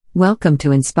Welcome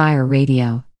to Enspire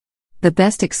Radio, the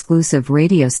best exclusive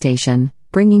radio station,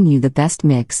 bringing you the best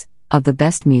mix of the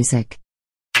best music.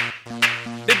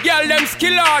 The girl them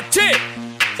skill arty,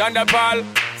 Thunderball.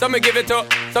 Some give it to,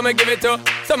 some give it to,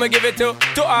 some give it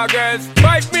to our girls.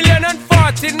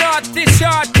 5,040,000 naughty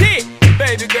shorty,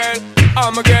 baby girl,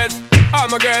 all my girls, all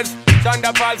my girls.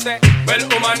 Thunderball say, well,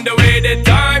 on the way the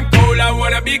time cold, I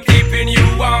wanna be keeping you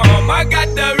warm. I got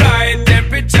the right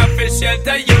temperature for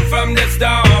shelter you from the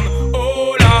storm.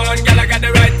 Hold on, girl, I got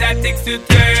the right tactics to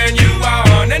turn you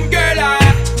on. And girl, I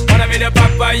wanna be the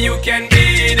papa, you can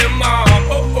be the mom.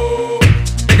 Oh, oh.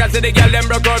 Because the girl them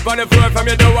broke out on the floor. From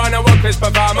you don't wanna work with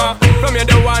performer. From you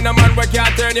don't want a man where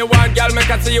can't turn you on. Girl, make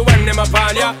I see you when them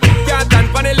upon ya. Can't stand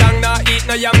for the long, nah eat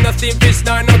no yam, no steamed fish,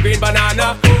 no green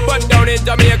banana. But down in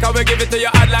Jamaica we give it to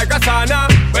you hot like a sauna.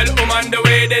 Well, on the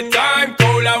way the time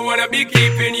cold, I wanna be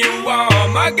keeping you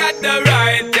warm. I got the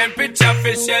right temperature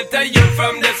for shelter you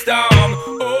from the storm.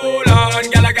 Hold on,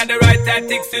 girl, I got the right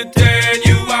tactics to turn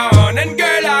you on. And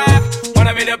girl, I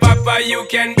wanna be the papa, you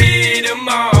can be the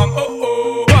mom. Oh,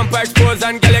 oh. Expose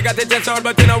and girl you got it test out,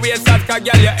 but you know we start cause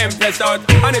girl you impressed out.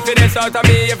 And if it is out of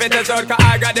me, if it is out, cause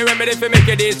I got the remedy for make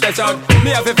it de-stress out.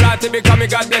 Me have a flat to become me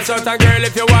God bless out. And girl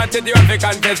if you want it, you have to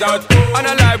confess out. On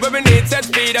a life where we need set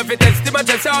speed, if it test my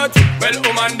chest out. Well,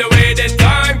 on the way the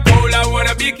time cold, I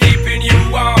wanna be keeping you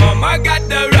warm. I got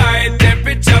the right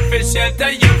temperature for shelter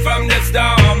you from the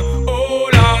storm.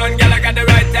 Hold on, girl, I got the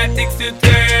right tactics to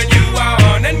turn you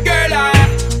on. And girl, I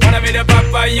wanna be the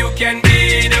papa, you can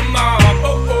be the mom.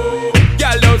 Oh, oh.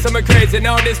 Girl, those some crazy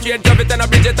now. This straight drop it and a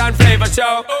Bridget and flavor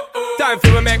show. Time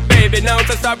for we make baby now.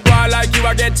 To stop boy like you,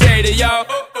 I get shady, yo.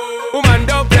 Woman,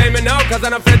 don't play me now, cause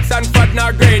I'm a fits and fat,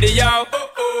 not greedy, yo.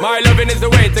 My loving is the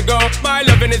way to go. My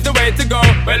loving is the way to go.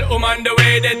 Well, on the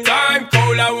way the time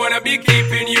cold, I wanna be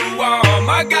keeping you warm.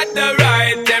 I got the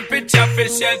right temperature for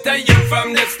shelter you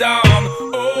from the storm.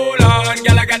 Hold on,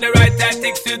 girl, I got the right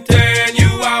tactics to turn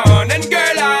you on. And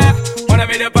girl, I wanna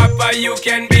be the papa, you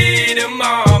can be the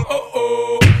mom. Oh,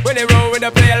 oh. When they roll with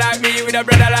a player like me, with a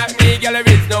brother like me, girl, there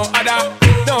is no other.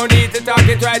 No need to talk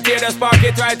it right here, just spark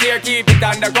it right here, keep it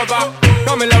undercover.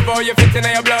 Come and love how you fit in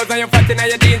your blouse and you fat in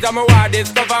your jeans, I'm a wild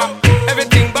discover.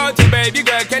 Everything about you, baby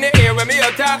girl, can you hear when me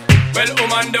utter? Well,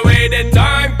 on the way the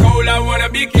time cold, I wanna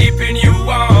be keeping you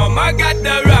warm. I got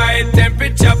the right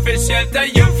temperature for shelter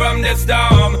you from the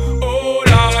storm. Hold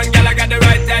on, girl, I got the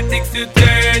right tactics to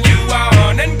turn you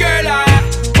on. And girl, I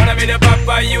wanna be the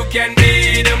papa, you can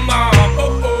be the mom.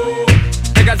 Oh, oh.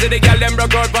 I see the girl them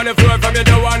broke out on the floor. From you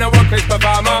don't wanna work with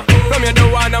performer. From you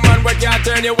don't want a man where can't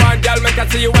turn you on. Girl, make I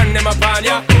see you when them upon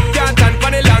ya. Can't stand for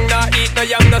the long, nah eat no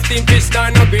yam, no steamed fish,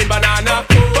 no green banana.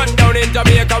 But down in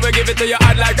Jamaica we give it to you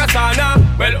hot like a sauna.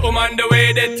 Well, on the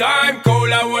way the time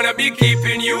cold, I wanna be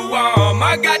keeping you warm.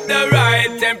 I got the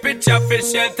right temperature for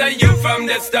shelter you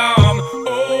from the storm.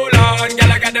 Hold on,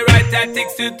 girl, I got the right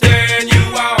tactics to turn you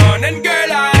on. And girl,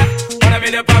 I wanna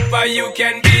be the papa, you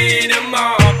can be the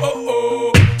mom. Oh, oh.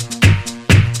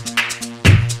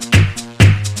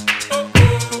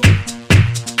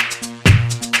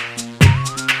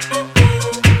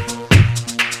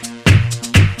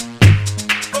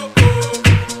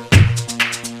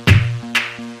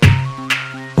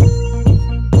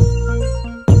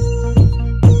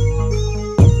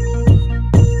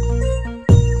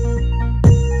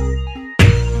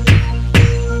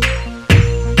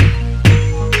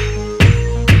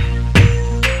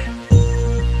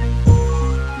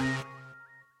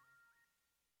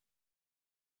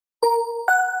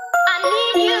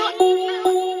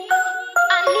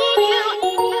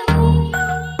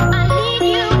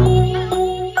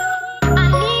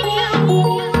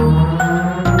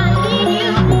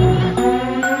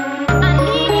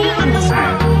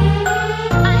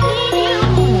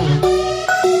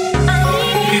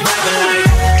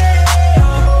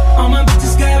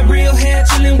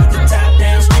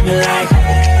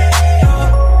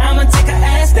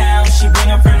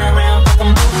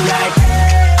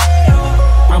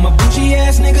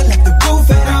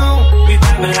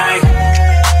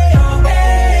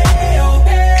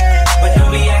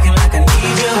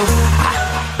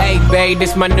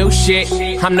 This my new shit.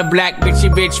 I'm the black bitchy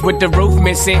bitch with the roof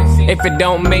missing. If it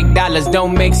don't make dollars,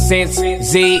 don't make sense.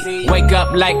 Z, wake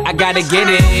up like I gotta get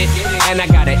it. And I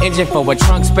got an engine for a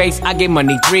trunk space. I get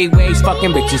money 3 ways,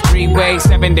 fucking bitches 3 ways.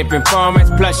 7 different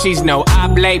formats, plus she's no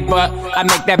oblate. But I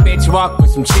make that bitch walk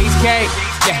with some cheesecake.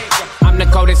 Yeah. I'm the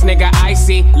coldest nigga I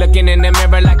see. Looking in the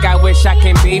mirror like I wish I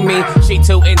can be me. She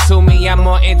too into me, I'm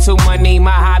more into money.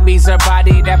 My hobby's her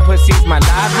body, that pussy's my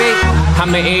lobby.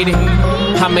 I'ma eat it,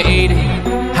 I'ma eat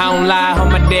it, I don't lie,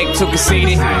 on my dick too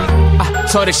conceited. I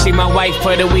told her she my wife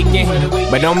for the weekend,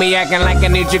 but don't be acting like I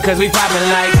need you, cause we poppin'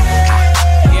 like,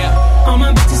 yeah. All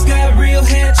my bitches got real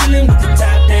hair, chillin' with the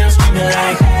top down, screaming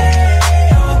like, hey,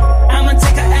 oh. I'ma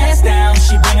take her ass down,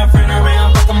 she bring her friend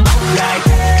around, fuck them both like,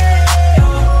 hey,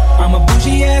 oh. I'm a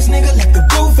bougie ass nigga, left the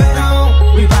roof at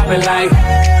home. We poppin' like,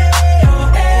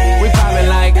 we poppin'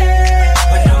 like,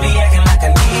 but don't be acting like I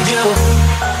need you.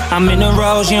 I'm in the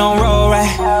rose, you don't roll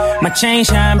right. My chain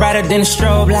shine brighter than a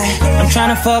strobe light. I'm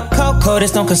tryna fuck Coco,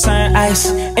 this don't concern ice.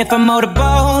 If I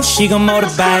motorboat, she gon'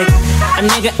 motorbike. A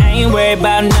nigga ain't worried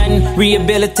about nothing.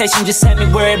 Rehabilitation just had me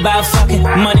worried about fucking.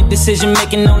 Money decision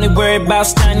making, only worried about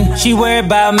stunting. She worried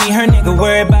about me, her nigga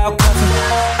worried about cuffing.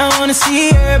 I wanna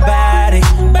see her body.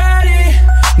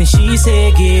 Then she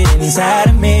said, get inside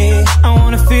of me. I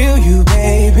wanna feel you,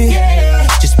 baby.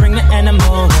 Just bring the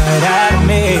animal right out of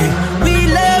me. We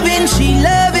lovin', she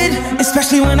lovin',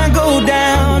 especially when I go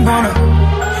down on her.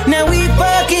 Now we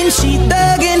fucking, she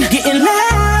thuggin', getting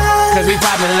loud. Cause we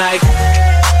poppin' like,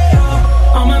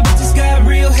 all my bitches got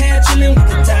real hair, chillin' with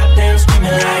the top down,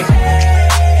 screamin' like,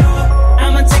 hey, oh.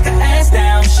 I'ma take her ass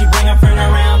down, she bring her friend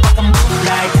around, fuck them both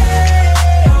like, hey,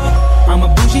 oh. I'm a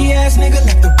bougie ass nigga,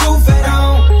 left the roof at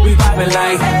home. We poppin'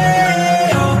 like,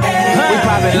 we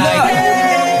poppin' like,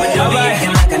 but don't be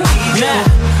acting like I need you.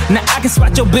 Now I can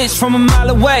spot your bitch from a mile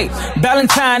away.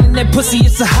 Valentine and that pussy,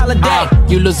 it's a holiday.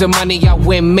 You losing money, I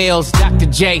win meals. Dr.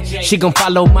 J, she gon'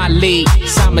 follow my lead.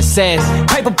 Simon says,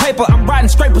 paper, I'm riding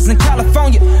scrapers in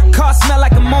California. Car smell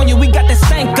like ammonia, we got that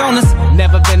stank on us.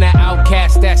 Never been an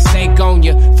outcast, that snake on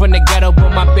you. From the ghetto,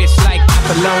 but my bitch like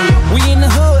Apollonia. We in the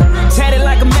hood, tatted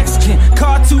like a Mexican.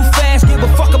 Car too fast, give a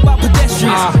fuck about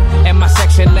pedestrians. And my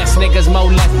section, less niggas,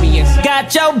 more lesbians.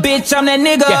 Got your bitch, I'm that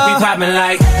nigga. Yeah, we poppin'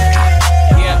 like,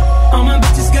 all my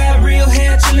bitches got real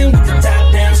hair, chillin' with the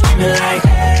top down, screamin' like,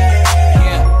 hey,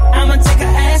 yeah. I'ma take her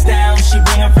ass down, she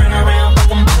bring her friend around, fuck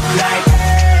them both like,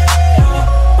 hey,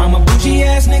 oh. I'm a bougie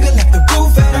ass nigga, left the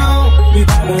roof at home. We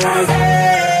poppin' like,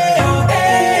 hey, oh,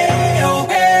 hey, oh,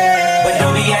 hey. But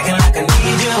don't be acting like I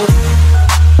need you.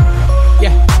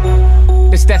 Yeah,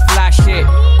 this that fly shit.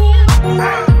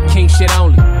 King shit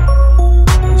only.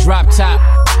 Drop top,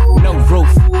 no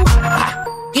roof.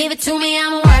 Give it to me,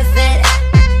 I'm worth it.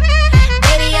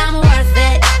 I'm worth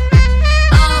it.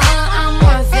 I'm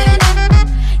worth it.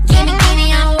 Give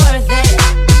me, I'm worth it.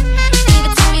 Give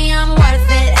it to me, I'm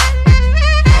worth it.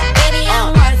 Baby,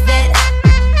 I'm worth it.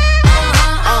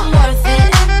 I'm worth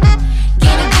it.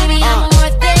 Give me, I'm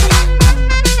worth it.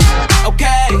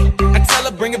 Okay, I tell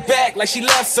her bring it back like she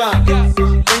loves some.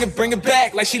 Bring it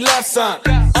back like she loves some.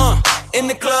 In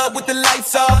the club with the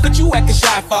lights off, but you acting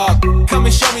shy for. Come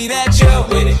and show me that you're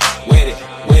with it, with it,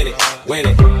 with it, with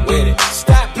it, with it.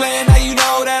 Stop playing, now you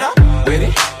know that I'm with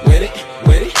it, with it,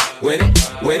 with it, with it,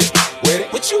 with it, with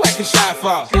it. What you acting shy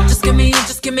for? Just give me you,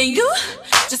 just give me you,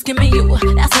 just give me you.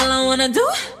 That's all I wanna do.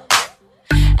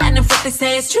 And if what they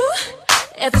say is true,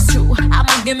 if it's true,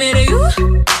 I'ma give it to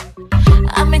you.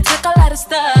 I may take a lot of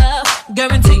stuff,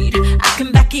 guaranteed I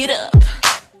can back it up.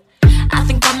 I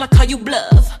think I'ma call you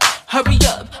bluff. Hurry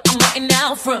up, I'm waiting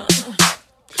out front.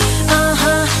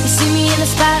 You see me in the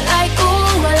spotlight,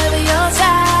 ooh, I love your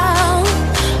style.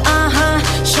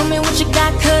 Show me what you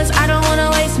got, cause I don't wanna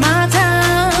waste my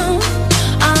time.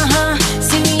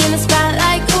 See me in the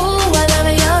spotlight, ooh, I love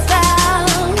your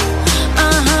style.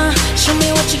 Show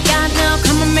me what you got now,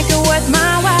 come and make it worth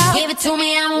my while. Give it to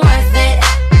me, I'm worth it.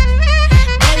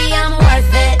 Baby, I'm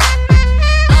worth it.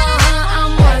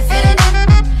 I'm worth it.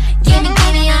 Give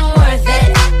me, I'm worth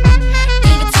it.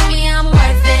 Give it to me, I'm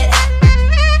worth it.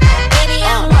 Baby,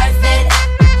 I'm worth it.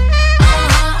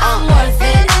 I'm worth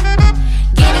it.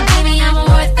 Give me, I'm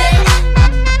worth it.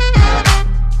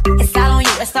 It's all on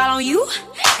you, it's all on you,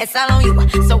 it's all on you.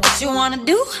 So what you wanna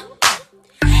do?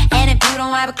 And if you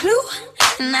don't have a clue,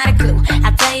 not a clue,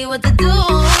 I'll tell you what to do.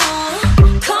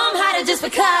 Come harder just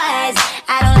because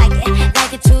I don't like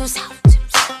it too soft.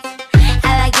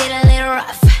 I like it a little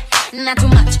rough, not too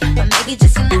much, but maybe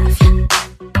just enough.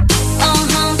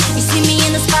 You see me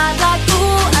in the spotlight,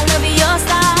 ooh, I love your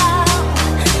style.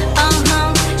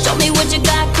 Show me what you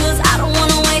got, cause I don't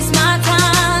wanna waste my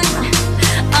time.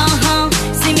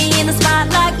 See me in the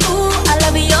spotlight, ooh, I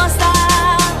love your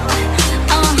style.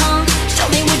 Show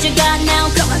me what you got now,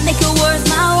 come on, make it worth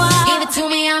my while. Give it to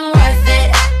me, I'm worth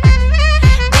it.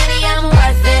 Baby, I'm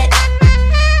worth it.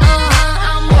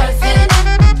 I'm worth it.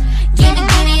 Give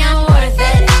me, I'm worth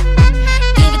it.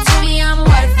 Give it to me, I'm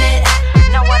worth it.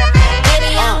 Know what I mean?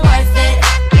 Baby, I'm worth it.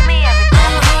 Give me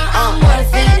everything. I'm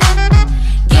worth it.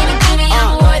 Give me,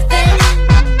 I'm worth it.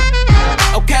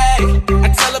 Okay, I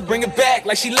tell her bring it back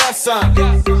like she loves some.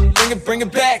 bring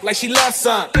it back like she loves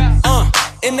some.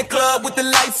 In the club with the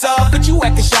lights off, but you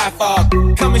acting shy for.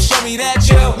 Come and show me that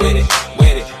you're with it,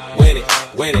 with it, with it,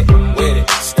 with it, with it.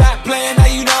 Stop playing, now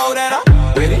you know that I'm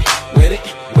with it, with it,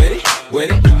 with it,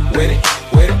 with it, with it,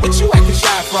 with it. What you acting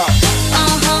shy for?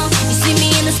 You see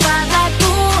me in the spotlight,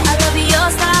 ooh, I love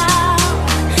your style.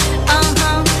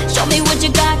 Show me what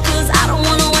you got, 'cause I don't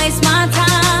wanna waste my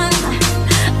time.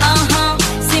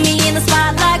 See me in the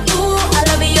spotlight, ooh, I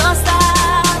love your style.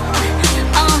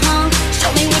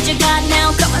 Show me what you got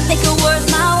now, come and make it worth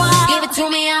my while. Give it to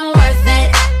me, I'm worth it.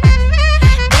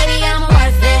 Baby, I'm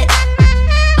worth it.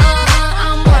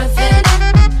 I'm worth it.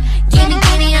 Give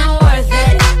me, I'm worth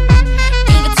it.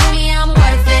 Give it to me, I'm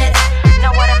worth it.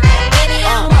 Know what I mean? Baby,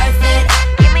 I'm worth it.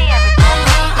 Give me everything.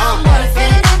 I'm worth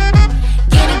it.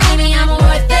 Give me, I'm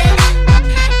worth it.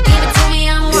 Give it to me,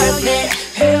 I'm worth it.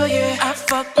 Hell yeah, I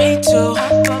fuck me too. I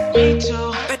fuck me too.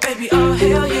 Baby, oh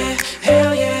hell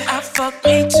yeah, I fuck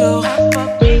me too. I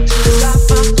fuck me too. I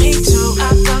fuck me too. I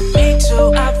fuck me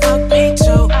too. I fuck me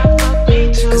too. I fuck me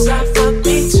too. 'Cause I fuck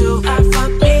me too. I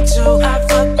fuck me too. I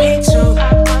fuck me too. I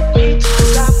fuck me too.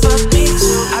 'Cause I fuck me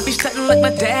too. I be stuntin' like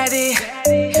my daddy.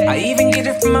 I even get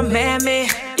it from my mammy.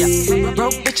 Yeah,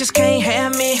 broke bitches can't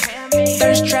have me.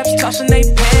 Thirst traps tossing they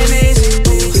panties.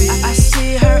 I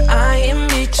see her eyeing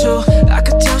me too. I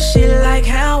could tell she like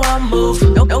how I move.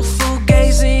 No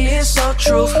fugazi, it's all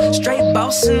truth. Straight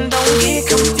bossing, don't get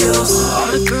confused. All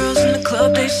the girls in the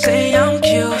club, they say I'm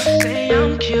cute.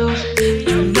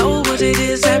 You know what it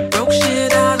is, that broke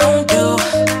shit I don't do.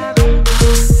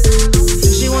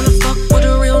 She wanna fuck with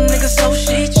a real nigga, so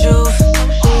she choose.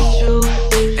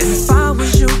 And if I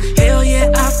was you, hell yeah,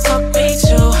 I fuck me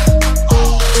too.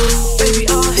 Baby,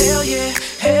 oh hell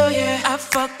yeah, I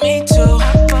fuck me too.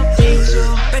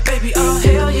 Baby, oh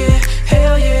hell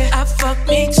yeah, I fuck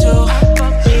me too.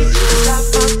 'Cause I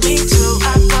fuck me too.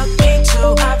 I fuck me too.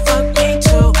 I fuck me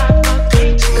too.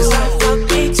 'Cause I fuck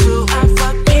me too. I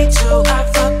fuck me too. I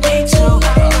fuck me too.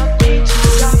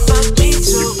 'Cause I fuck me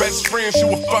too. Your best friend, she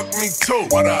will fuck me too.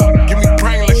 What up? Give me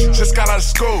brain like she just got out of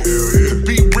school. To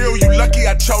be real, you lucky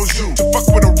I chose you. To fuck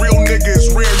with a real nigga is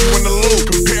rare, you in the loop.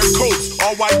 Compare coats,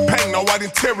 all white paint, no white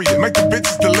interior. Make the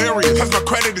bitches delirious, 'cause my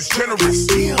credit is generous.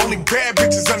 Only bad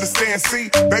bitches understand, see?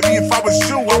 Baby, if I was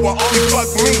you, I would only fuck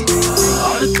me.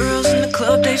 All the girls in the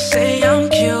club, they say I'm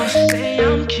cute.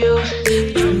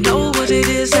 You know what it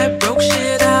is, that broke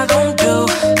shit I don't do.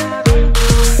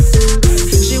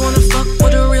 She wanna fuck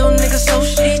with a real nigga, so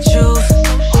she choose.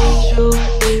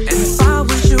 And if I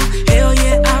was you, hell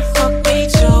yeah, I fuck me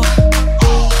too.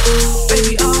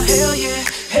 Baby, oh hell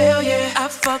yeah, I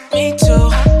fuck me too.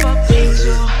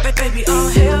 Baby, oh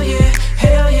hell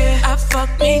yeah, I fuck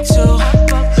me too.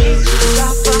 'Cause I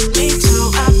fuck me too.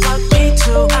 I fuck me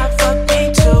too. I fuck me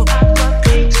too.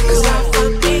 'Cause I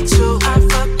fuck me too. I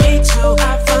fuck me too.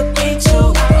 I fuck me too.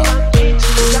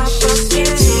 'Cause I fuck me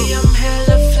too. I'm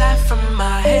hella fly from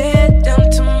my head down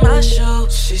to my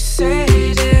shoes. She say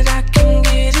that I can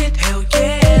get it. Hell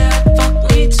yeah, I fuck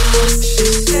me too. She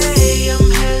say I'm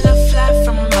hella fly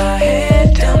from my head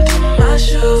down to my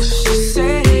shoes. She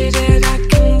say that I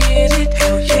can get it.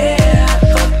 Hell yeah, I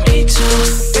fuck me too.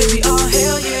 Baby, oh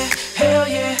hell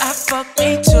yeah, I fuck me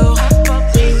too.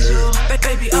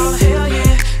 Baby, oh hell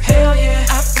yeah,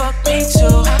 I fuck me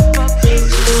too.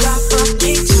 'Cause I fuck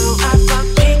me too. I fuck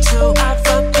me too. I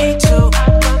fuck me too.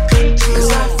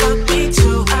 'Cause I fuck me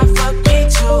too. I fuck me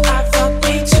too. I fuck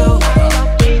me too.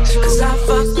 'Cause I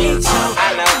fuck me too.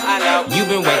 I know, you've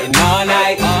been waiting all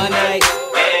night.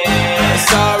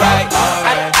 It's alright.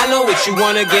 I know what you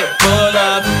wanna get full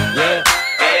of. Yeah,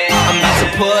 I'm about to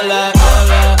pull up.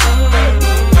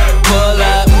 Pull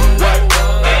up.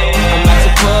 I'm about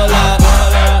to pull up.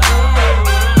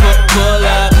 Pull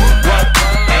up.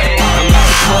 I'm about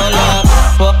to pull up.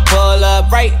 Pull up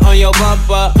right on your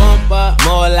bumper.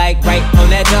 More like right on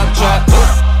that dump truck.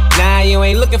 Nah, you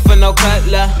ain't looking for no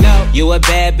cutler. You a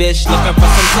bad bitch looking for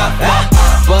some tough luck.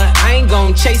 But I ain't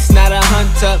gon' chase, not a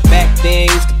hunter. Back then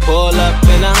used to pull up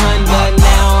in a Honda.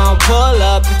 Now I don't pull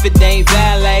up if it ain't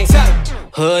valet.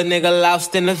 Hood nigga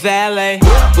lost in the valet.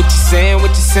 What you saying,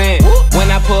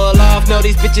 When I pull off, no,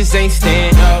 these bitches ain't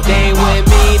stand. They ain't with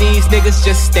me, these niggas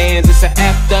just stands. It's an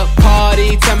effed up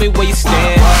party, tell me where you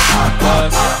stand.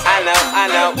 I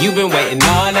know, you've been waiting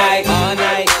all night.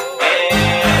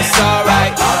 It's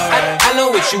alright, I know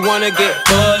what you wanna get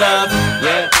full of.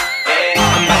 Yeah,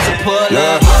 I'm about to pull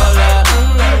up.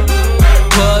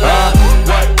 Pull up.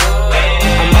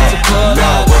 I'm about to pull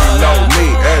up. Know me,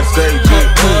 S.A.G.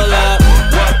 Pull up.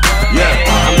 Yeah,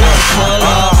 I'm about to pull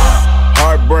up.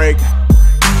 Heartbreak.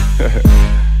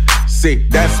 See,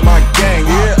 that's my gang,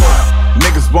 yeah.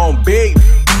 Niggas won't beef.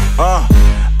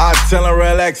 I tell him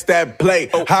relax that plate.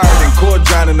 Higher than cord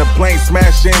drown in the plane.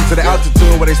 Smash into the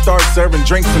altitude where they start serving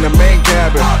drinks in the main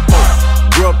cabin.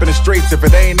 Grew up in the streets, if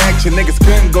it ain't action, niggas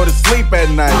couldn't go to sleep at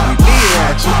night. We need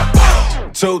action.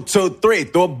 2, 2, 3,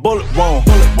 throw a bullet wound.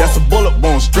 That's a bullet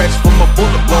wound, stretch from a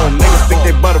bullet wound. Niggas think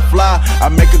they butterfly, I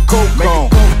make a cold cone.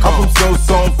 I'm from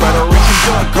So-So, Federation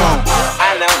Junk Cone. I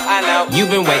know, you've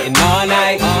been waiting all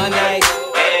night.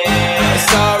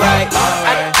 It's alright.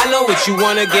 I know what you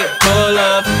wanna get full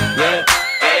of. Yeah,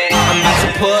 I'm about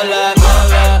to pull up.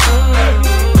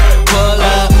 Pull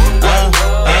up.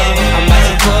 I'm about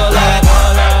to pull up.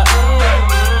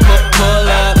 Pull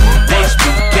up.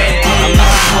 I'm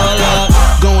about to pull up.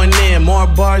 Going in, more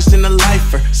bars than a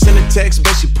lifer. Send a text,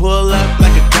 but she pull up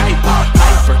like a diaper.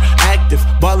 Hyper, active,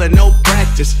 ballin' no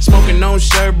practice. Smoking on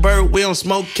sherbert, we don't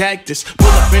smoke cactus. Pull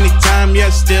up anytime, yeah,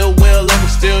 still will. Ever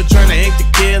still tryna ink the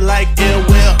kid like ill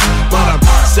will. But I'm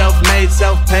self-made,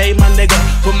 self-paid, my nigga.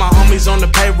 Put my homies on the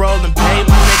payroll and pay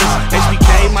my niggas.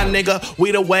 HBK, my nigga.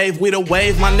 We the wave,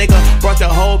 my nigga. Brought the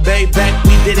whole bay back,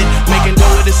 we did it. Making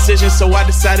no decision, so I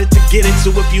decided to get it.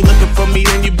 So if you looking for me,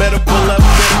 then you better pull up.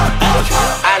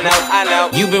 I know,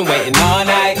 you've been waiting all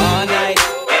night.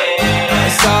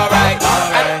 It's alright.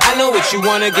 I know what you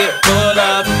wanna get full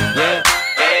of. Yeah,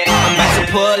 I'm about to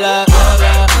pull up. Pull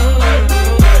up.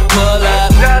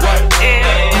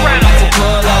 I'm about to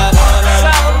pull up. Pull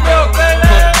up. I'm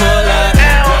about to pull up.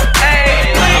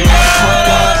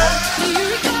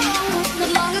 Not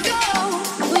long ago,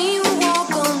 we would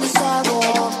walk on the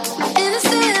sidewalk, and I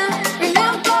still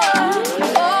remember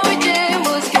all we did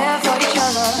was care for each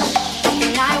other. The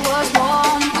night was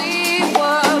warm, we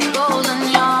were golden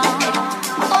young.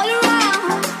 All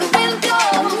around the window,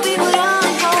 we would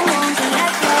only hold on to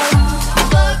let go.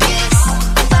 Focus,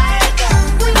 fire gun,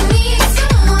 we need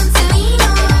someone to lean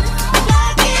on.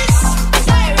 Focus,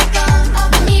 fire gun, all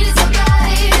we need is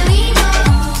somebody to lean on.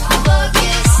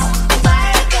 Focus,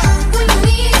 fire gun, we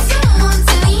need someone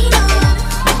to lean on.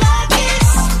 Focus,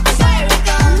 fire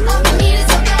gun, all we need is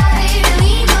somebody to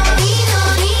lean on.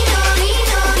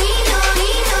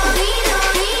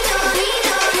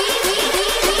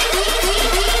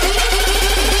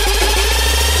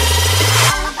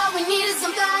 All we need is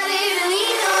somebody to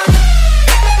lean on.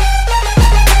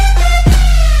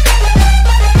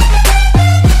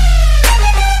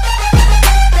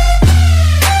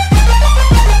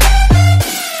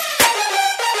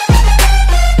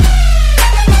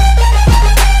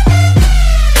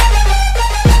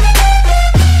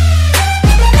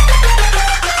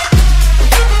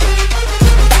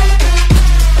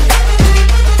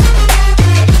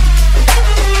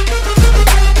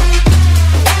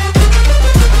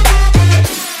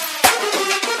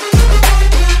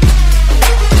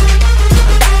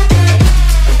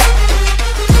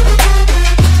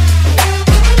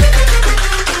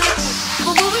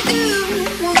 What will we do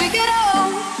when we get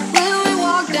old? Will we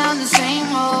walk down the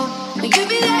same road? Will you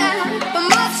be there by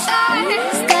my side,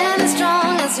 standing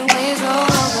strong as the waves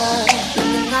roll over?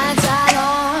 When the nights are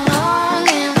long,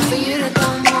 longing for you to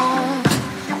come home.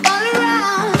 All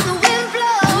around the wind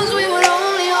blows, we would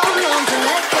only hold on to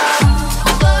let go.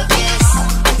 Focus,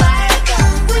 fire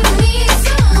gun, we need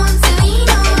someone to lean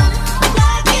on.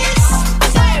 Focus,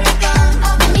 fire gun,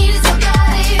 all we need is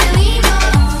somebody to lean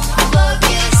on.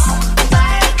 Focus,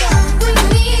 fire gun, we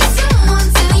need someone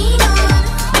to lean on.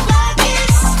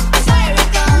 Focus, fire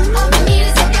gun, all we need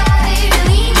is somebody to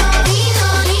lean on.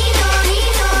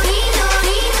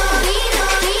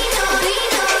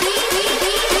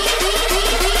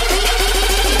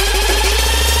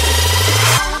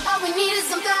 All we need is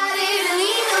somebody to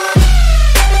lean on.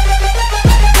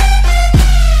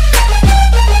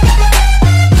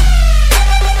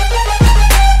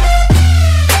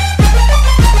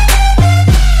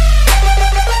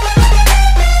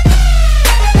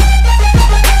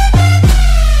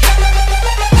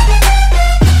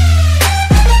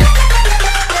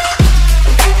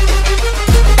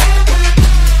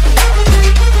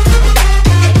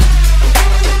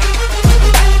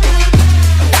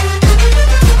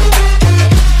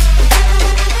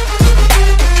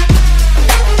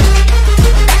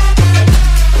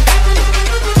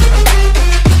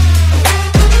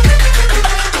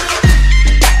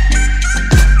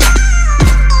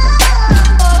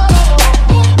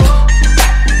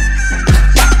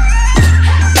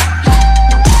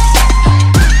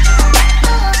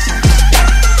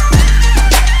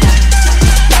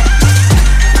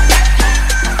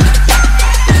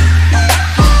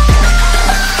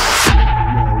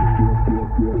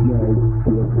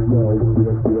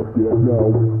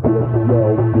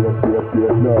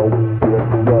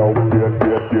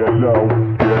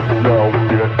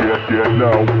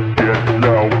 No.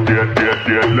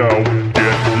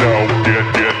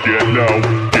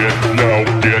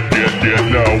 Get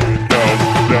low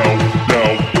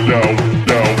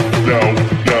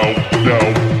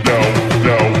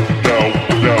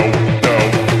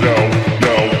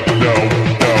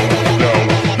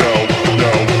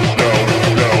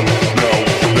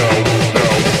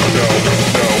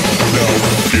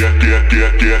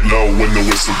when the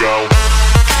whistle go.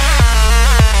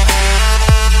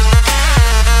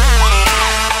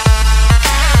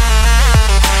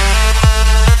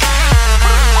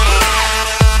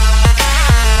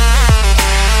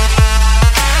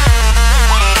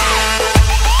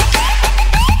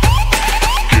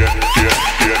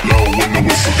 Get low when the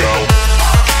whistle go.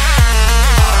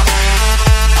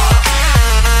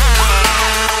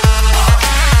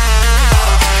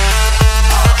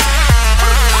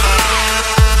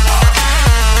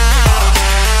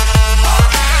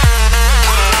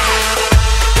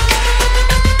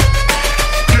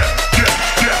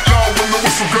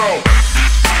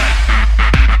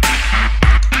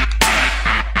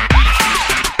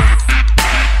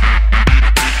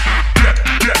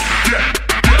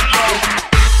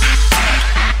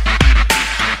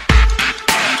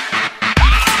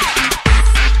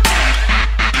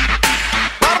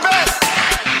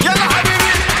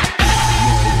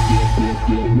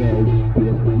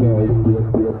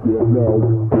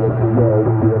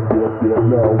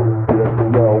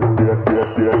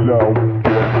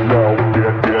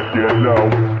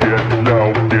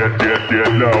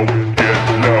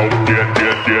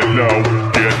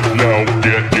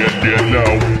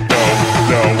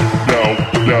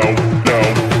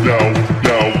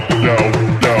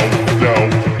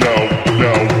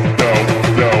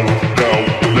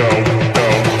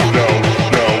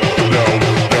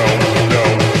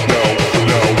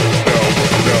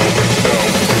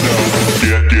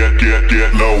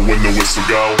 Get low when the whistle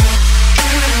go.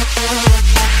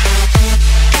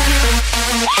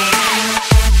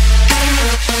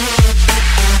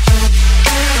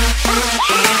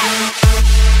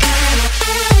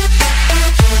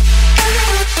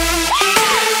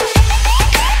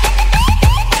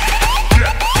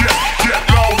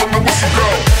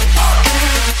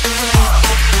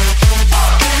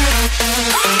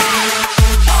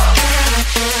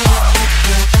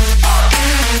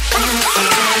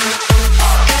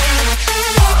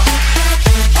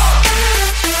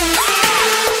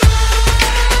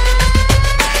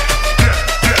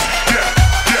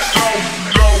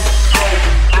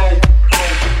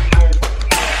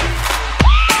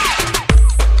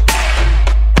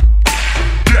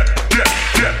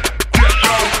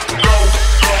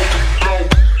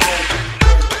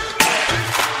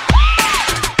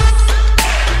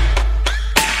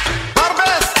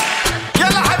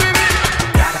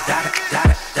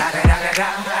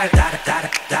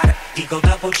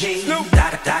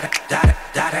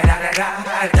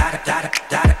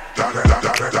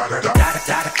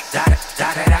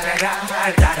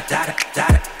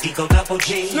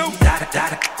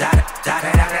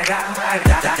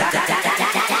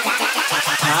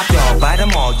 Top dog, bite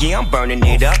them all, yeah, I'm burning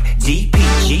it up.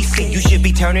 DPGC, you should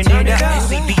be turning it up.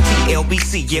 CBT,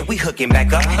 LBC, yeah, we hooking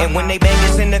back up. And when they bang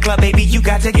us in the club, baby, you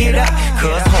got to get up.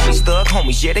 Cause homies, thug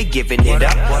homies, yeah, they giving it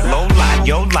up. Low lie,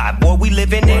 yo lie, boy, we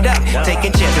living it up.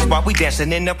 Taking chances while we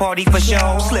dancing in the party for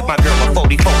show. Slip my girl a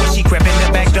 44 when she crept in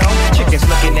the back door. Chickens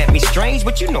looking at me strange,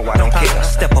 but you know I don't care.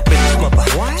 Step up in this mother,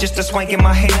 just a swank in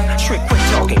my hair. Trick, quick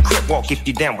talking, crip walk if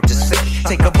you down with the set.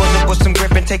 Take a bullet with some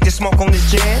grip and take the smoke on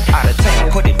this jet. Out of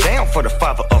town, put it down for the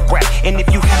father of rap. And if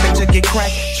you happen to get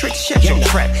cracked, trick, shut your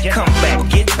trap. Come back,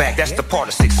 get back, that's the part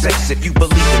of success. If you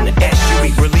believe in the S, you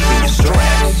be relieving your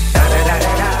stress. Da da da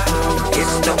da da,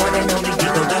 it's the one and only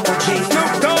Eagle Double G.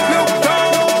 Snoop Dogg, Snoop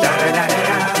Dogg. Da da da da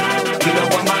da, you know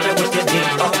I'm mobbing with the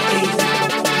D.O.E.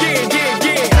 Yeah, yeah,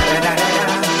 yeah. Da da da da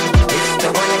da, it's the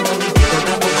one and only Eagle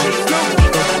Double G.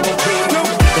 Eagle Double G.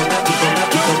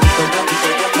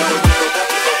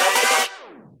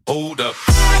 Hold up.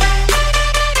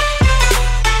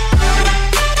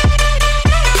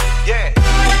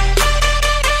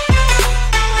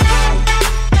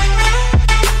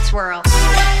 Swirl.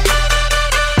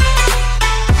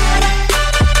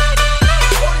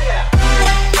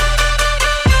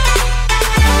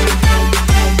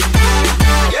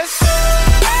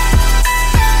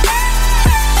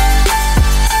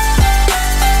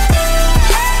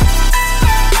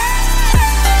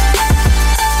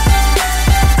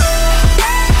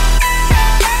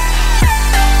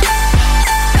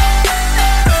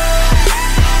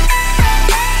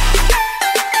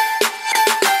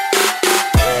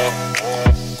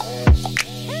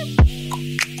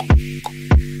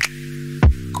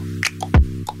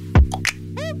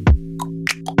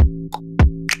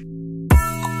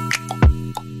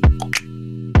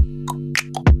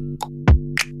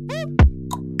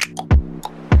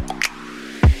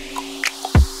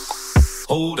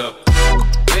 hold up.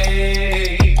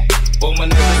 Hey, for my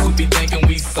niggas who be thinking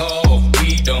we soft,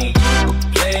 we don't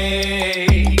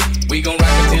play. We gon'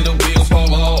 rock until the wheels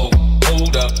fall off.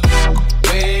 Hold up.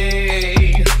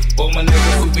 Wait, for my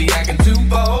niggas who be acting too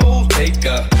bold, take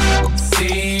a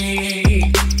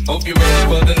seat. Hope you're ready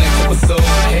for the next episode.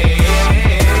 Hey,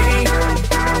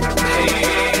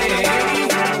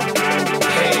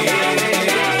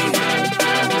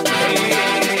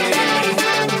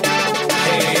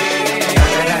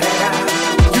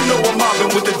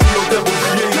 with the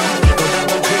D-O-double-G.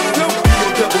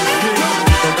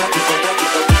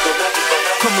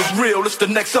 Coming real, it's the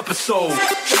next episode.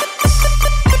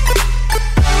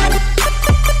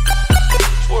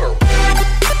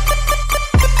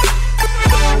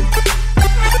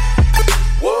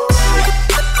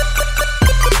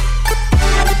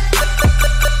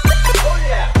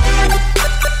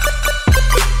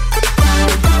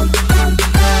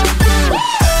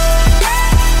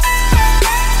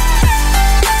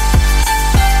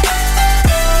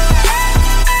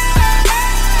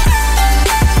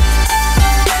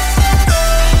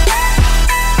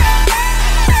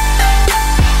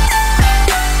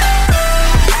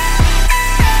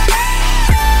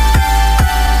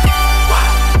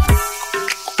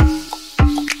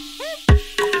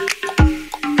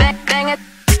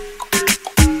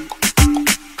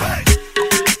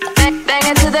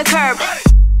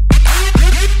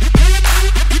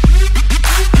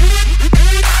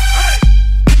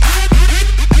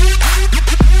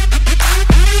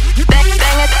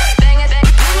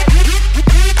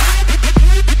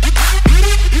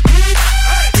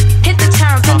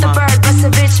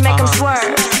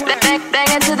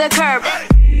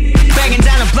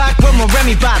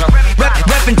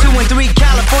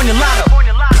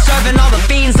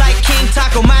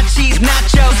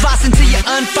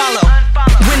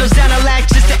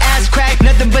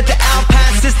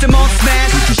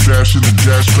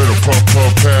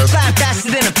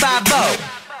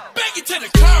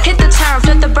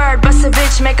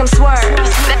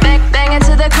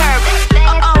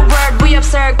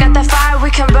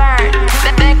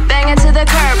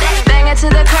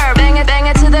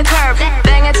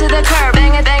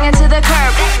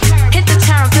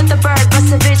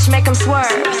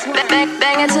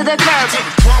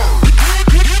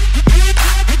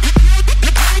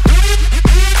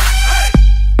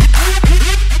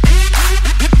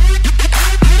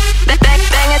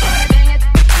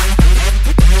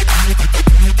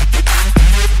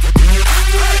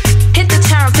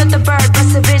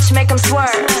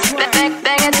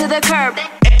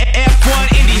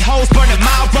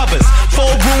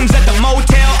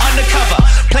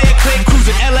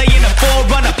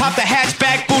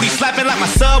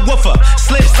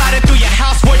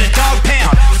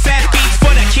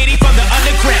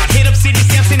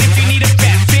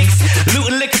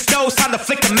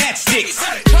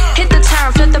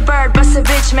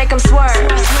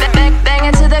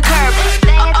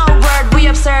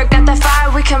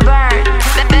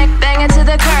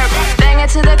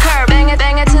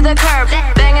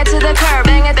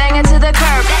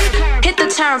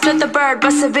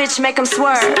 Make them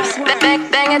swerve,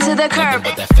 bang it to the curb.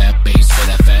 But that fat bass for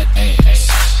that fat ass,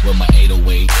 with my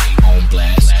 808 on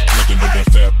blast. Nothing but that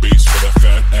fat bass for that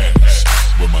fat ass,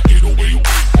 with my 808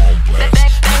 on blast.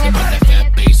 Nothing but that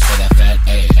fat bass for that fat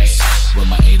ass, with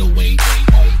my 808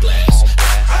 on blast.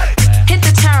 Hit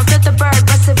the turn, flip the bird,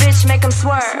 bust a bitch, make them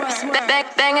swerve,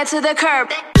 bang it to the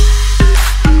curb.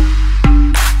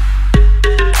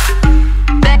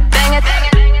 Bang it.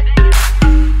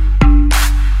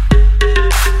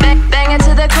 Bang it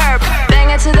to the curb, bang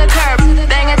it to the curb,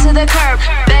 bang it to the curb,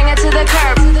 bang it to the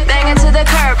curb, bang it to the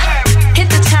curb. Hit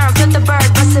the turn, flip the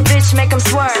bird, bust a bitch, make them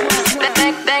swerve.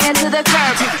 Bang it to the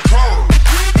curb.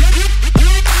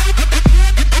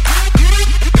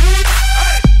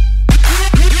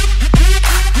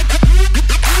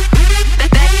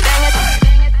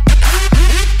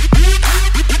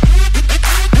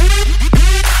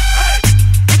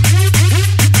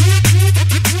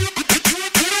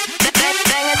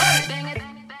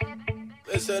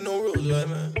 No rules, right,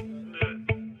 man?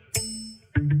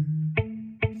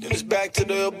 Then it's back to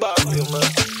the bottom, man.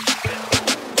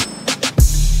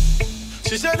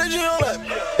 She said that she don't like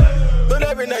me, but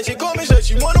every night she call me, said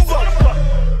she wanna fuck.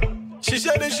 She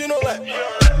said that she don't like me,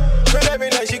 but every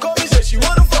night she call me, said she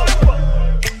wanna fuck.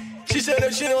 She said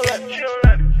that she don't like me,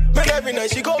 but every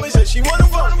night she call me, said she wanna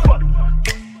fuck.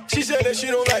 She said that she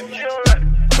don't like me,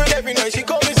 but every night she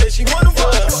call me, said she wanna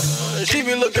fuck. She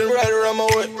be looking right around my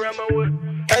way.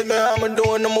 Ask me how I'm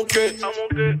doing, I'm okay.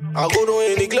 I go to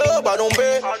any club, I don't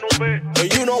pay.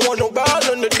 And you don't want no balls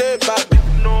on the dead back.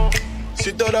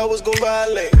 She thought I was gon'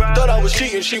 violate. Thought I was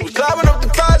cheating, she was climbing up the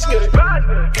fire escape.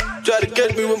 Tried to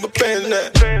catch me with my pants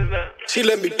down. She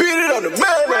let me beat it on the man.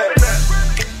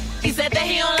 He said that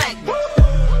he don't like me,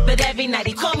 but every night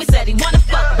he called me, said he wanna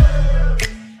fuck me.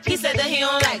 He said that he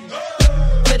don't like me,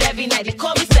 but every night he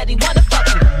called me, said he wanna fuck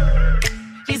me.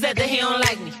 He said that he don't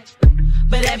like me,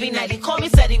 but every night he called me,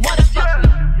 said he wanna fuck me.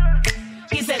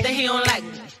 He said that he don't like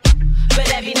me,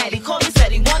 but every night he called me,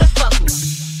 said he wanna fuck me.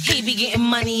 He be getting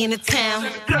money in the town.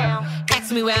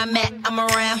 Ask me where I'm at, I'm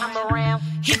around.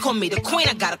 He called me the queen,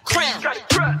 I got a crown.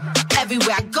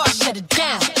 Everywhere I go, I shut it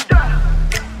down.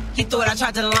 He thought I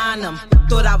tried to line him.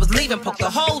 Thought I was leaving, poked a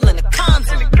hole in the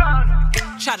condom.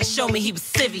 Tried to show me he was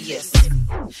serious.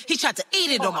 He tried to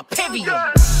eat it on my period.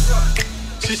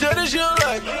 She said that she don't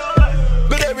like me,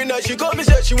 but every night she called me,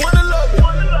 said she wanna love me.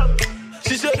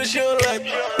 She said that she don't like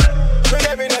me, but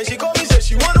every night she called me, said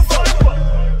she wanna fuck me.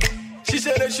 She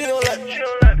said that she don't like me,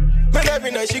 but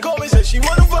every night she called me, said she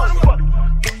wanna fuck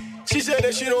me. She said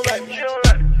that she don't like me,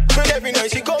 but every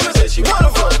night she called me, said she wanna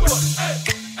fuck me.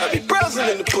 I be browsing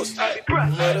in the pussy.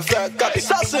 Matter of fact, I be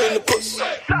salsa in the pussy.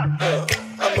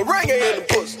 I'm a reggae in the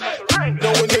pussy.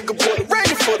 No one nigga pour the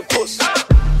rain for the pussy.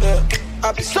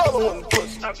 I be solo in the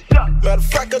pussy. Matter of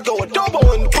fact, I go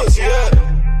adobo in the pussy.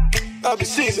 I be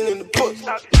seasoning the pussy.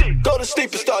 Go to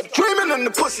sleep and start dreaming in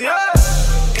the pussy.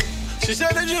 She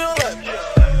said that she don't like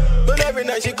me, but every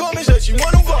night she called me, said she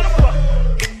wanna fuck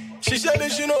me. She said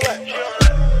that she don't like me,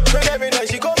 but every night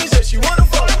she called me, said she wanna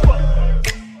fuck me.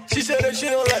 She said that she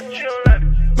don't like me,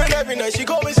 but every night she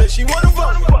called me, said she wanna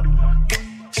fuck me.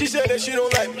 She said that she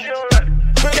don't like me,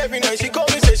 but every night she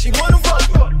called me, said she wanna fuck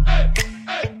me.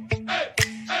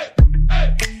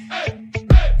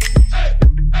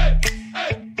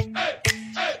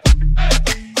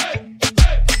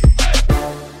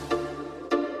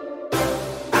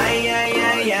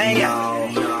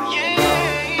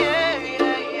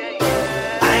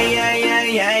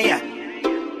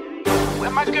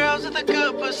 Where my girls with the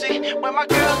good pussy? Where my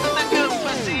girls with the good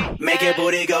pussy? Make it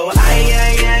booty go, ay,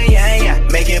 ay, ay, ay, ay.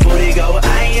 Make it booty go,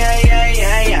 ay, ay, ay,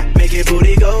 ay, ay. Make it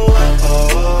booty go up, oh,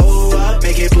 oh, up.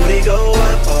 Make it booty go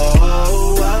up, oh,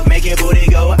 oh, up. Make it booty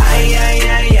go, ay, ay,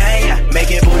 ay, ay, ay.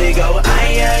 Make it booty go,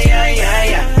 ay, ay, ay,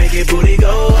 ay, ay. Make it booty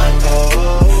go up, oh,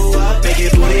 oh, up. Make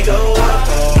it booty go up,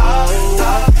 oh, oh,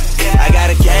 up. I got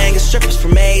a gang of strippers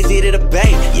from AZ to the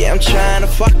Bay. Yeah, I'm trying to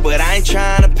fuck, but I ain't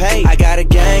trying to pay. I got a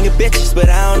gang of bitches, but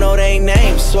I don't know they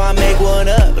names, so I make one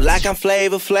up like I'm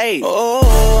Flavor Flav.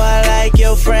 Oh, I like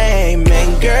your frame,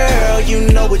 and girl, you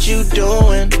know what you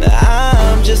doing.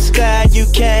 I'm just glad you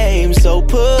came, so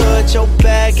put your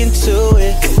back into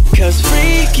it. Cause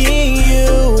freaking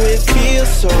you, it feels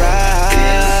so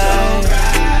right.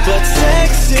 But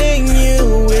texting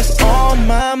you is on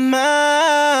my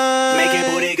mind. Make it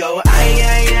booty go, ay,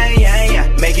 ay, ay, ay, ay.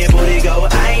 Make it booty go,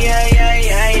 ay, ay, ay,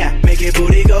 ay, ay. Make it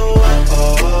booty go up,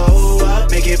 oh, oh, up.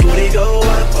 Make it booty go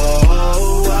up, oh,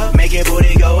 oh, up. Make it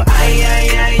booty go, ay, ay,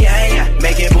 ay, ay, ay.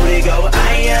 Make it booty go,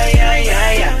 ay, ay, ay,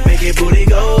 ay, ay. Make it booty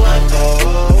go up, oh,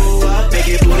 oh, up. Make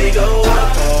it booty go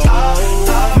up, oh,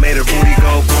 oh, up. Made a booty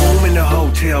go boom in the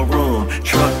hotel room.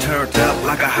 Truck turned up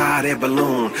like a hot air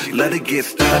balloon. Let it get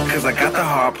stuck cause I got the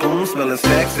harpoon. Smelling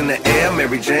sex in the air,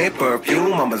 Mary Jane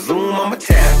perfume. I'ma zoom, I'ma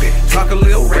tap it. Talk a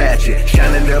little ratchet,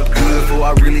 shining up good before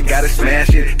I really gotta smash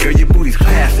it. Girl, your booty's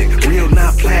classic, real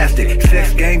not plastic.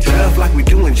 Sex game tough like we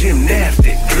doing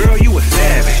gymnastics. Girl, you a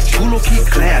savage, Pulo keep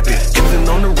clapping. Using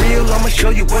on the real, I'ma show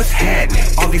you what's happening.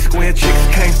 All these square chicks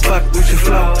can't fuck with your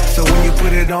flow. So when you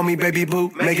put it on me, baby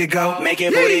boo, make it go. Make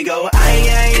it booty go, ay,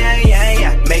 ay, ay, ay,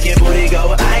 ay. Make it booty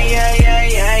go, ay, ay,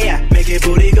 ay, ay, ay. Make it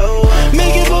booty go,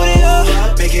 make it booty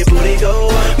go, make it booty go,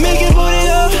 make it booty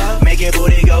go, make it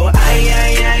booty go, ay,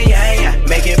 ay, ay, ay, ay.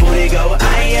 Make it booty go,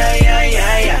 ay, ay, ay,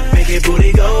 ay, ay. Make it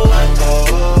booty go, oh,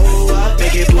 oh,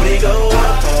 make it booty go,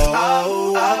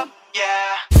 oh, oh,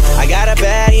 yeah. I got a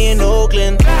baddie in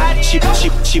Oakland.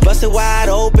 She busted wide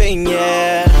open,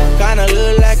 yeah. Kinda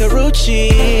look like a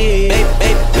Rucci.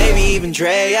 Maybe even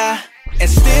Drea. And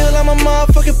still I'm a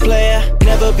motherfucking player.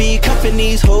 Never be cuffing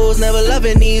these hoes, never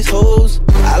loving these hoes.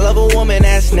 I love a woman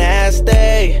that's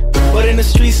nasty, but in the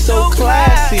streets so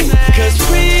classy. Cause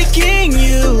freaking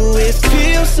you, it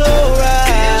feels so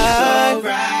right.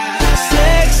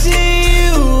 Sexy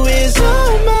you is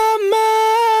on my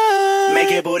mind.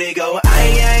 Make it booty go,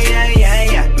 ay, ay, ay,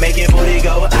 ay, ay. Make it booty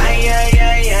go, ay, ay,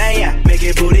 ay, ay, ay. Make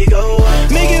it booty go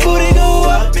up, make it booty go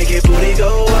up, make it booty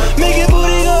go up, make it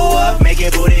booty go up, make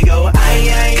it booty go, ay,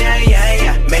 ay, ay, ay,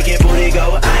 ay. Make it booty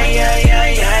go, ay, ay,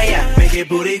 ay, ay, ay. Make it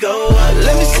booty go up.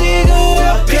 Let me see it go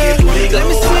up, girl. Let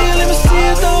me see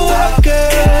it go up, girl,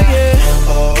 yeah.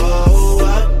 Oh,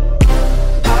 up,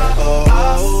 oh,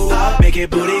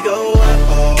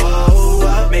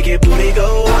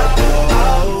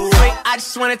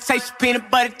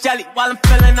 for the jelly while I'm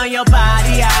feeling on your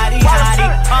body, yaddy, yaddy.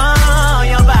 Oh,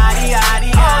 your body,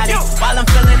 yaddy, yaddy. While I'm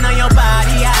feeling on your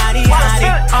body, yaddy, yaddy.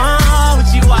 Oh,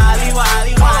 with you, wally,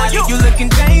 wally, wally. You looking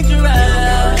dangerous.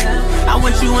 I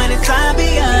want you when it's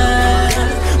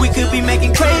obvious. We could be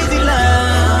making crazy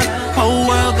love. Whole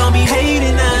world gon' be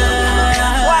hating us.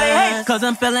 Why they hate? Cause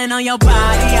I'm feeling on your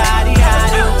body, yaddy,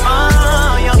 yaddy.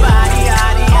 Oh, your body,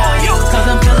 yaddy, yaddy. Cause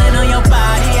I'm feeling on your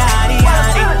body, yaddy,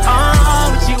 yaddy.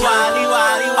 Oh, with you, wally,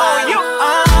 wally, wally.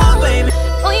 Oh, baby.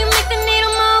 Oh, you make the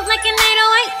needle move like an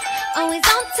 808. Always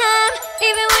on time,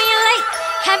 even when you're late.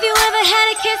 Have you ever had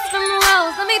a kiss from a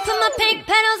rose? Let me put my pink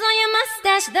petals on your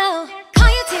mustache, though.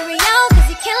 Call you Terrio, cause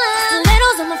you're killing.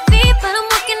 Stilettos on my feet, but I'm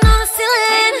walking on the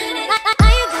ceiling. I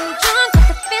ain't really drunk with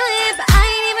the feeling, but I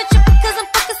ain't even tripping cause I'm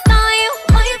focused on you.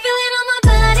 Why you feeling on my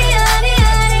body, yaddy,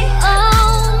 yaddy?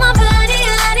 Oh, my body,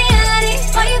 yaddy, yaddy.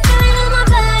 Why you feeling on my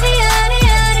body, yaddy,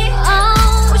 yaddy?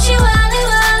 Oh, with you, wally,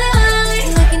 wally, wally.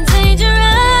 Looking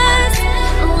dangerous.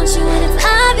 I want you when it's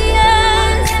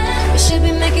obvious. We should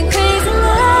be making crazy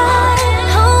love.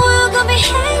 Whole world gon' be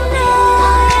hating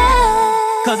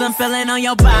us. Cause I'm feeling on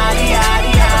your body,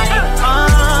 yaddy, yaddy.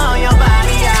 Oh, your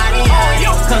body, yaddy, yaddy.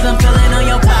 Cause I'm feeling on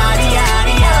your body,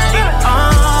 yaddy, yaddy.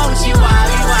 Oh, she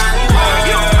wally, wally,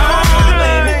 wally. Oh,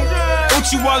 baby.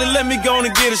 Uchi Wally, let me go on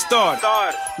and get it started.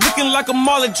 Looking like a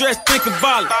Marley dressed, thinking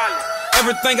violent.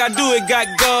 Everything I do, it got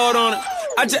gold on it.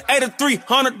 I just ate a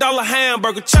 $300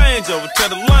 hamburger changeover. Tell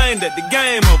the lane that the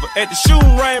game over. At the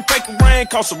shooting range, fake a rain,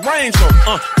 cost a Range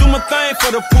Rover. Do my thing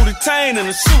for the booty tain and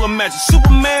the suit. Imagine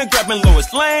Superman grabbing Lois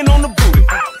Lane on the booty.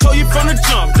 Told you from the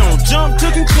jump, don't jump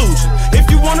to conclusion. If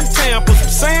you want a tan, put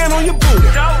some sand on your booty.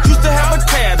 Used to have a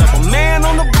tad of a man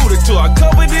on the booty till I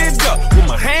covered it up with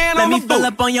my hand on the booty. Let me fill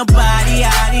up on your body,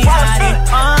 yaddy, yaddy.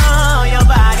 Oh, your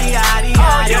body, yaddy,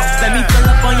 yaddy. Let me fill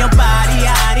up on your body,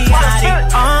 yaddy, yaddy.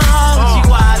 Oh, she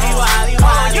wally, wally,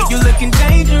 wally. You looking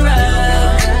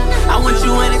dangerous. I want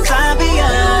you when it's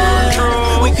obvious.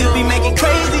 We could be making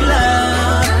crazy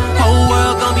love. Whole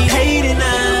world gon' be hating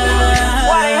us.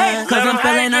 Cause I'm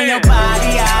feeling on your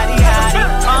body, yaddy, yaddy.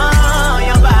 Oh,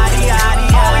 your body, yaddy,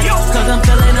 yaddy. Cause I'm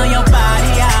feeling on your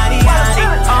body, yaddy, yaddy.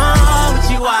 Oh,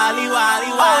 with you, wally,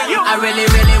 wally, wally. I really,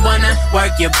 really wanna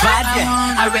work your body.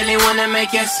 I really wanna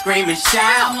make you scream and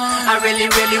shout. I really,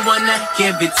 really wanna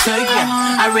give it to you.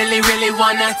 I really, really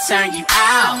wanna turn you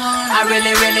out. I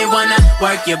really, really wanna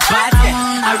work your body.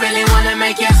 I really wanna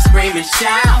make you scream and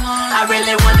shout. I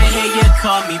really wanna hear you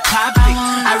call me Poppy.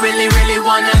 I really, really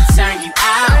wanna turn you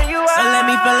out. So let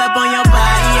me fill up on your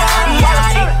body, yaddy,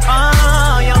 yaddy.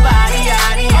 Oh, your body,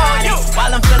 yaddy, yaddy.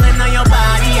 While I'm feeling on your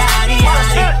body, yaddy,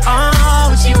 yaddy.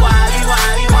 Oh, she wally,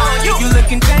 wally, wally. You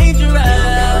looking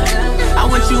dangerous. I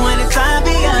want you when it's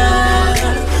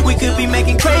obvious. We could be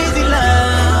making crazy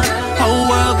love. Whole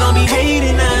world gon' be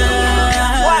hating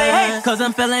us. Cause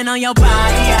I'm feeling on your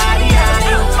body, yaddy,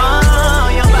 yaddy. Oh,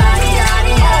 your body,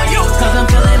 yaddy, yaddy. Cause I'm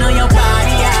feeling on your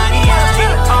body, yaddy, yaddy.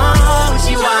 Oh,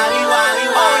 she wally, wally,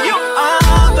 wally.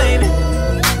 Oh, baby.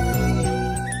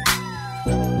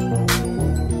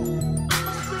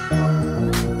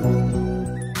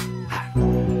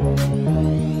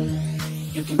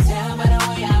 You can tell by the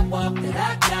way I walk that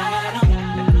I got 'em.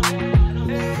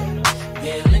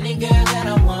 Yeah, any girl that I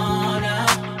wanna.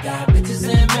 Got bitches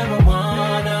and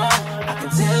marijuana. I can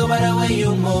tell by the way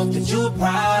you move that you a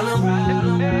problem.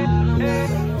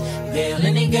 Yeah,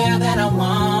 any girl that I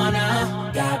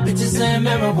wanna. Got bitches and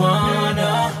marijuana.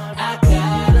 I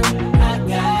got 'em, I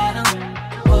got 'em.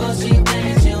 Oh, she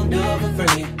thinks she'll do it for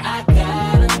free. I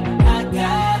got 'em, I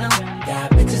got 'em. Got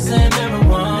bitches and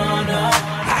marijuana.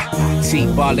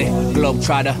 T-ballin',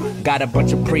 globetrotter. Got a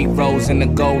bunch of pre-rolls in the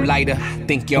gold lighter.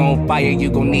 Think you're on fire, you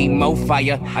gon' need more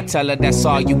fire. I tell her that's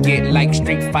all you get, like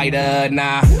Street Fighter.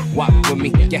 Nah, walk with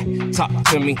me, yeah, talk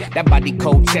to me. That body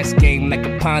cold chess game like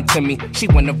a pawn to me. She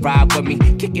wanna ride with me,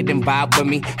 kick it and vibe with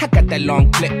me. I got that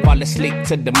long clip, fall asleep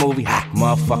to the movie.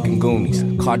 Motherfucking Goonies,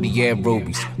 Cartier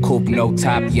rubies. Coupe no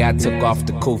top, yeah, I took off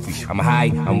the kufi. I'm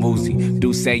high, I'm woozy.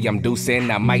 Do say I'm deucing,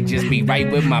 I might just be right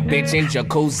with my bitch in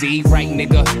jacuzzi. Right,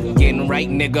 nigga, getting right,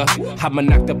 nigga. I'ma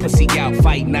knock the pussy out,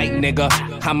 fight night, nigga.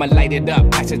 I'ma light it up,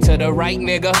 pass it to the right,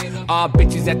 nigga. All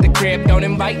bitches at the crib, don't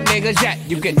invite niggas, yeah,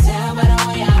 you can tell by the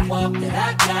way I walk that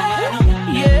I got 'em.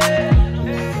 Yeah.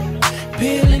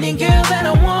 Peel any girl that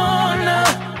I wanna.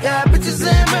 Got bitches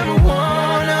and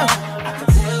marijuana. I can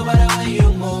tell by the way you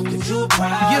move that you a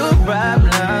problem. You a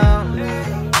problem.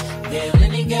 Peel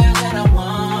any girl that I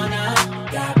wanna.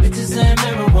 Got bitches and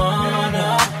marijuana.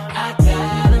 I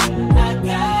got 'em, I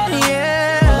got 'em.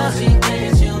 Yeah. Oh, she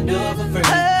thinks she'll do it for free. I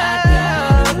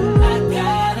got 'em, I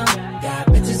got 'em. Got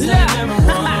bitches and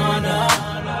marijuana.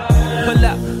 Pull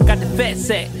up, flats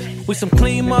at? We some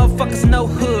clean motherfuckers, no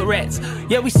hood rats.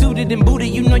 Yeah, we suited and booted.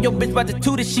 You know your bitch about to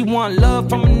toot it. She want love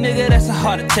from a nigga, that's a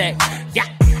heart attack. Yeah,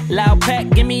 loud pack,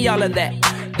 give me all of that.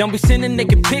 Don't be sending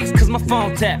naked pics, cause my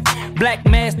phone tap. Black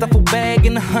mask, duffel bag,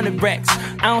 and 100 racks.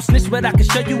 I don't snitch, but I can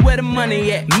show you where the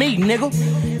money at. Me, nigga,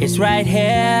 it's right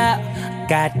here.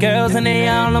 Got girls and they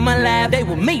all on my lap. They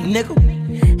with me, nigga.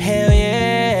 Hell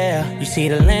yeah. You see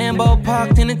the Lambo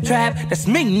parked in the trap. That's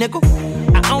me, nigga.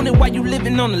 I own it while you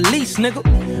living on the lease, nigga.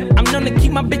 I'm known to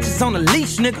keep my bitches on the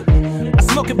leash, nigga. I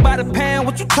smoke it by the pound,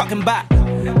 what you talking about?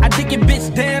 I dig your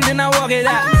bitch down, then I walk it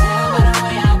out. I can tell by the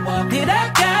way I walk that I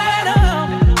got 'em.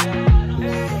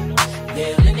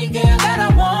 Yeah, any girl that I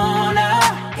wanna.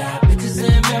 Got bitches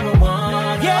in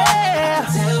marijuana. Yeah, I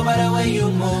can tell by the way you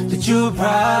move that you a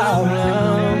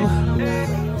problem.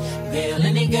 Yeah,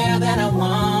 any girl that I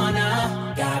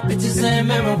wanna. Got bitches in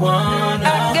marijuana.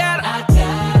 I got 'em.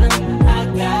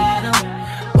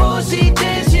 Oh, she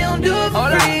thinks she don't do it for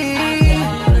free.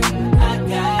 I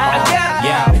got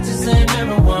yeah. Bitches in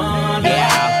marijuana.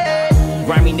 Yeah.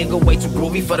 Grimy nigga way too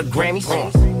groovy for the Grammys.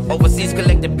 Overseas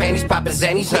collecting panties, poppin'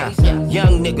 zannies.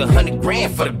 Young nigga, 100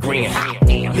 grand for the green.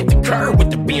 Hit the curb with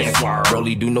the beans.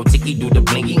 Rolly do no ticky, do the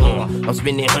blingy. I'm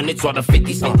spending hundreds or the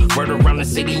 50s. Word around the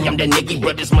city, I'm that nigga.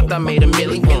 But this month I made a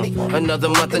milli. Another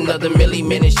month, another milli.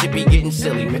 Man, it should be getting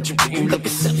silly. Man, you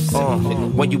looking silly.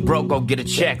 When you broke, go get a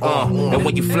check. And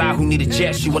when you fly, who need a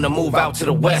jet? She wanna move out to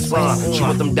the west. She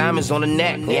want them diamonds on the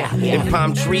neck. And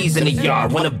palm trees in the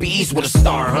yard. Wanna bees with a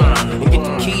star, And get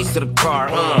the keys to the car,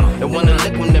 And wanna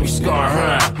lick when every scar,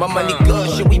 My money good,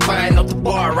 shit, we buying off the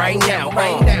bar right now,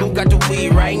 Who got the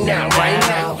weed right now, right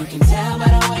now? You can tell by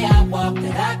the way I walk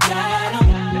that I got 'em.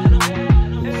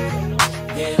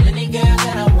 Yeah, any girl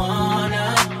that I wanna.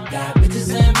 Got bitches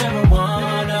in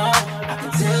marijuana. I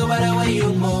can tell by the way you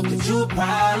move that you a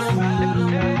problem.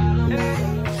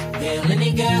 Yeah,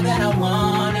 any girl that I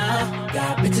wanna.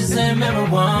 Got bitches in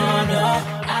marijuana.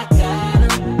 I got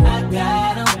 'em, I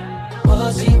got 'em.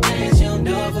 Oh, she thinks she don't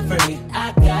do it for free. I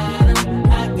got 'em,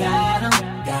 I got 'em.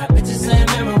 Got bitches in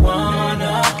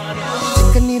marijuana.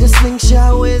 Think I need a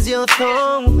slingshot, where's your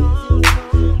thong?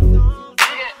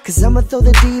 Cause I'ma throw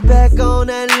the D back on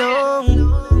that long.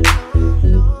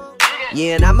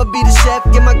 Yeah, and I'ma be the chef,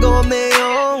 get my gourmet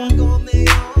on.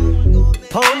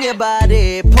 Pon your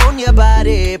body, pon your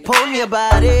body, pon your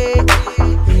body.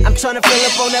 I'm tryna fill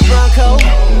up on that Bronco.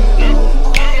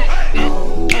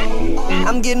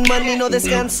 I'm getting money, no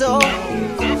descanso.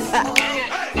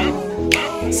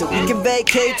 So we can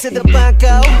vacate to the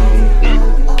Banco.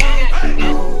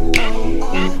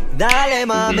 Dale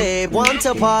mami, want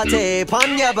to party,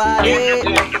 pon your body.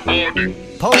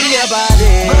 Pon your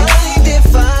body. Mind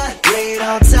if I lay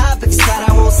on topics that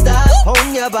I won't stop.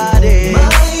 Pon your body.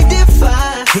 Mind if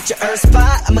I hit your earth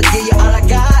spot, I'ma give you all I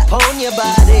got. Pon your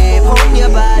body, pon your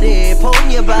body, pon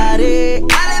your body.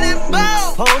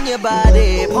 Pon your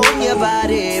body, pon your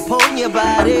body, pon your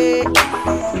body.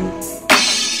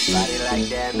 Body like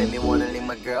that made me wanna leave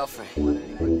my girlfriend.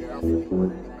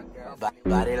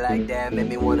 Body like that made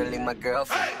me wanna leave my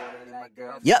girlfriend.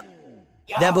 Yep,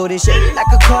 that booty shaped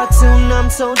like a cartoon, I'm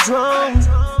so drawn.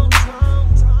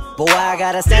 But why I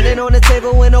gotta stand it on the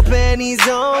table with no panties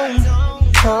on?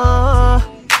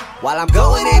 While I'm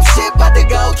going ape shit, about to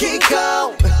go King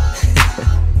Kong.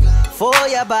 For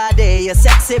your body, your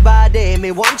sexy body,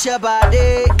 me want your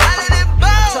body.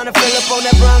 Tryna fill up on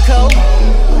that Bronco.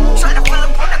 Tryna fill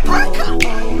up on that Bronco.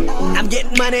 I'm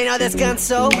getting money, now that's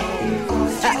console.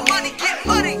 Get money, get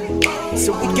money.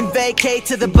 So we can vacate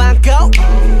to the Banco.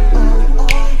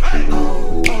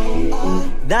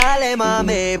 Dale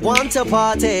mami, want to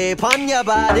party, pon your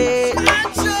body.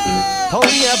 Pon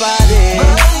your body.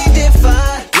 Mind if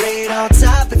I lay on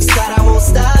topics that I won't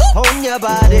stop. Pon your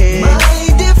body.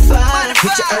 Mind if I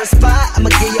hit your earth spot, I'ma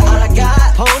give you all I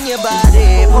got. Pon your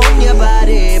body, pon your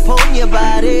body, pon your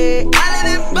body.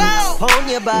 Pon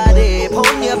your body,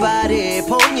 pon your body,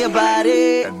 pon your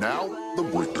body. And now, the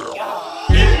breakdown.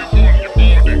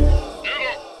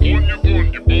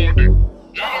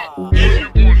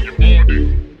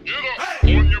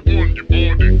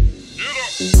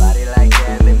 Body like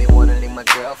that made me wanna leave my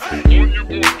girlfriend.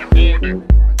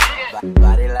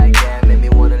 Body like that made me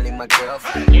wanna leave my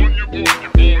girlfriend.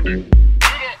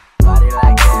 Body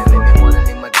like that made me wanna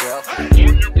leave my girlfriend.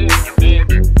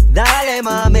 Dale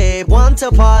mami, want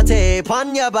to party,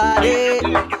 pon your body.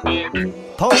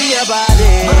 Pon your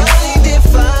body. Mind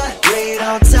if I lay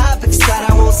on topics that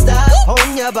I won't stop.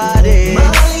 Pon your body.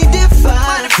 Mind if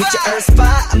I hit your earth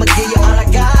spot, I'ma give you all I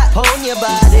got. Pon your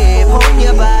body, pon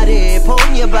your body,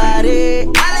 pon your body.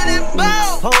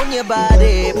 Pon your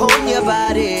body, pon your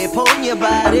body, pon your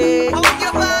body. Pon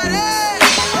your body.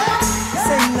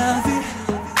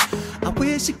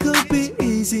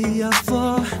 we are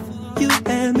for you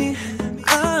and me.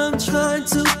 I'm trying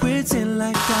to pretend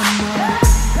like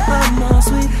I'm all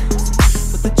sweet,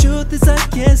 but the truth is I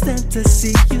can't stand to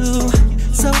see you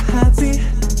so happy.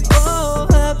 Oh,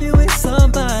 happy with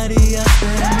somebody else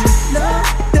than me. No,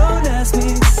 don't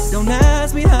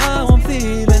ask me how I'm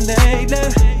feeling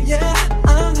lately. Yeah,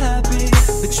 I'm happy.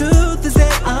 The truth is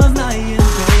that I'm lying,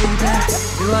 baby.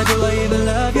 Do I even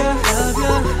love ya?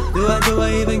 Do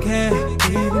I even care?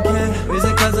 Is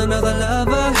it cause another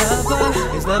lover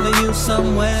is loving you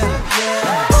somewhere?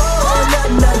 Yeah. Oh,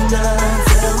 na.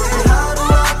 Tell me, how do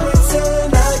I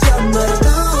pretend like I'm not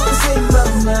losing my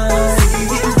mind?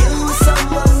 Seeing you with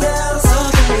someone else. Oh,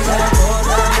 baby. Oh,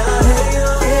 na, hey, yo.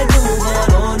 Can't move on.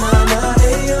 Oh, na,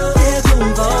 hey, yo. Can't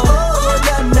move on. Oh,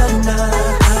 na.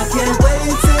 I can't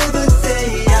wait till the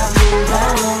day I move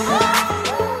on.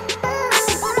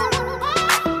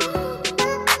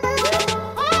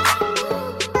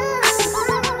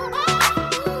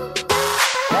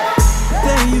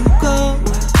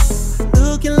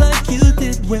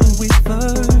 When we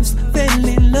first fell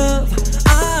in love,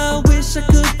 I wish I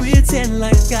could pretend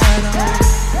like I don't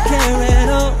care at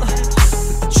all. But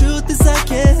the truth is I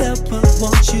can't help but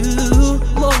want you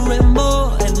more and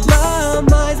more. And my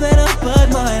mind's made up, but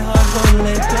my heart won't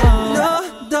let go. No,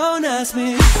 don't ask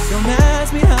me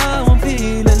how I'm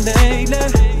feeling lately.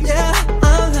 Yeah,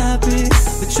 I'm happy.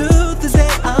 The truth is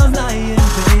that I'm lying,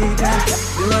 baby.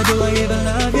 Do I even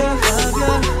love ya?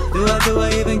 Do I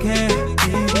even care?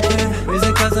 Is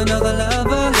it cause another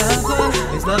lover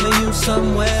is loving you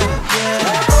somewhere?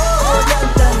 Yeah. Oh,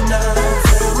 na.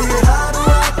 Tell me, how do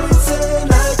I pretend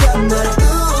like I'm not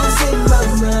losing my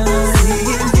mind?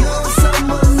 Seeing you with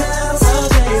someone else. Oh,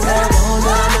 baby. Oh,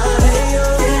 na, hey, yo.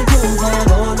 Can't move on.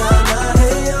 Oh, na,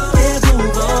 hey, yo. Can't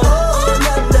move on. Oh,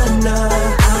 na.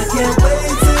 I can't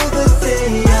wait till the day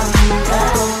I move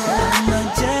on. I'm not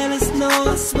jealous, no,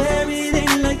 I swear it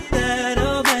ain't like that.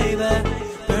 Oh, baby.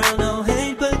 Girl, no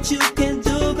hate, but you can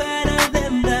do better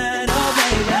than that. Oh,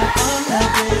 baby,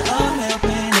 oh, help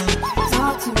me now.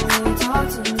 Talk to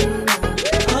me now.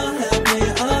 Oh, help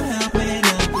me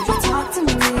now.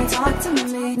 Talk to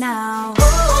me now. Oh,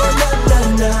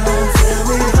 na. Tell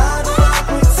me, how do I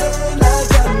pretend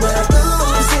like I'm not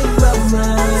losing my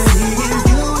mind? Seeing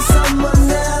you with someone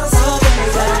else. Oh,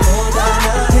 baby, oh, na,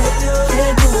 hey, yo.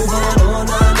 Can't move on. Oh,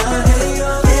 na, hey, yo.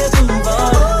 Can't move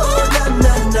on. Oh,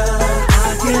 na.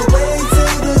 I can't wait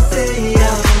till the day I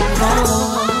move on.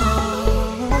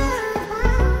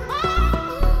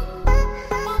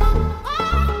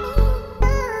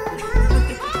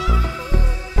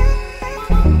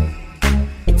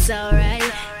 It's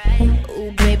alright,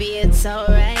 ooh baby, it's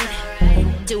alright.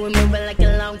 Doing moving like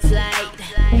a long flight.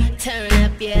 Turn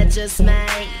up, yeah, just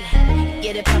might.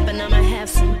 Get it poppin', I'ma have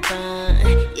some fun.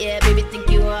 Yeah, baby, think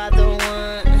you are the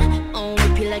one. On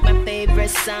repeat like my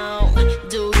favorite song.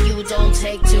 Do you, don't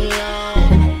take too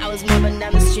long. I was moving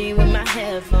down the street with my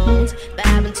headphones,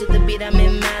 vibing to the beat, I'm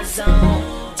in my zone.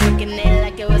 Twerking it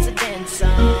like it was a dance song.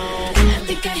 I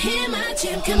think I hear my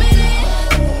jam coming in.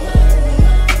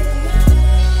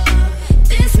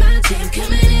 This my jam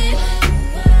coming in.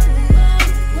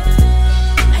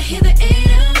 I hear the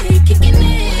 808 kicking in.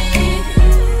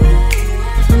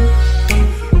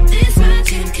 This my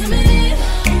jam coming in.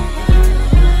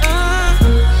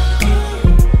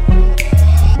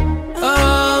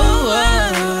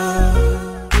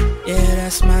 Yeah,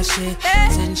 that's my shit.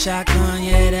 Sitting shotgun,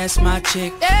 yeah, that's my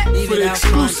chick. Leave For it the out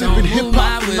front, exclusive don't and move hip my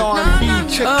hop whip. and R&B,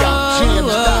 check out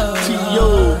jams.to.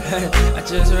 I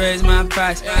just raised my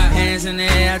price. Hands in the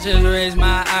air, I just raised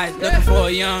my eyes. Looking for a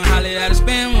young Holly that'll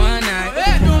spend one night.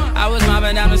 I was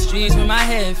mobbing down the streets with my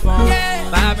headphones,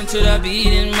 vibing to the beat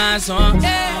in my song,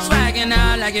 swagging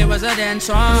out like it was a dance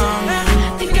song.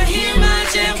 I think I hear my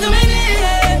jam coming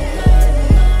in.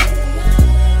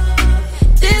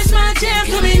 This my jam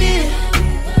coming in.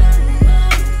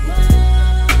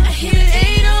 I hear the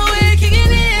 808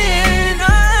 kicking in.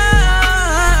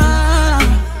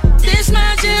 This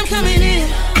my jam coming in.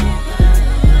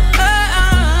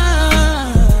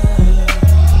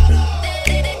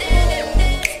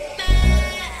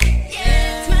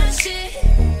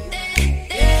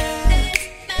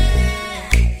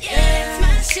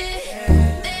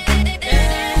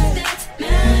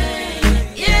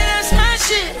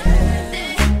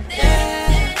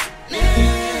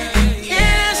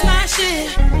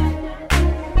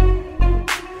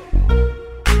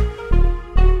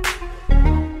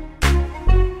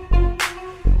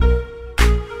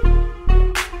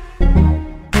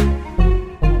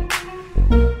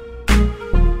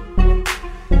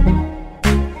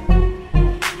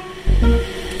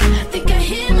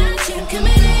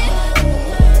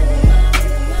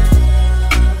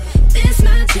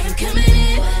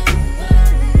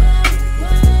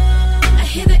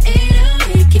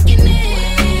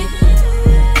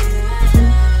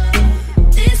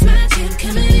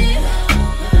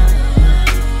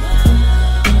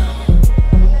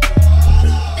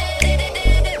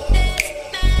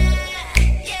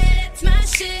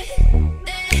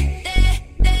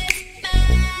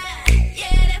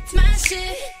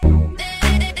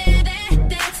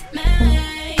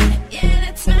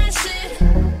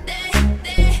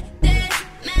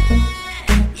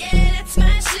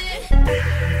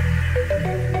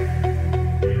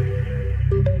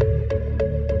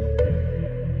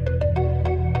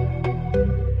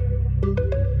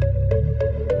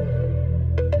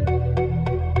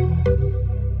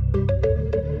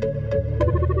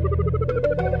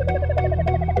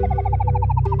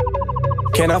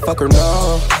 Can I fuck her?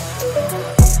 No.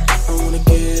 I wanna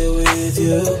get with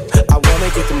you. I wanna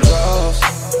get them draws.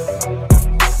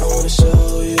 I wanna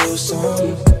show you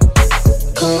something.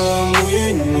 Come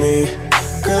with me,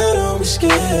 girl, don't be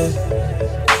scared.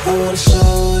 I wanna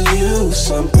show you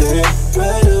something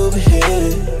right over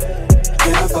here.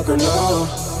 Can I fuck her? No.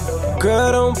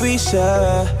 Girl, don't be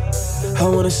shy. I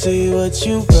wanna see what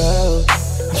you got.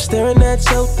 I'm staring at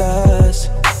your thighs.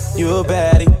 You a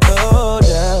baddie, no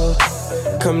doubt.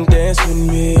 Come dance with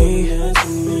me.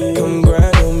 Come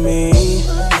grind on me.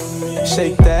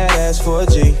 Shake that ass for a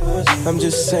G. I'm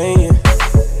just saying.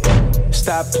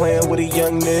 Stop playing with a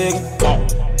young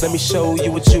nigga. Let me show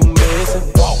you what you missing.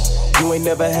 You ain't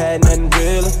never had nothing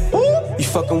real. You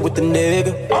fucking with the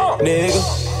nigga.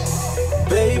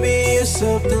 Baby, you're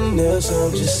something else,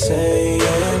 I'm just saying.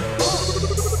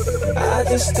 I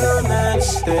just don't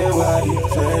understand why you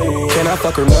play. Can I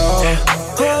fuck her? No.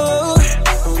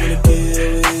 I wanna get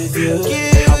with you.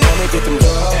 I wanna get them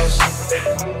draws.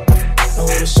 I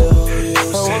wanna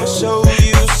show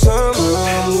you something.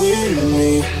 Come with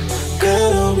me. Girl,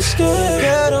 don't be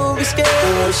scared. I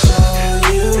wanna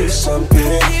show you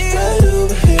something right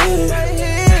over here.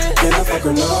 Can I fuck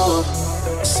her? No.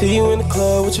 See you in the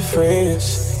club with your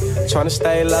friends, tryna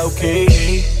stay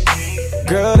low-key.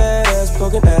 Girl, that ass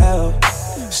poking out,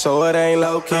 so it ain't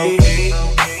low-key.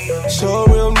 Show a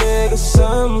real nigga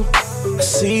something. I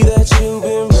see that you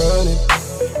been running.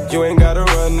 You ain't gotta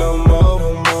run no more.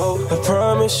 I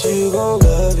promise you gon'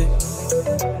 love it.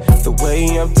 The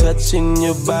way I'm touching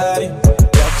your body,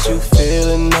 got you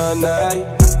feeling all night.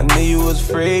 I knew you was a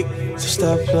freak, so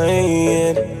stop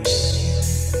playing.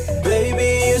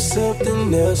 Baby, you're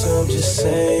something else, I'm just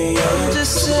saying.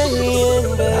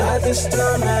 But I just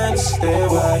don't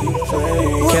understand why you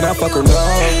play. Can I fuck her? No.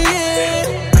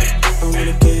 I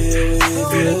wanna get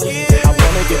with you. I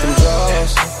wanna get them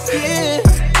draws.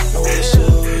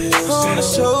 I wanna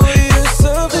show you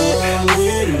something. Come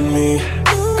with me,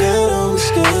 girl, don't be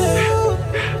scared.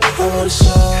 I wanna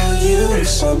show you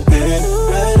something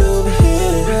right over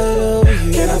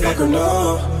here. Can I fuck her?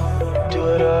 No. Do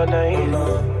it all night. No.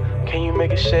 Can you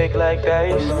make it shake like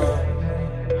dice?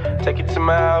 Take it to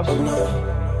my house.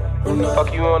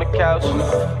 Fuck you on the couch.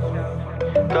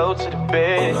 Go to the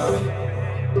bed.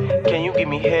 Can you give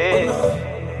me head?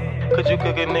 Could you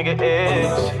cook a nigga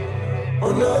eggs?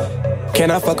 Can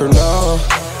I fuck her? No.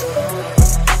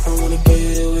 I wanna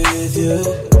get with you.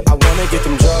 I wanna get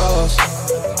them draws.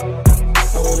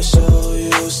 I wanna show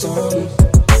you something.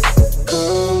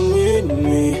 Come with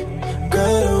me,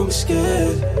 girl, don't be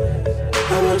scared.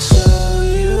 I wanna show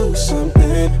you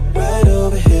something right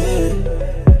over here.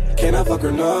 Can I fuck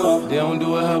her? No. They don't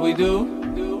do it how we do.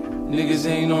 Niggas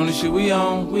ain't on the shit we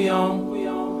on.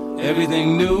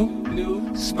 Everything new.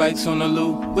 Spikes on the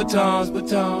loop. Batons.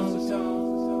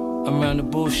 I'm around the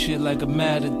bullshit like a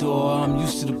matador. I'm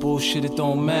used to the bullshit, it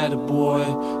don't matter, boy.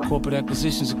 Corporate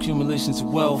acquisitions, accumulations of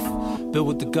wealth. Built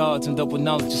with the gods, end up with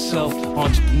knowledge yourself.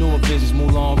 Entrepreneur visions,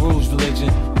 Moulin Rouge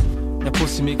religion. That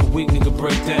pussy make a weak nigga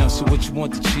break down. So what you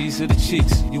want, the cheese or the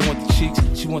cheeks? You want the cheeks,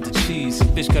 she want the cheese. The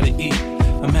bitch gotta eat.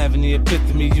 I'm having the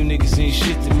epitome, you niggas ain't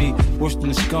shit to me. Worse than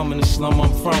the scum in the slum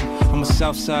I'm from. I'm a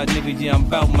Southside nigga, yeah, I'm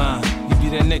bout mine. You be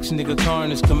that next nigga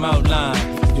carnage, come out line.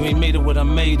 You ain't made of what I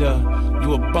made of.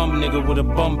 You a bum nigga with a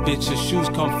bum bitch. Your shoes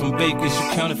come from bakers.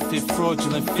 You counterfeit,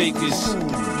 fraudulent fakers.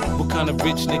 What kind of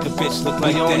rich nigga bitch look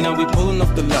like that? Now we pulling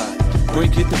off the lot.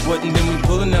 Break hit the button, then we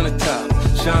pulling out the top.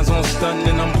 Shines on stunting,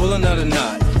 and I'm pulling out a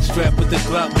knot. Strap with the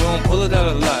Glock, we don't pull it out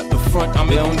a lot. The front, I'm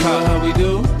in pop. How we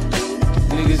do?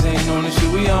 Niggas ain't on the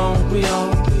shit we on.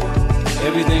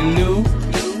 Everything new.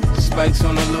 Spikes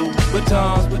on the loop.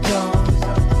 Batons.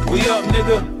 We up,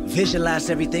 nigga. Visualized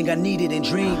everything I needed and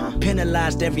dreamed.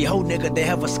 Penalized every whole nigga that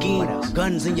have a scheme.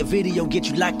 Guns in your video get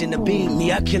you locked in the beam.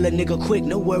 Me, I kill a nigga quick,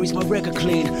 no worries, my record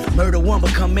clean. Murder one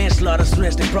become manslaughter,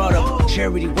 stress they brought up.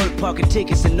 Charity work, parking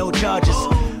tickets and no charges.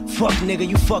 Fuck nigga,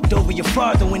 you fucked over your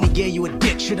father when he gave you a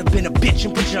dick. Should've been a bitch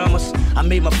in pajamas. I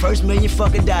made my first $1 million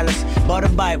fucking dollars. Bought a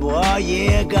Bible, oh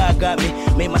yeah, God got me.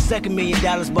 Made my second $1 million,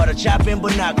 bought a chopper and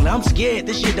binocular. I'm scared,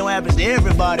 this shit don't happen to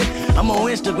everybody. I'm on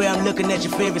Instagram looking at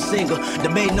your favorite single.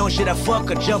 Debating on shit I fuck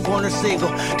or jump on her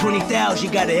single. 20,000, she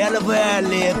got a hell of a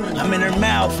ad-lib. I'm in her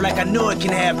mouth like I know it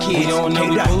can have kids. We don't know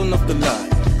we pulling off the lot.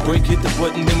 Break hit the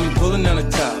button, then we pulling out the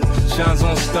top. Shines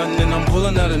on stunting, and I'm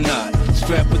pulling out a knot.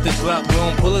 Strap with the Glock, we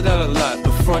don't pull it out a lot.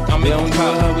 The front, I'm in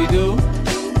pop. How we do?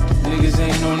 Niggas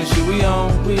ain't on the shit we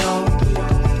on.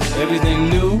 Everything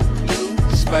new.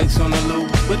 Spikes on the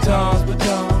loop. Batons.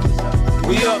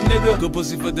 We up, nigga. Good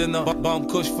pussy for dinner. Bomb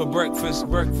kush for breakfast.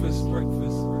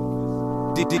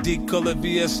 DD color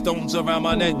VS stones around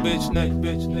my neck, bitch.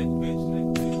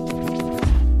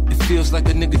 feels like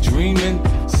a nigga dreaming.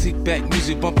 Seat back,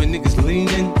 music bumping, niggas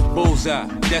leaning. Bullseye,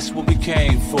 that's what we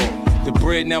came for. The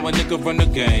bread, now a nigga run the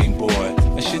game, boy.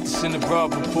 That shit that's in the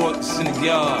broad report, it's in the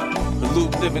yard. The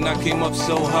loop living, I came up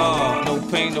so hard. No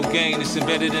pain, no gain, it's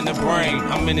embedded in the brain.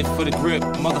 I'm in it for the grip,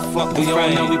 motherfucker. We all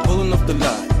know we pulling off the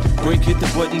lot. Break, hit the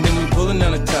button, then we pulling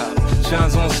out the top.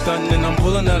 Shines on stunting, and I'm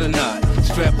pulling out a knot.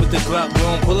 Strap with the Glock, we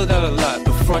don't pull it out a lot.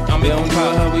 The front, I'm in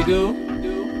pop. How we do?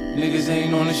 Niggas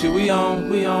ain't on the shit we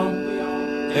on.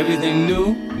 Everything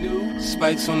new.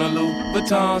 Spikes on the loop,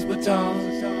 batons.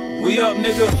 We up,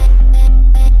 nigga.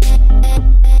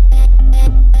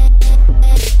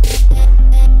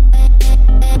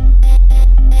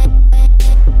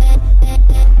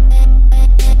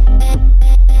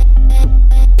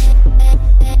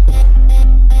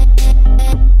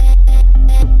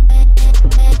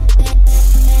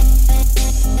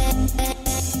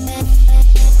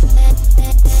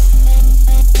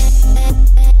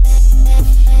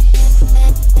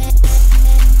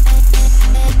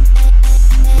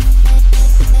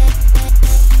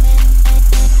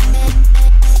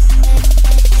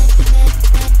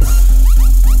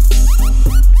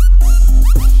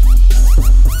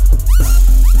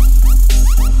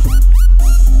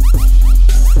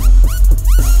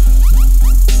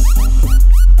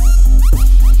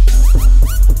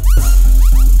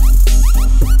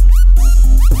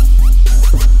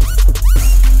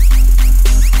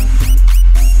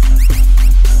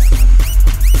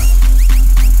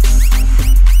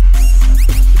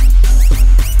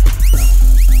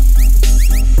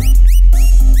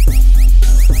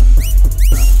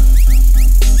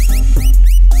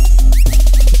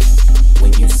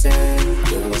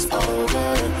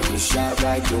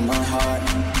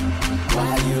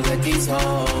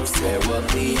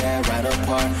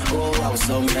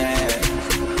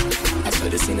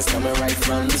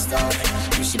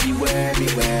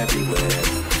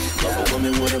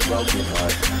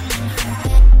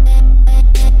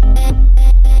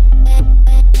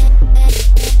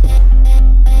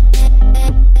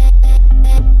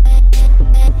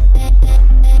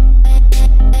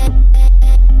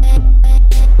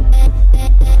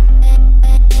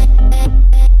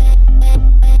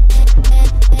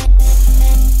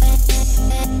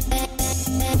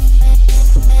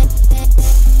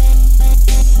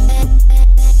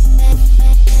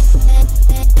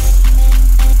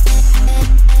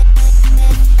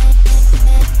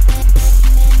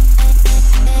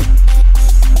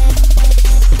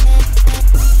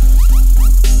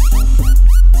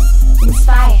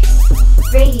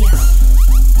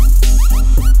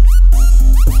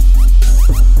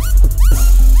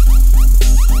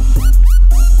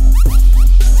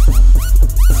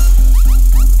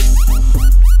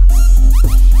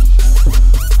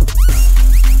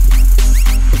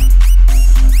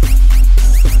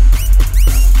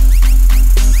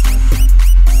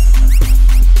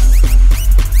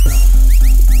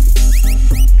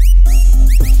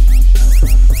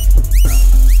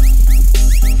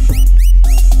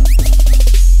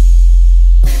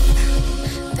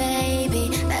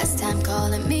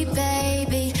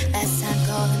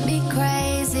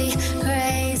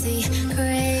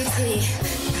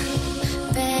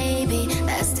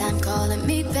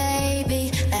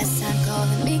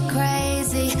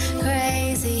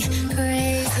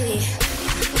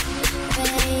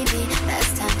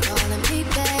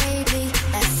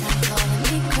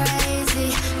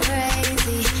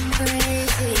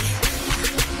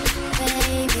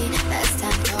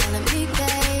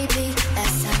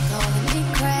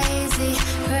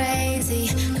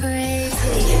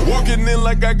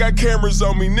 Cameras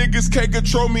on me, niggas can't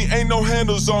control me, ain't no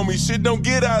handles on me. Shit don't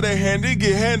get out of hand, it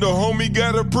get handled, homie.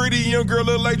 Got a pretty young girl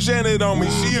look like Janet on me.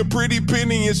 She a pretty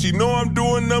penny and she know I'm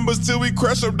doing numbers till we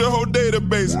crash up the whole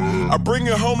database. I bring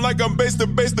it home like I'm base to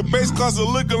base. The base closet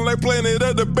looking like Planet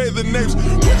of the Bathing Apes.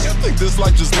 What you think this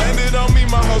life just landed on me?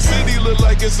 My whole city look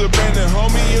like it's abandoned,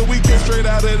 homie. And we came straight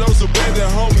out of those abandoned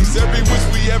homies. Every wish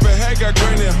we ever had got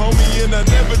granted, homie. And I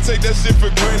never take that shit for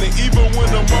granted. Even when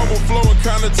the marble flowing,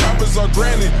 kinda toppers are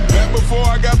granted. Back before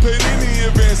I got paid any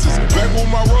advances. Back when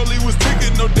my rollie was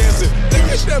ticking, no dancing.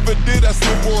 Niggas never did, I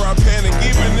slip or I panic.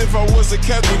 Even if I was a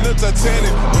captain of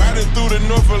Titanic. Riding through the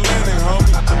North Atlantic,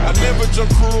 homie. I never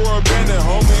jump crew or abandon,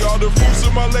 homie. All the fruits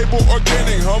of my label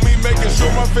organic, homie. Making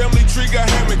sure my family tree got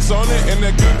hammocks on it. And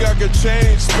that good guy could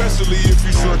change, especially if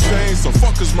you short change. So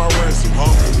fuck is my ransom,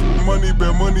 homie. Money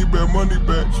back, money back, money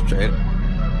back. Straight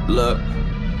up. Look,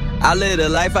 I live the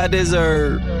life I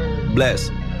deserve. Bless.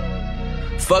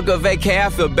 Fuck a vacay, I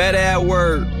feel better at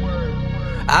work.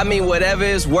 I mean whatever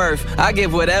it's worth, I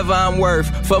give whatever I'm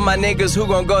worth. For my niggas who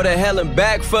gon' go to hell and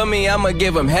back for me, I'ma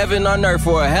give them heaven on earth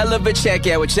for a hell of a check,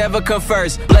 yeah, whichever come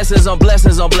first. Blessings on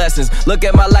blessings on blessings. Look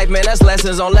at my life, man, that's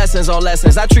lessons on lessons on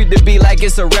lessons. I treat the beat like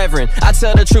it's a reverend. I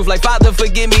tell the truth like, Father,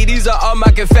 forgive me, these are all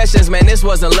my confessions. Man, this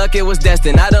wasn't luck, it was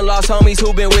destined. I done lost homies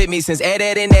who been with me since Ed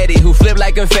and Eddie, who flip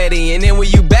like confetti. And then when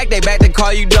you back, they back to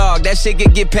call you dog. That shit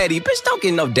could get petty. Bitch, don't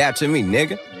get no dap to me,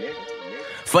 nigga.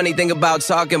 Funny thing about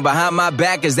talking behind my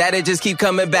back is that it just keep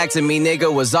coming back to me,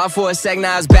 nigga. Was off for a sec,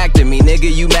 now it's back to me, nigga.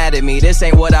 You mad at me? This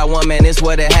ain't what I want, man. This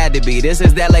what it had to be. This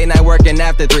is that late night working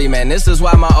after 3, man. This is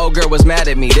why my old girl was mad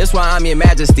at me. This why I'm your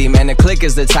majesty, man. The click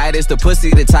is the tightest, the pussy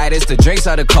the tightest, the drinks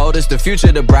are the coldest, the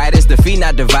future the brightest, the feet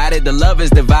not divided, the love is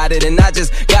divided, and I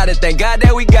just gotta thank God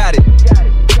that we got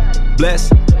it.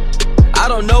 Bless. I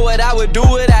don't know what I would do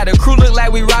without a crew. Look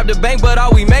like we robbed a bank, but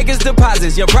all we make is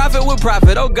deposits. Your profit with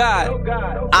profit, oh God.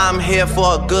 I'm here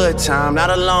for a good time, not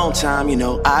a long time, you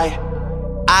know. I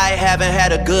haven't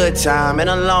had a good time in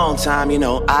a long time, you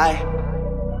know.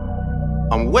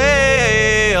 I'm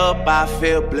way up, I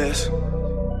feel blessed.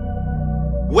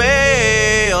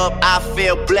 Way up, I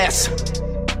feel blessed.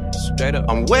 Straight up.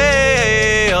 I'm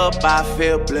way up, I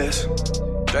feel blessed.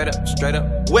 Straight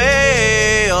up.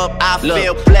 Way up, I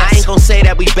feel blessed. I ain't gon' say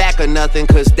that we back or nothing,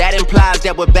 cause that implies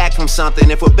that we're back from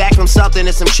something. If we're back from something,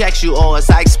 it's some checks you owe us.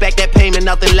 I expect that payment,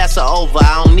 nothing less or over.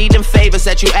 I don't need them favors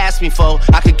that you asked me for.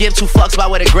 I could give 2 fucks about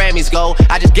where the Grammys go.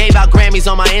 I just gave out Grammys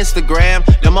on my Instagram.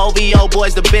 Them OVO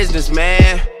boys, the business,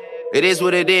 man. It is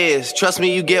what it is. Trust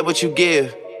me, you get what you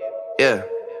give. Yeah.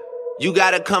 You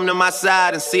gotta come to my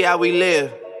side and see how we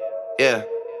live. Yeah.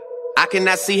 I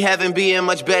cannot see heaven being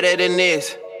much better than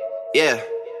this. Yeah.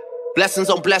 Blessings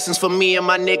on blessings for me and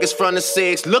my niggas from the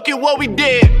 6. Look at what we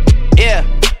did. Yeah.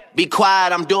 Be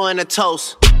quiet, I'm doing a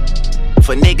toast.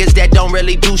 For niggas that don't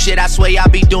really do shit, I swear y'all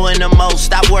be doing the most.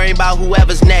 Stop worrying about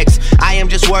whoever's next. I am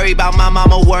just worried about my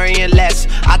mama worrying less.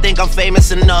 I think I'm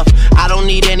famous enough, I don't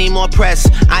need any more press.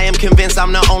 I am convinced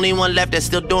I'm the only one left that's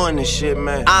still doing this shit,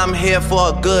 man. I'm here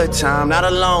for a good time, not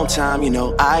a long time, you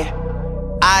know. I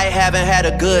haven't had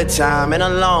a good time in a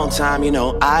long time, you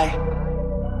know.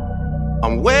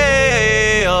 I'm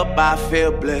way up, I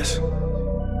feel blessed.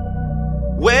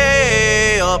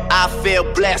 Way up, I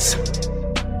feel blessed.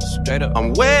 Straight up.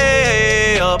 I'm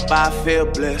way up, I feel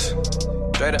blessed.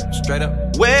 Straight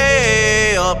up.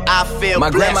 Way up, I feel blessed. My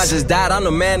grandma just died, I'm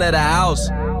the man of the house.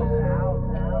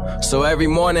 So every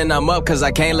morning I'm up cause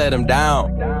I can't let him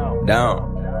down.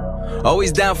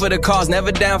 Always down for the cause,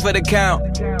 never down for the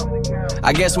count.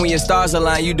 I guess when your stars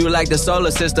align, you do like the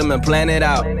solar system and plan it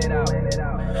out.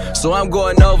 So I'm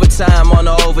going overtime on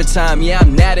the overtime. Yeah,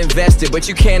 I'm not invested, but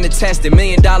you can't attest it. $1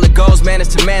 million goals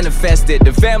managed to manifest it.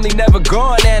 The family never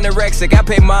going anorexic. I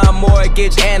pay my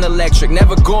mortgage and electric.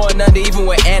 Never going under even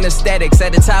with anesthetics.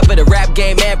 At the top of the rap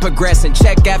game and progressing.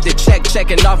 Check after check,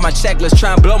 checking off my checklist.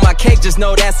 Try and blow my cake, just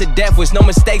know that's a death wish. No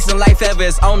mistakes in life ever,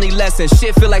 it's only lessons.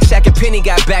 Shit feel like Shaq and Penny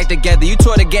got back together. You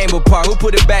tore the game apart, who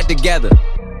put it back together?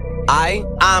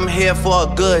 I'm here for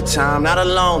a good time, not a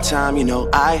long time, you know.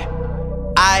 I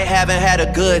haven't had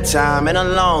a good time in a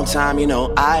long time, you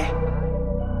know.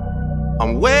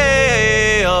 I'm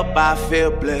way up, I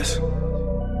feel blessed.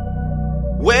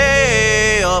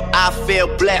 Way up, I feel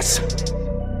blessed.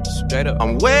 Straight up.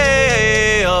 I'm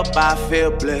way up, I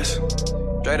feel blessed.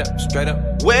 Straight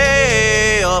up.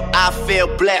 Way up, I feel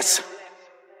blessed.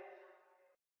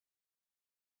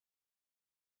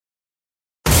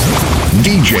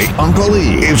 DJ Uncle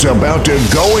E is about to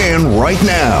go in right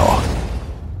now.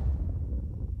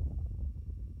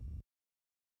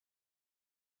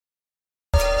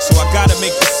 So I gotta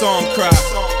make the song cry.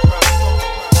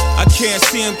 I can't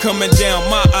see him coming down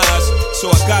my eyes, so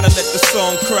I gotta let the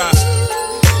song cry.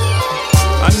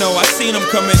 I know I seen him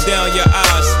coming down your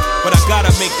eyes, but I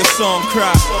gotta make the song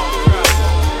cry.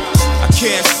 I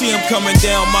can't see him coming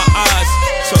down my eyes,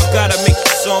 so I gotta make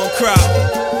the song cry.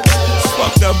 It's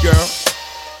fucked up, girl.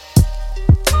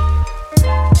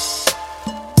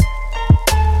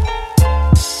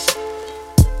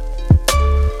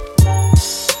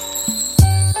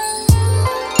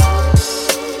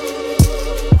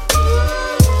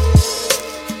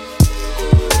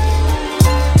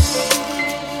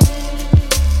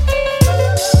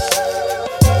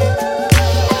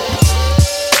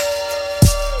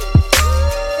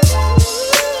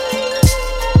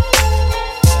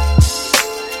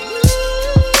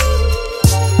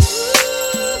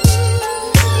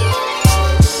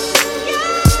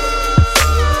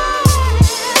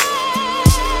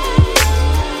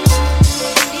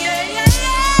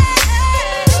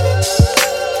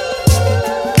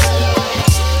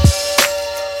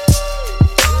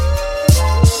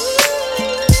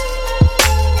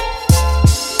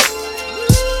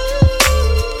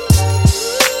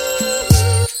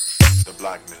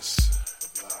 blackness.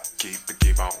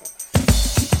 Keep on.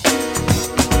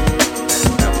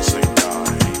 Never say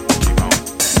die. Keep on.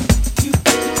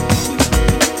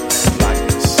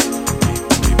 Blackness.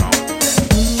 Keep on.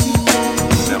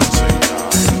 Never say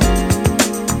die.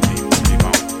 Keep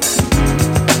on.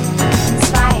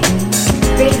 Enspire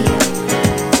Radio.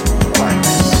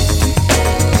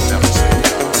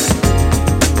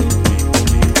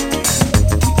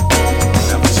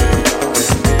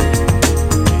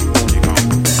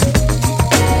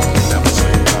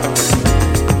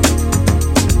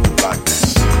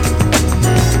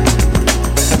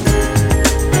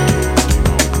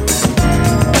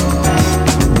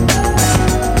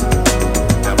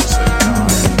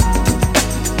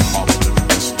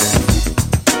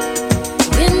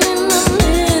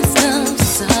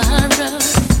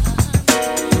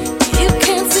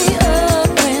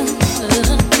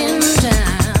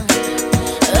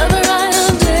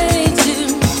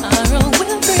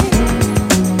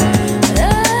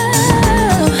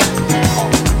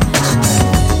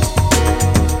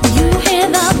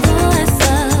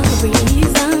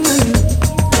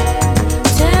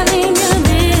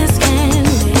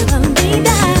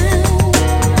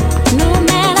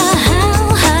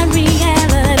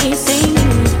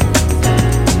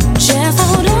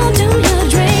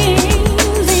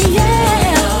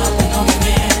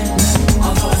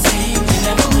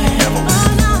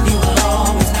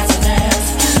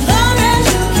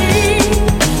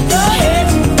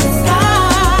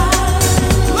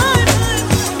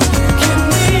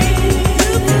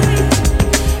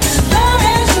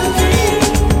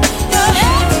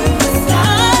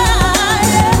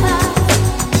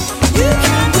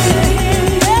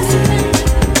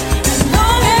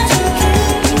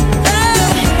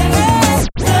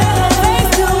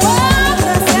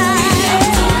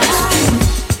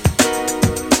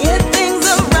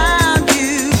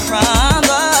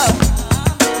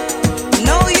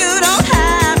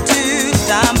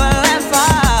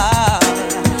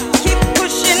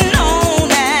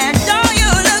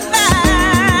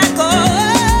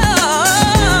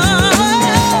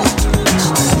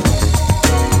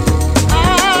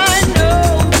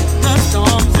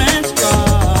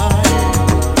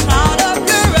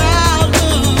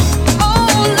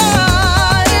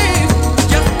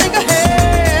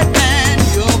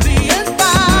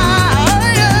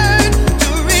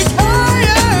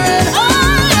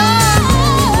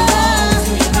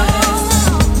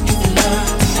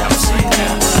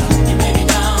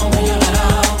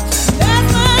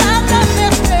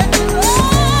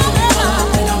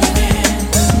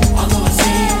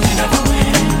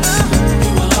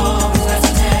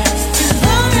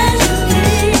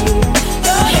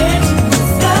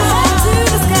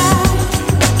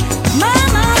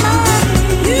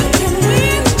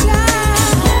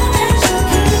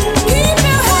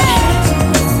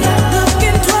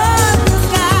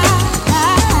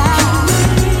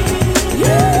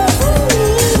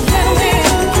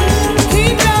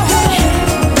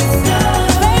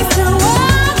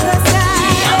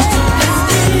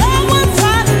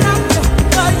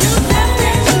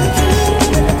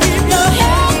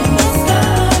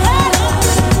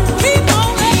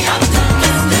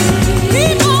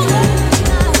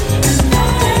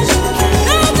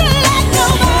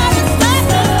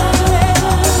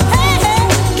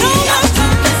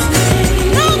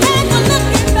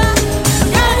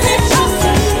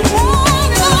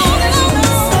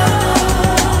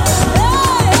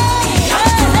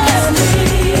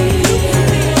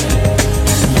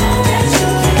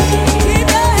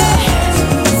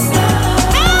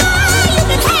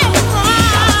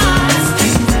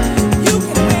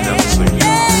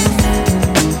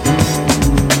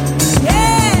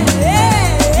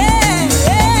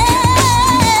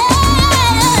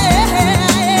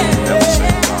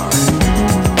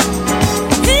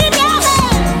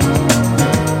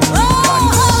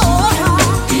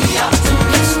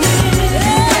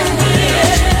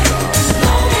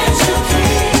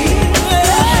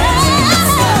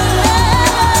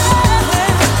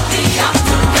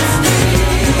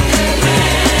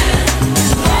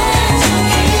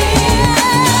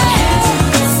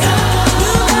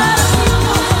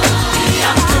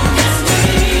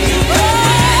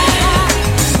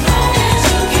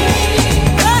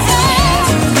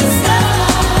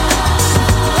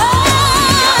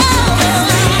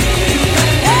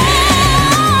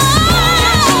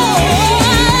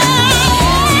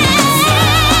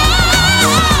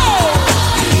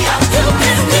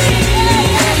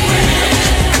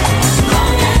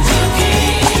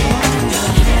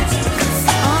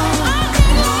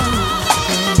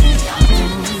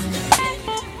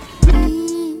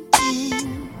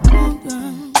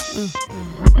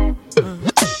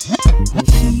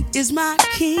 He is my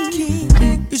king, he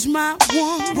is my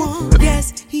one.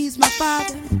 Yes, he's my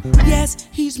father, yes,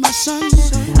 he's my son.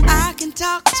 I can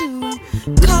talk to him,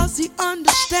 cause he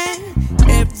understands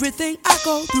everything I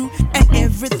go through and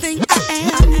everything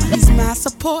I am. He's my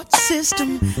support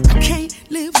system, I can't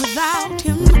live without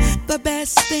him. The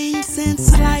best thing since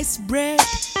sliced bread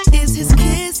is his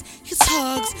kiss, his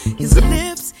hugs, his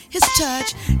lips, his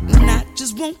touch. And I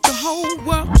just want the whole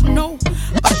world to know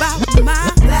about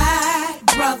my black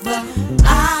brother.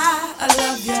 I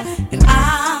love you, and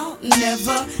I'll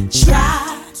never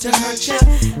try to hurt you.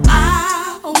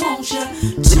 I want you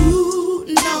to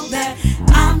know that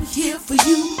I'm here for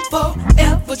you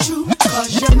forever true.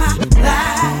 Cause you're my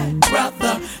black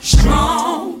brother,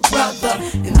 strong brother,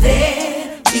 and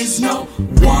there is no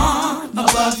one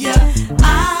above you.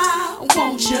 I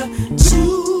want you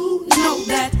to know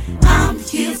that I'm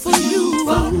here for you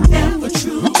forever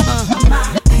true.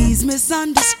 He's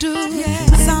misunderstood.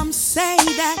 Some say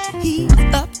that he's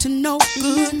up to no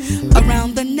good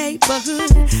around the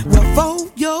neighborhood. Well,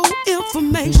 for your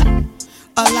information,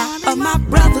 a lot of my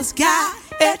brothers got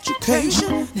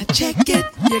education. Now check it.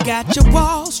 You got your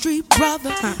Wall Street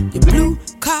brother, your blue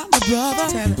collar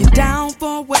brother, you're down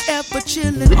for whatever,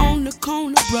 chillin' on the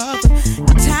corner brother,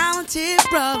 your talented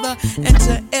brother, and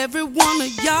to every one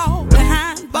of y'all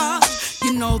behind bars,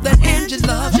 you know that Angie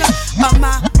loves you.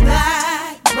 My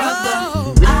black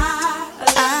brother,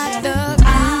 I love you.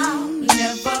 I'll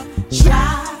never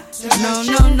try to hurt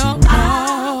you. No. I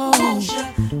want you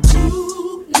to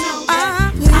know that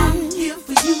I'm here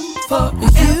for you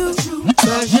forever true.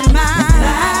 Cause you're my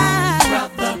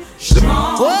brother,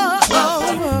 strong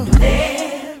brother.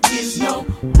 There is no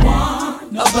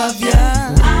one above you.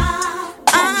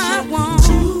 I want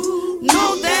you to know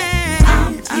that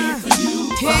I'm here for you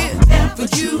forever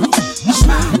true.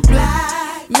 My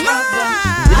black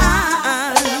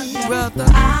brother,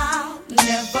 I'll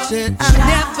never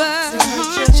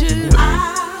hurt you. I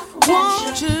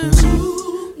want you to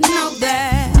know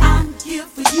that I'm here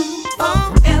for you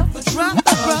forever true.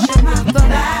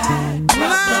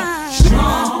 Brother,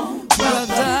 strong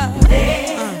brother.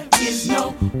 There is no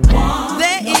one.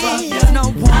 There is no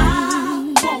one. I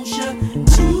want you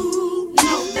to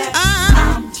know that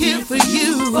I'm here for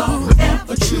you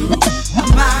forever true.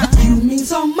 You mean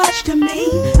so much to me.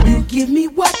 You give me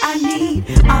what I need.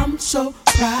 I'm so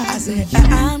proud. I said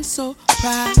I'm so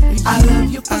proud. I love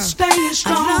you for staying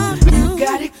strong. You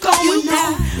got it going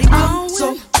on. I'm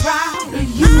so proud of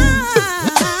you.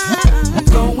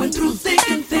 Going through thick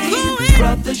and thin,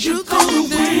 brothers, you're gonna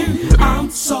win. I'm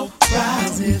so proud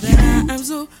of you. I'm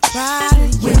so proud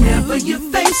of you. Whenever you're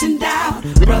facing doubt,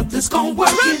 brothers gon' work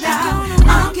it out.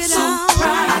 I'm so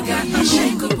proud. I got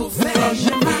unshakable faith.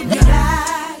 You're my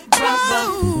black brother.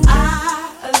 I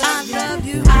love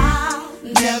you. I'll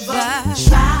never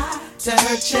try to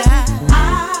hurt you. I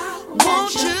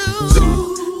want you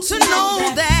to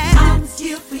know that I'm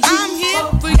here for you. I'm here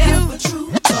for you.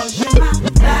 Cause you're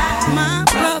my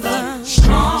brother,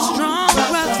 strong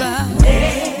brother.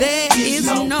 There is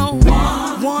no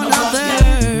one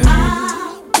other.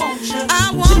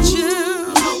 I want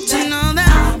you to know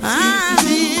that I'm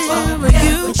here for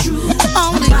you.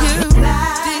 Only you.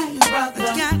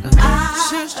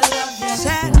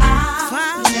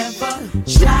 I'll never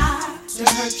try to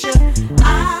hurt you. I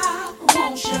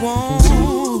want you to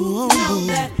know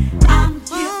that I'm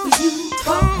here for you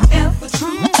forever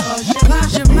true.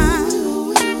 Cause you're mine.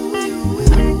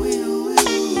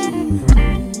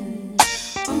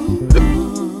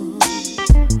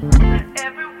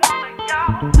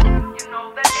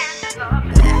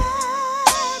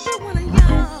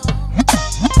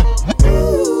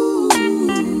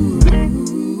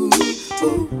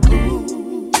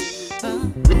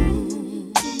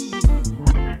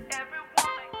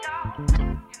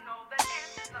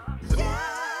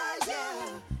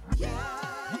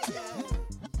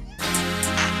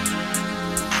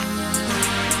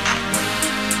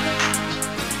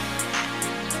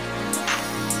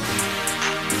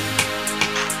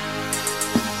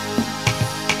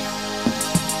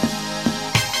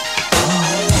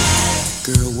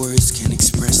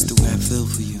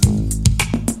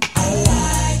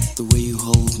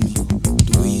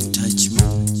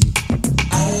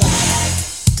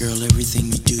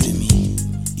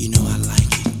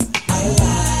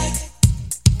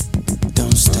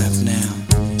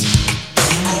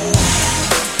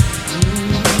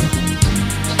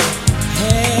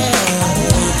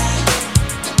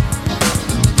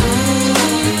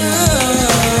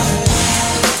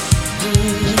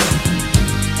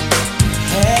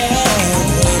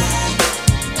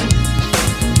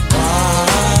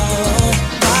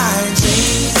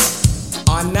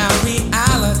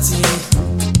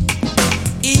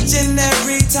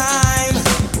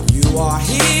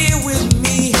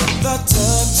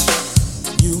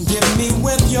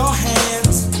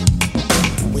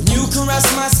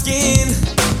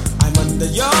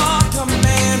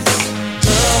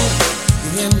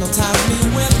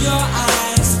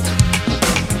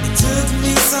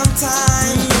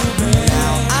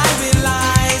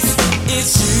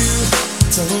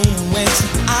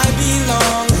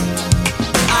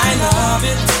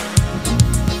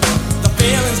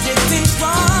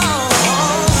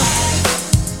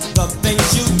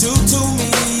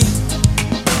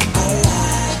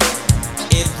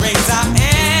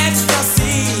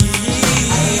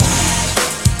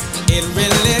 It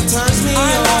really turns me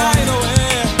on.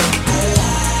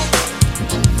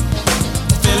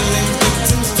 Feeling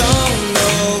victims don't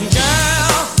know.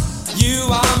 Girl, you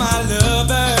are my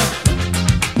lover.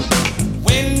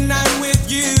 When I'm with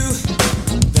you,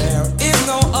 there is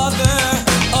no other.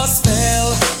 A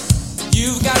spell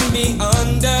you've got me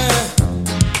under.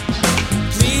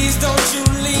 Please don't you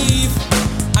leave.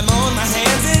 I'm on my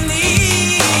hands and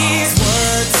knees.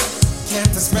 Words can't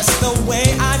express the way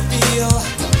I feel.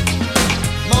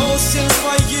 Motions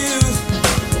for you,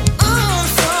 oh,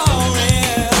 so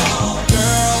real.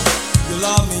 Girl, you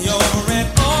love me over and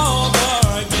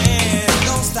over again.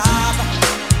 Don't stop,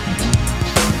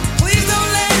 please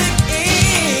don't let it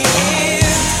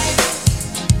end.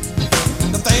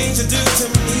 The things you do to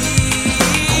me,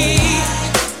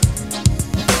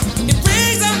 it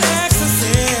brings an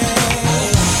ecstasy.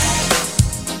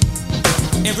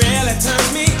 It really turns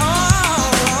me on.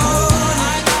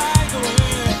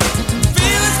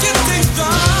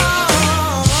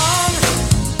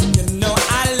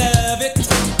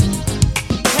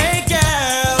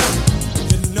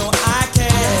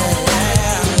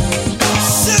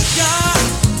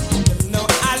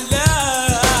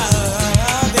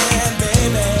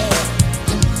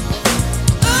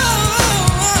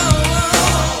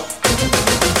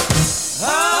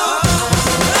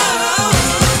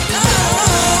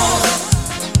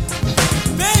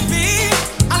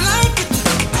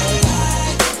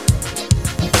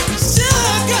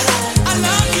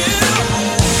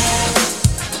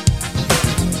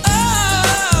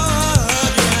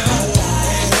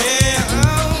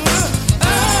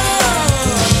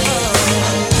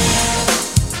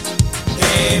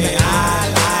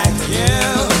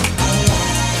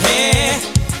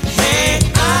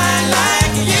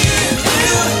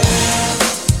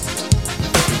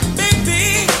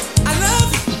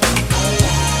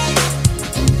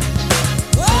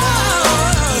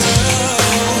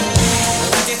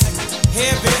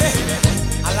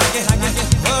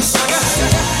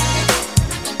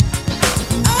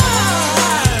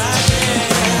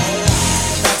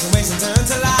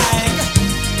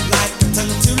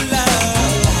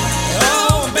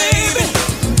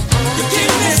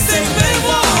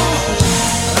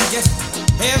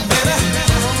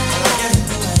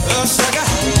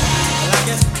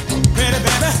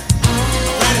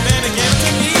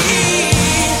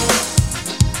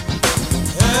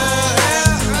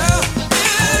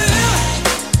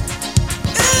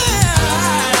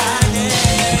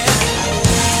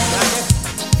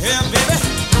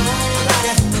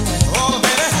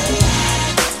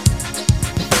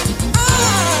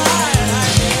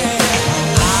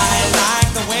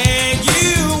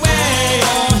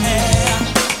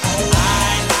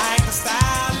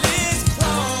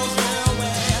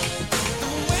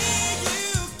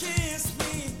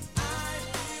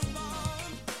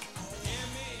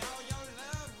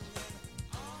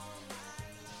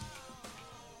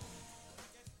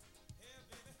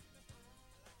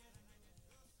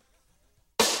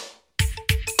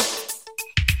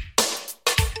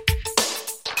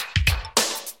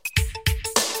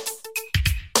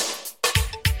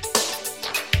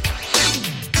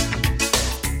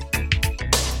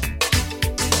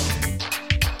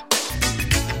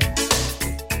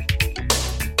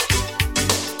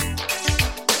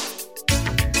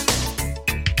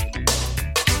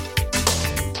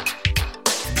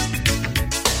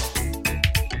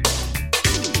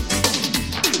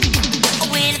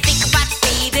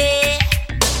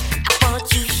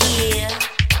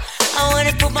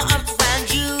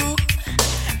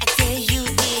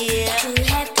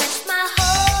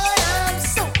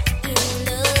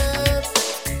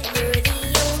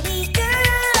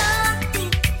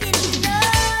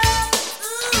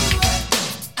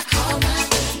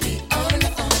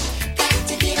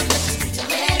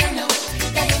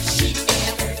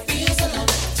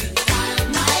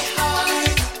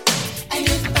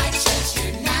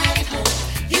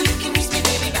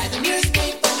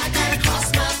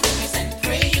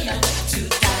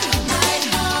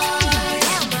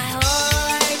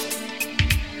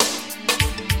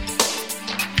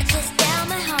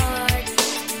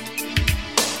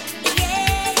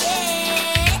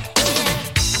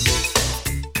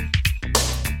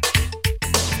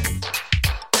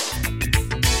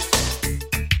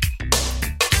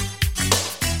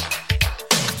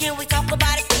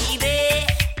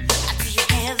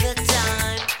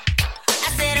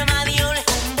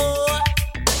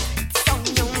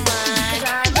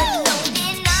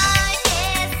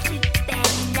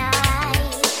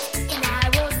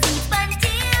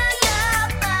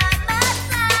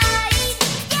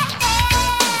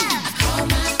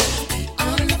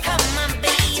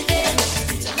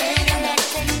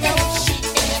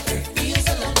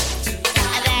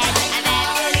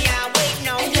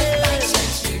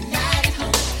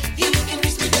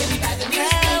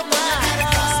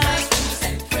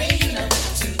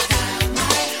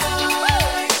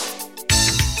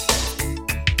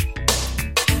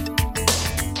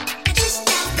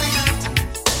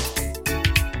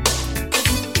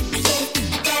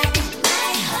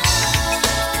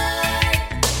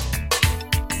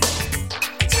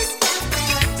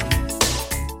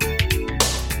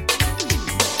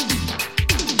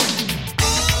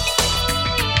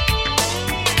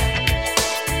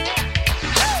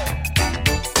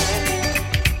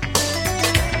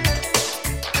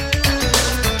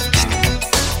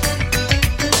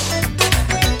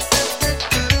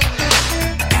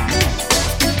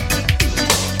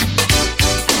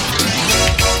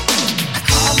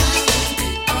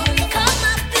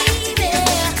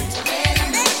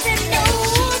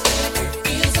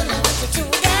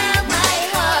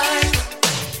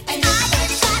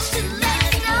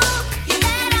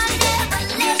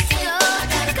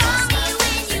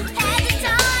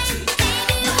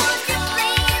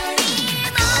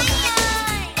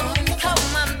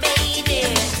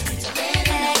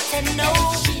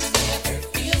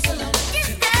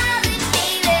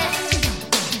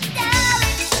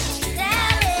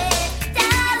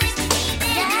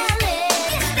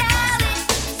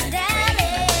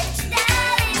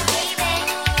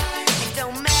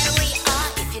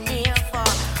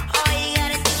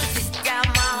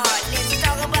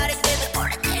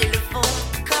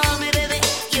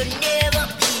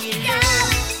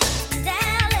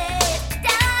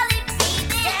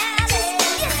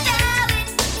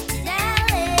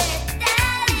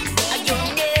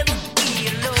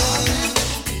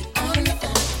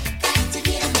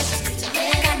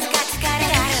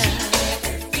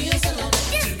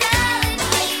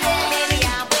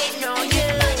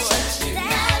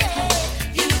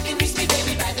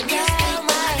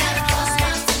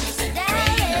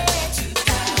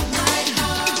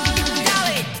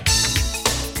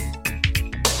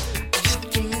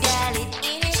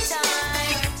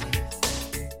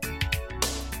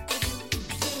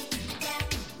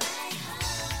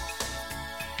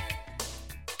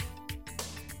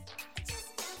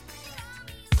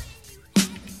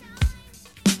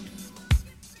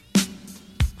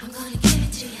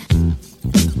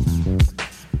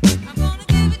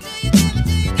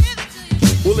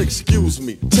 excuse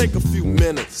me, take a few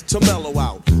minutes to mellow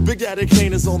out. Big Daddy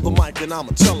Kane is on the mic and I'ma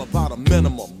tell about a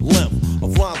minimum length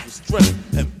of rhymes with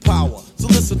strength and power. So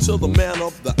listen to the man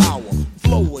of the hour.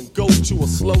 Flow and go to a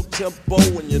slow tempo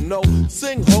and you know,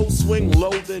 sing ho, swing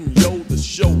low, then yo, the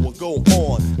show will go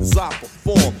on as I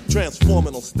perform,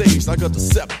 transforming on stage like a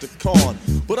Decepticon.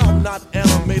 But I'm not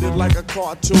animated like a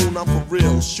cartoon, I'm for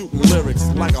real, shooting lyrics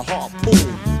like a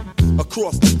harpoon.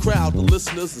 Across the crowd, the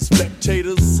listeners and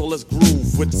spectators, so let's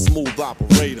groove with the smooth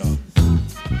operator.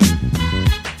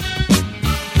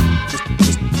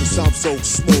 Just sound so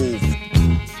smooth.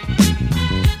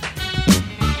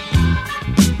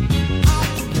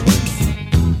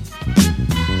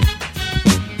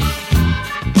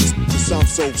 Just sound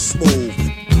so smooth.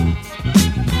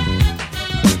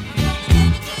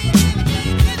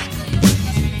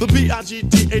 The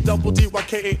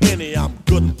B-I-G-D-A-double-D-Y-K-A-N-E, I'm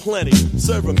good and plenty,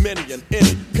 serving many and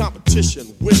any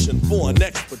competition, wishing for an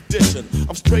expedition.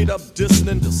 I'm straight up dissing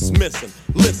and dismissing.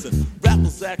 Listen,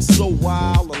 rappers act so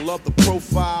wild and love the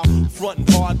profile, frontin'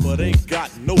 hard but ain't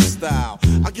got no style.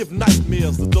 I give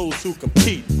nightmares to those who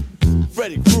compete.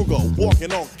 Freddy Krueger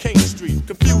walking on King Street,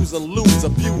 confuse and lose,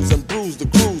 abuse and bruise the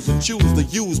crews who choose to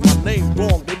use my name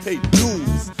wrong, they pay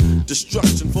dues.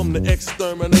 Destruction from the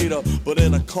exterminator, but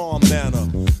in a calm manner,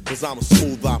 cause I'm a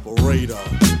smooth operator.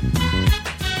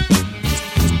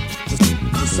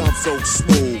 Just sound so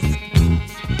smooth.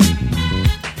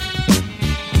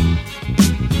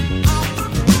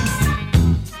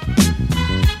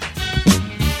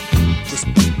 Just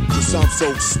sound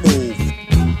so smooth.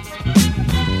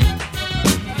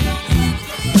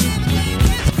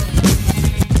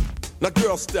 Now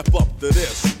girl, step up to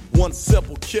this. One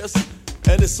simple kiss,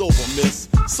 and it's over, miss.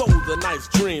 Sold a nice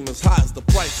dream, as high as the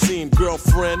price seemed.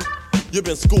 Girlfriend, you've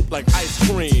been scooped like ice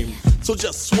cream. So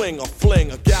just swing or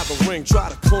fling or gather ring, try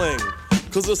to cling,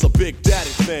 cause it's a big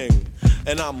daddy thing.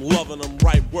 And I'm loving them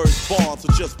right words born, so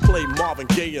just play Marvin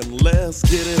Gaye and let's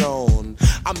get it on.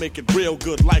 I make it real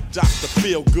good like Dr.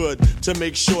 Feelgood to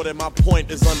make sure that my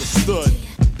point is understood.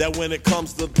 That when it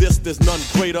comes to this, there's none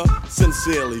greater.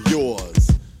 Sincerely yours,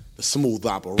 the smooth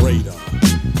operator.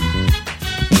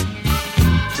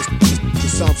 Just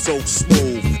sound so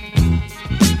smooth.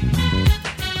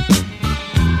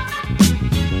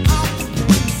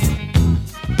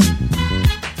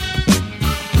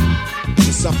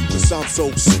 Just sound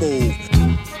so smooth.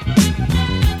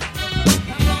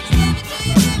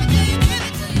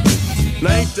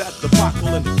 Now ain't that the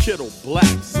Bockel and the Kittle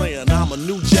Black saying I'm a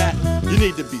new jack? You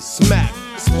need to be smacked.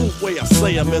 Smooth way I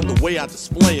say them and the way I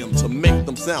display them to make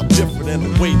them sound different in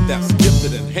a way that's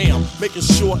gifted and ham. Making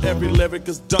sure every lyric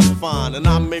is done fine, and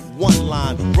I make one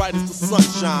line bright as the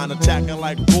sunshine, attacking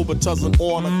like Robitussin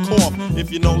on a cough. If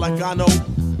you know like I know,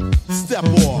 step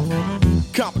off.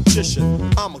 Competition,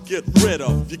 I'ma get rid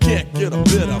of. You can't get a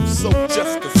bit of, so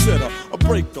just consider a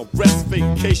break, a rest,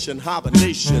 vacation,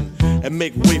 hibernation, and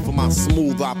make way for my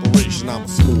smooth operation. I'm a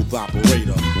smooth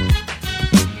operator.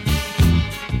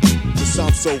 Just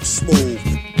sound so smooth.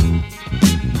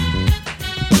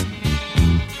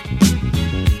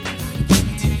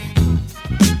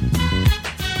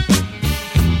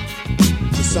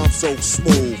 Just sound so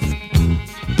smooth.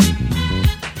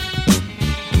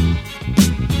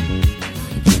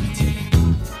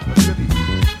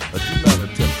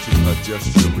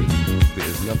 Just your rhythm. There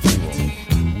is nothing wrong.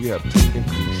 We have taken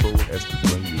control as to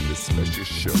bring you this special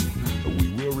show. We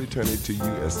will return it to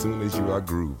you as soon as you are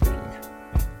grooving.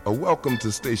 Welcome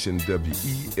to station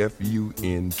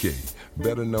WEFUNK,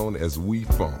 better known as We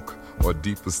Funk, or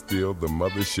deeper still, the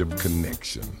Mothership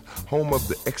Connection, home of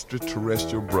the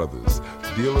extraterrestrial brothers,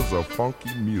 dealers of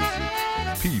funky music,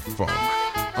 P-Funk,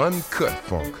 Uncut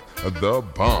Funk, the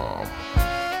bomb.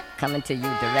 Coming to you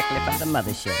directly from the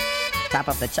Mothership. Top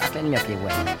of the chocolate Milky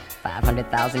Way,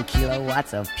 500,000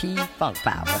 kilowatts of P-Funk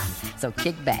power. So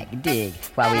kick back, dig,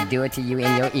 while we do it to you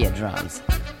in your eardrums.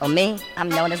 Oh, me, I'm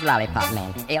known as Lollipop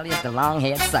Man, alias the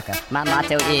long-haired sucker. My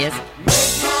motto is,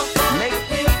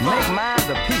 Make mine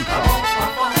the P-Funk. I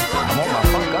want my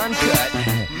funk uncut.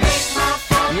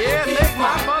 Yeah, make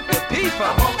my funk the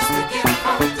P-Funk.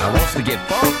 I want to get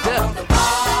funked up. I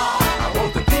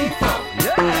want the P-Funk.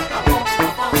 Yeah.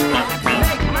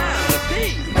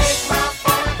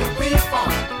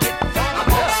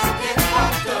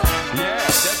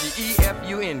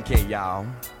 Y'all.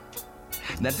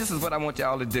 Now this is what I want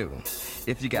y'all to do.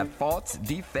 If you got faults,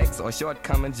 defects, or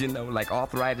shortcomings, you know, like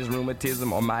arthritis,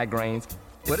 rheumatism, or migraines,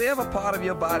 whatever part of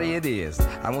your body it is,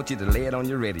 I want you to lay it on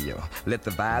your radio. Let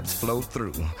the vibes flow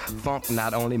through. Funk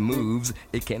not only moves,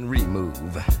 it can remove.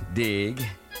 Dig?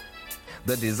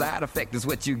 The desired effect is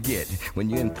what you get when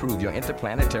you improve your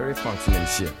interplanetary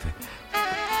functionship.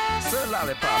 Sir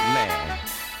Lollipop Man,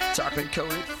 chocolate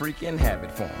coated freaking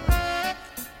habit form.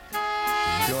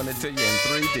 Doing it to you in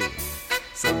 3D,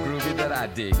 so groovy that I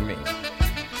dig me.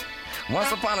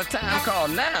 Once upon a time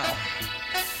called now.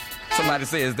 Somebody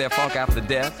say, is there funk after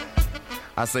death?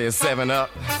 I say it's 7-Up.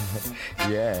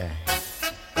 Yeah.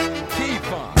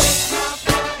 P-Funk.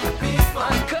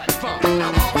 Uncut funk.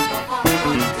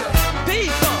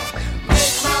 P-Funk.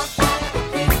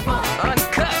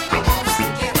 Uncut.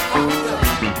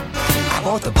 I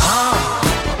want the bomb.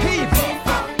 P-Funk.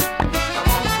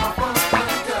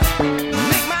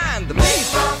 Make mine the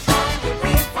P-Funk.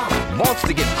 Wants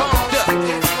to get funked up.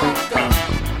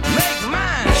 Make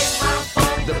mine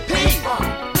the P-Funk.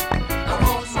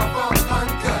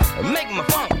 Make my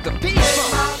funk the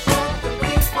P-Funk.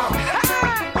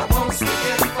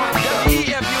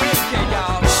 W-E-F-U-N-K,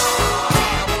 y'all.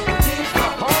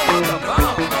 Home of the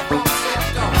bomb.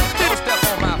 Don't step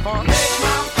on my funk.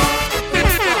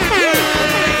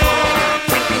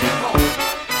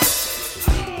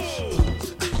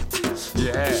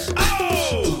 Yeah.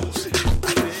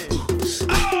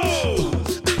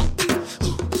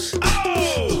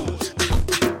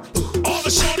 All the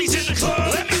shorties in the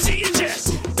club, let me see you just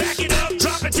back it up,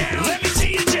 drop it down. Let me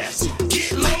see you just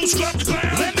get low, scrub the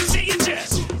ground. Let me see you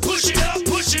just push it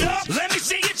up, let me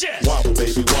see you just Wobble,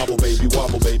 baby, wobble, baby,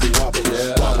 wobble, baby, wobble.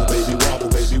 Yeah. Wobble, baby, wobble,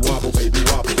 baby, wobble, baby,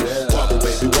 wobble. Yeah. Wobble,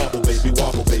 baby, wobble, baby,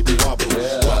 wobble, baby, wobble.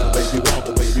 Yeah. Wobble, baby,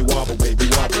 wobble, baby, wobble, baby,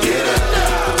 wobble. Get it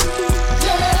now.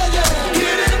 Yeah, yeah.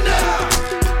 Get it now.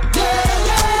 Yeah,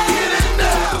 yeah. Get it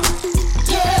now.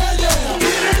 Yeah, yeah.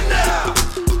 Get it now.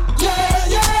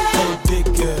 Yeah, yeah. Hey, big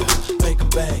girl, make 'em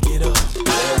bag it up.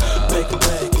 Make 'em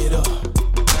bag it up.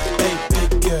 Hey,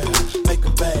 big girl, make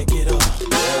 'em bag it up.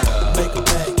 Make 'em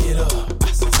bag it up.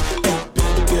 Hey,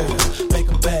 big girl, make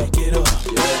 'em bag it up.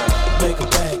 Make 'em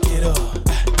bag it up.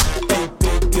 Hey,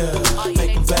 big girl,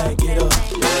 make 'em bag it up.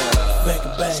 Make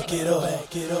 'em bag it up.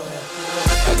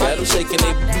 I got them shaking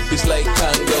their boobies like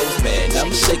congos, man.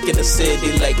 I'm shaking the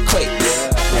city like quakes.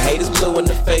 The haters blue in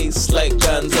the face like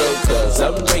Gonzo, cause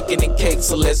I'm breaking the cake,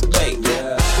 so let's bake.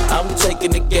 I'm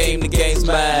taking the game's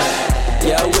mine.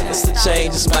 Y'all witness the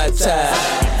change, it's my time.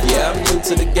 Yeah, I'm new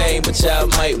to the game, but y'all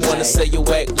might wanna say your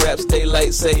whack raps,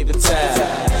 daylight saving time.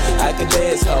 I can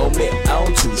dance, homie,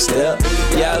 on two-step.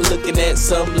 Y'all looking at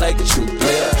something like a true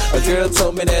player. A girl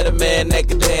told me that a man that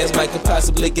can dance might could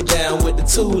possibly get down with the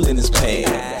tool in his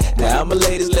pants. Now, my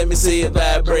ladies, let me see it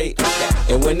vibrate.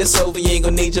 And when it's over, you ain't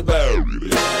gon' need your bird.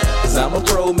 Cause I'm a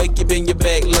pro, make you bend your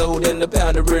back low, then a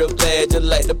pound of real bad, just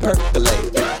like the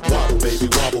percolate. Wobble, baby,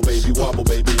 wobble, baby, wobble,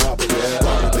 baby, wobble. Yeah.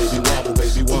 Wobble, baby, wobble,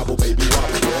 baby, wobble, baby,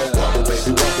 wobble. Yeah. Wobble,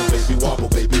 baby, wobble, baby, wobble,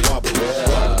 baby, wobble. Yeah.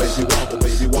 Wobble, baby, wobble,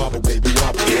 baby, wobble, baby,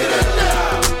 wobble. Get it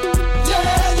now.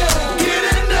 Yeah, yeah. Get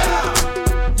it now.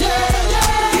 Yeah, yeah.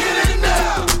 Get it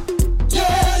now.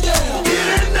 Yeah, yeah. Get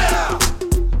it now.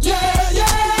 Yeah,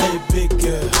 yeah. Hey, big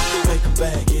girl, make 'em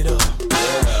bag it up.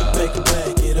 Make 'em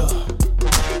bag it up.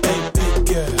 Hey, big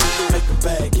girl, make 'em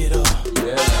bag it up.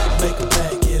 Make 'em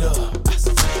bag it up.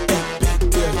 Hey, big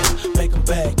girl, make 'em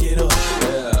bag it up.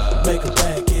 Make 'em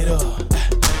bag it up.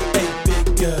 Hey, big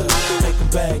girl, make 'em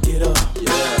bag it up.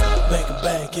 Make 'em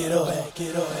bag it up.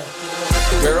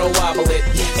 Girl, wobble it,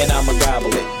 and I'ma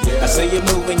gobble it. I see you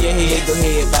moving your head, go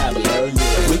ahead, bobble it.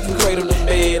 We can cradle the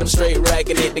bed, I'm straight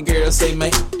racking it. The girl say,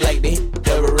 man, like the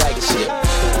double racket shit.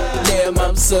 Damn,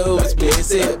 I'm so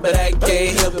explicit, but I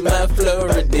can't help it, my flow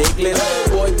ridiculous.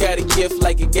 Boy, got a gift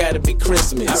like it gotta be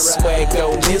Christmas. Swag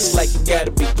on this like it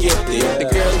gotta be gifted. The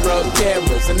girls brought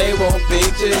cameras, and they want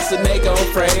pictures, and they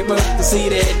gon' frame them to see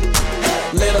that.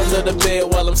 Let them to the bed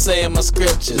while I'm saying my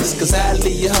scriptures. Cause I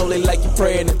leave you holy like you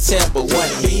pray in the temple.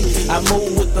 1B, I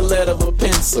move with the letter of a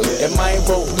pencil. And my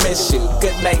won't miss you,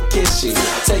 good night kiss you.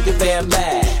 Take your damn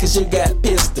bag, cause you got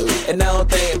pistol. And I don't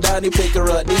think Donnie pick her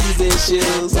up these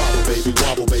issues. Wobble, baby,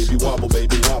 wobble, baby, wobble,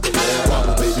 baby, wobble. Yeah.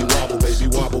 Wobble, baby, wobble, baby,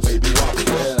 wobble, baby, wobble.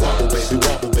 Yeah. Wobble, baby,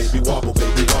 wobble, baby, wobble,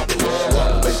 baby, wobble. Yeah.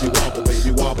 Wobble, baby, wobble,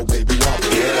 baby, wobble, baby, wobble.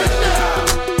 Get it now.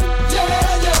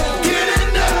 Yeah, yeah. Get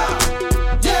it now.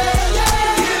 Yeah, yeah.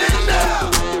 Get it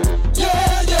now.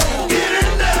 Yeah, yeah. Get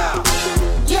it now.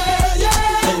 Yeah, yeah.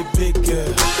 Hey, big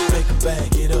girl, make 'em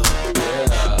bag it up.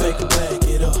 Make 'em bag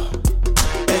it up.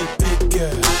 Hey, big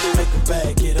girl, make 'em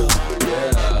bag it up.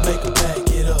 Make 'em bag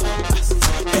it up.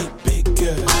 Hey, big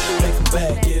girl, make 'em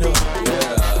bag it up.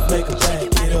 Make 'em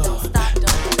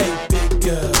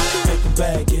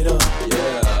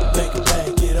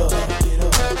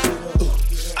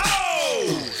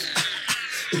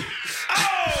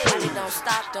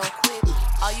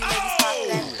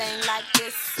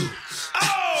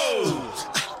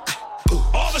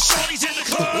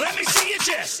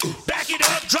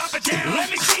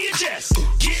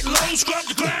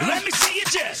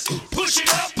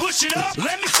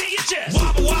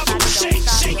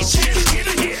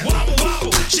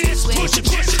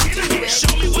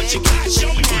what you got, show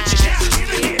me what you got.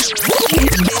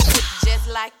 Just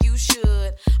like you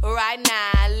should. Right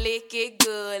now, lick it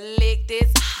good. Lick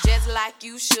this just like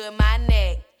you should. My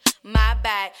neck, my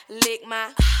back, lick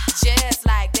my just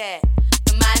like that.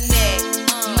 My neck,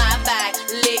 my back,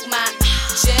 lick my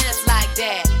just like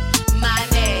that. My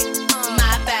neck,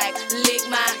 my back, lick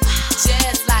my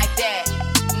just like that.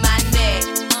 My neck,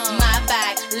 my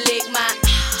back, lick my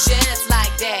just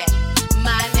like that.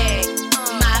 My neck,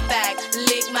 my back,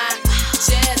 lick my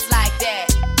just like that.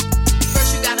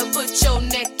 First you gotta put your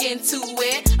neck into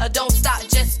it. Don't stop,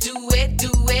 just do it,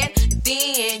 do it.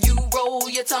 Then you roll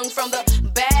your tongue from the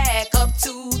back up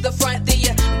to the front. Then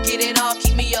you get it all,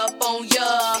 keep me up on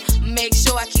ya. Make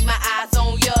sure I keep my eyes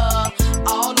on ya.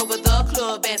 All over the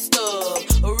club and stuff.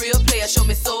 A real player show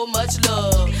me so much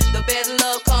love. The best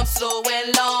love comes slow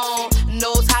and long.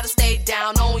 Knows how to stay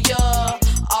down on ya.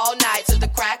 All night till the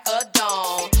crack of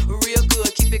dawn. Real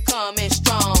good, keep it coming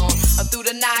strong. Through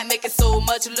the night making so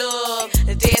much love.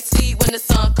 Dead sleep when the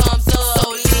sun comes up.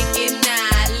 So lick it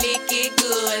now, lick it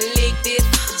good. Lick this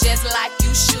just like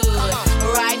you should.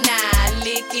 Right now,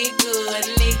 lick it good.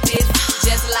 Lick this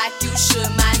just like you should.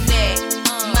 My neck,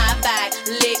 my back,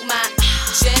 lick my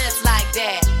just like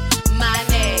that. My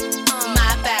neck,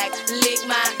 my back, lick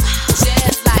my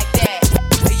just like that.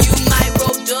 You might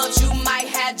roll dubs, you might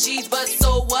have G's, but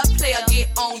so what? Player, get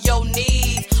on your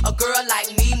knees. A girl like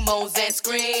me moans and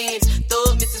screams.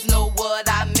 Thug missus know what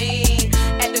I mean.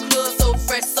 At the club, so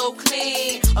fresh, so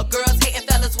clean. A girl's hating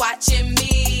fellas watching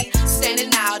me.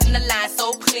 Standing out in the line,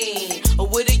 so clean.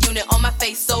 With a unit on my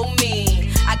face, so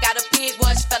mean. I got a big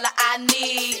watch fella I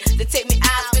need to take me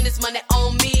out, spend this money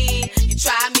on me. You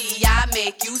try me, I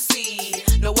make you see.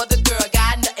 No other girl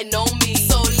got nothing on me.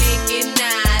 So lick it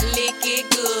now, lick it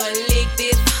good. Lick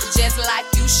this just like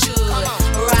you should.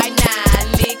 Right now,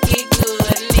 lick it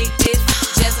good. Lick this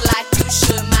just like you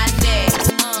should. My neck,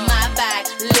 my back,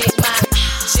 lick my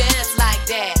just like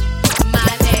that. My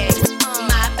neck,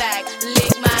 my back,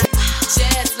 lick my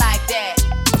just like that.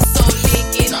 So lick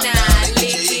it now,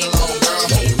 lick it good.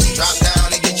 Drop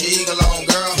down and get your eagle on,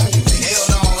 girl. Hell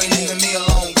no, ain't leaving me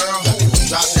alone, girl.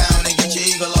 Drop down and get your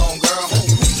eagle on, girl.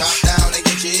 Drop down and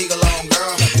get your eagle on,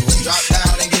 girl. Drop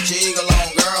down and get your eagle on,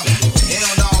 girl.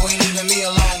 Hell no, ain't leaving me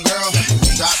alone, girl.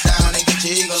 Drop down and get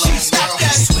your eagle on, girl.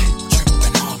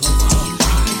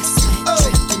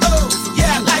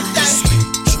 Yeah, I like that.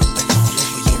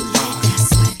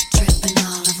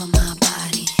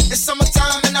 It's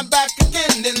summertime and I'm back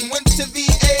again. Then went to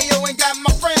VAO and got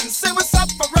my friends. Say what's up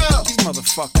for real. These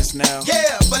motherfuckers now.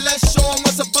 Yeah, but let's show 'em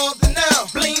what's above the now.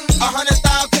 Bling,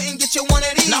 100,000 couldn't get you one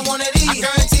of these. Not one of these. I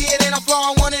guarantee it ain't a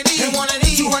flaw in one of these. And one of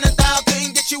these. 200,000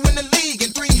 couldn't get you in the league.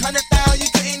 And 300,000 you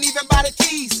couldn't even buy the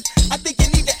keys. I think you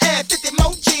need to add 50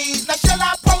 more G's. Now shall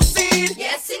I proceed?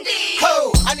 Yes, indeed.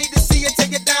 Ho, I need to see you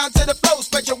take it down to the floor.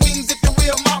 Spread your wings if you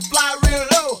will, my fly real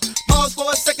low. Pause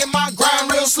for a second, my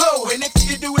grind real slow. And if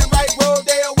you do it right, roll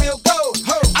there we'll go.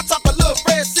 Ho, I talk a little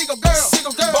Fred single girl.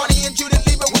 Bonnie and Judy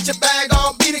leave it with your bag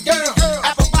all beat it, girl.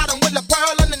 Apple bottom with a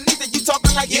pearl underneath it. You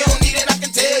talking like you don't need it, I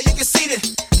can tell you can see it.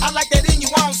 I like that in you,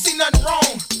 I don't see nothing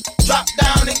wrong. Drop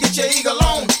down and get your eagle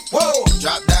on. Whoa,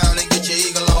 drop down and get your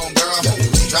eagle on, girl.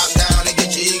 Drop down and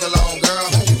get your eagle on, girl.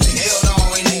 Hell no,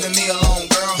 ain't leaving me alone,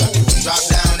 girl. Drop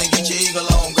down and get your eagle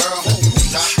on, girl.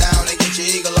 Drop down and get your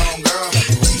eagle on, girl.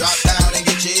 Drop down and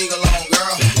get your eagle on,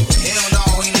 girl. Hell no,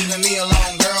 ain't leaving me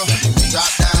alone, girl.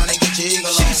 Drop down and get your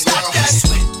eagle on, girl.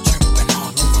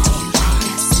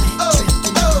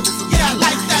 Yeah, I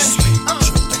like that.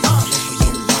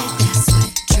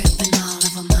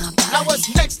 Now what's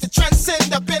next to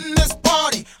transcend up in this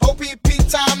party? OPP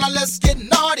time, now let's get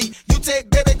naughty. You take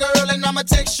baby girl and I'ma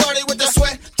take shorty with the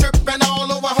sweat dripping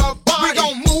all over her body. We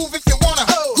gon' move if you wanna,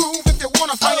 groove if you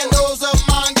wanna. Fire your nose up,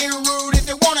 mine, get rude if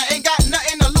you wanna. Ain't got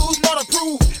nothing to lose nor to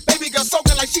prove. Baby girl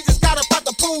soaking like she just got up out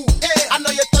the pool. Yeah, I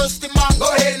know you're thirsty, mom. Go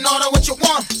ahead and order what you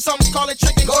want. Some call it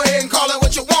tricking, go ahead and call it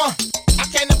what you want. I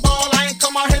came to ball, I ain't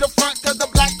come out here to front, cause the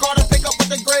black card to pick up what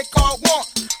the gray card want.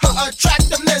 Her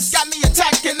attractiveness got me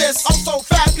attacking this. I'm so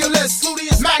fabulous,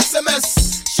 Ludius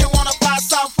Maximus. She wanna fly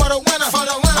south for the winter.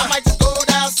 I might just go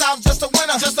down south just to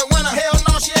winter. Hell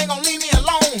no, she ain't gon' leave me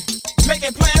alone.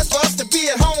 Making plans for us to be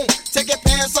at home. Take your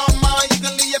pants off, mine, you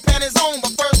can leave your panties on.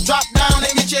 But first drop down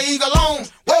and get your eagle on.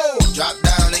 Whoa, drop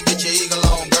down and get your eagle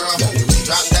on, girl.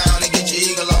 Drop down and get your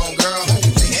eagle on, girl.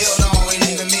 Hell no, ain't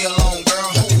leaving me alone,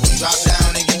 girl. Drop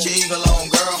down and get your eagle on,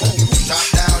 girl. Drop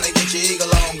down and get your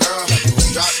eagle on, girl.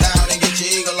 Drop down and get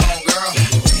your eagle on, girl.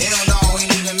 Hell no,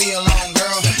 ain't leaving me alone,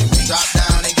 girl. Drop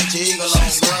down and get your eagle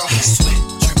on, girl.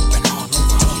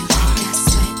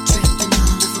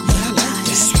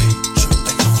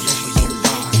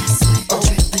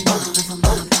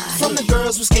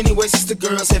 Anyway, sister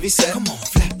girls, heavy set. Come on,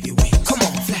 flap your wings. Come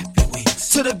on, flap your wings.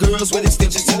 To the girls with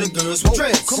extensions, to the girls with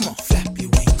dreads. Come on, flap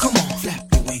your wings. Come on, flap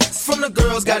your wings. From the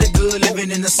girls got it good living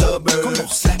in the suburbs. Come on,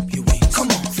 flap your wings. Come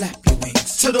on, flap your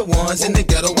wings. To the ones in the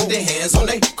ghetto with their hands on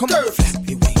their curves. Flap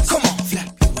your wings. Come on,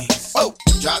 flap your wings. Oh,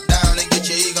 drop down and get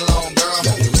your eagle on, girl.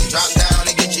 Drop down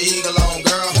and get your eagle on,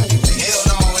 girl. Hell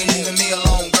no, ain't leaving me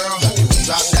alone, girl.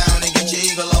 Drop down and get your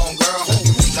eagle on, girl.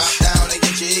 Drop down and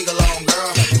get your eagle on,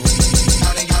 girl.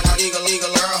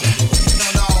 Eagle, girl.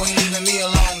 No, ain't leaving me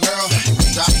alone, girl.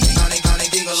 Drop down and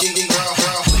get eagle, girl.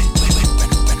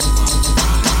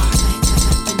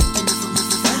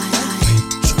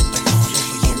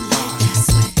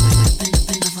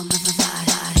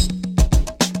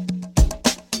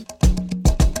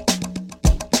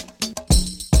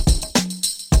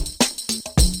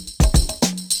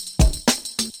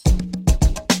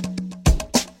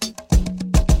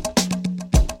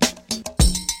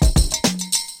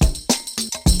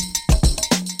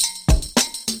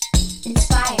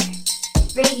 Enspire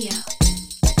Radio.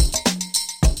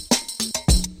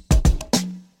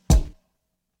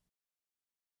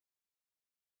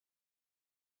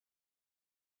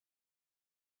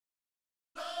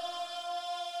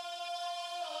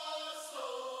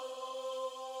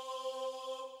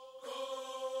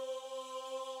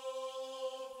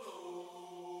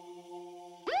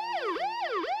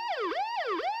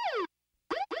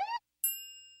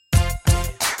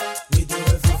 We do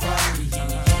it for fun.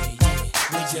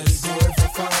 We just do it for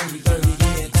fun. Dirty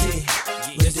ENT.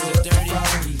 We do it for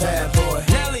fun. Bad boy.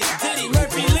 Nelly, Diddy,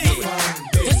 Murphy, Lee.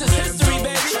 This is history,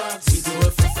 baby. We do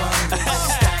it for fun.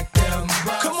 Stack them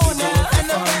bucks. Come on now, and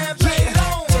the band play it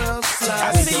on.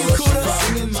 I see you,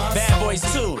 Kudos. Bad Boys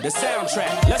 2, the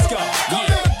soundtrack. Let's go.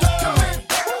 Yeah.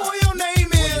 Who your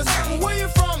name is? Where you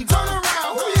from? Turn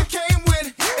around. Who you came with?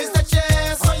 Is that your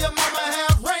ass or your mama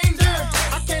have reindeer?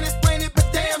 I can't explain it,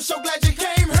 but damn, so glad you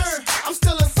came here. I'm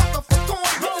still a sucker for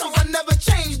cornrows. I never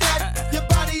changed that. Your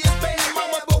body is baby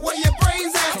mama, but where your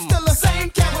brains at? Still the same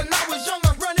cat when I was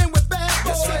younger, running with bad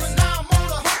boys. Now I'm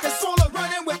older, hawking solar,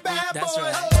 running with bad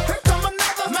boys. Here come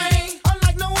another man,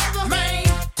 unlike no other man.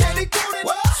 Candy coated,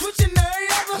 switching every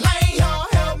other lane. Y'all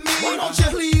help me, won't you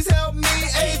please help me?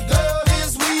 Eighth girl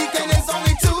this week, and it's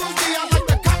only Tuesday. I like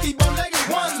the cocky, bow-legged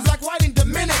ones, black, white, and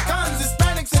Dominicans,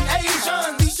 Hispanics and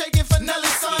Asians. He shaking for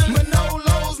Nelly's son.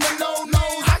 Manolos,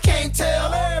 Manonos, I can't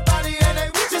tell everybody and they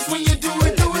just when you do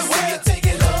it well. Take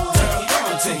it low, girl, come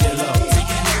on, take it low. We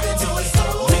can even do it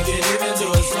slow. We can even do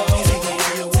it slow. Take it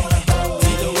where you wanna go.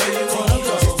 Either way you wanna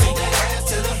go. Take that ass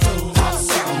to the floor. Pop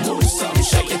something, move something,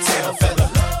 shake your tail feather.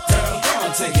 Girl, come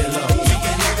on, take it low. We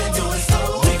can even do it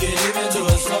slow. We can even do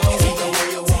it slow. Either way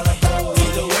you wanna go.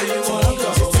 Either way you wanna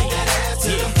go. Take that ass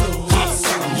to the floor. Pop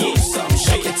something, move something,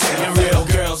 shake your tail. And real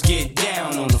girls get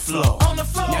down on the floor.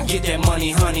 Now get that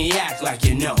money, honey, act like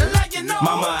you know.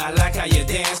 Mama, I like how you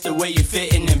dance, the way you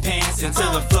fit in them pants into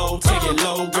the flow. Take it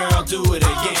low, girl, do it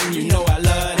again. You know I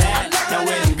love that. Now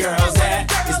where them girls at?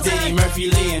 It's Diddy,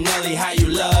 Murphy, Lee, and Nelly. How you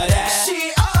love that?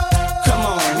 Come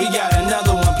on, we got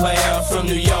another one player from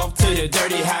New York to the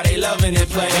dirty. How they loving it,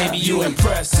 play. Baby, you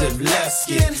impressive. Let's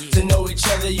get to know each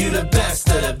other. You the best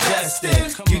of the best.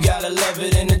 And you gotta love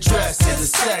it in the dress.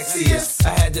 It's the sexiest. I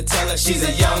had to tell her she's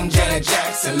a young Janet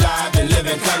Jackson, live and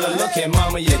living color. Look at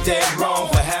mama, you're dead wrong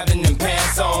for having them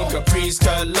pants on. Caprice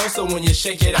cut low, so when you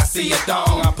shake it, I see a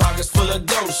thong. Our pockets full of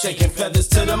dough, shaking feathers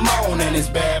to the moon. And it's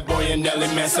Bad Boy and Nelly,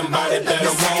 man, somebody better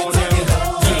want him.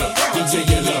 Yeah. We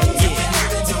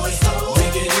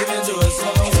can even do it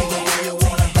slow. Either way you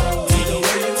wanna go. Either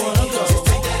way you wanna go.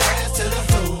 Take that ass to the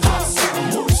floor. Pop something,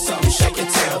 move something, shake your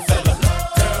tail feather.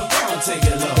 Girl, come on, take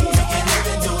it low. We can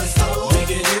even do it slow. We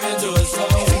can even do it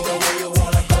slow. Either way you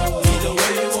wanna go. Either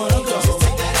way you wanna go.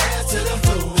 Take that ass to the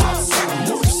floor. Pop something,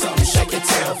 move something, shake your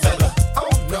tail feather. Oh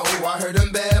no, I heard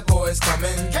them bad boys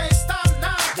coming. Can't stop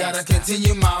now. Gotta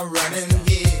continue my running,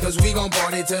 yeah. Cause we gon'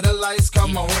 party till the lights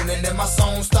come on. And then my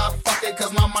song stop, fuck it,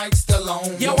 cause my mic's still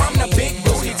on. Yo, I'm the big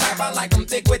booty type, I like them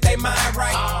thick with they mind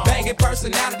right. Banging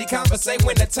personality, conversate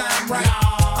when the time right.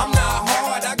 I'm not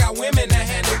hard, I got women that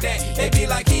handle that. They be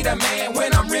like, he the man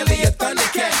when I'm really a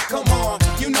thundercat. Come on,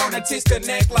 you know the tits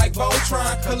connect like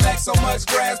Voltron. Collect so much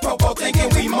grass, Popo thinking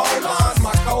we molons.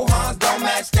 My co-hons don't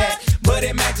match that, but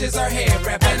it matches her hair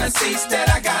wrap and the seats that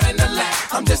I got in the lap.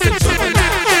 I'm just a juvenile,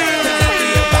 cause I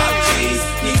feel about G's.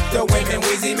 Eat the women,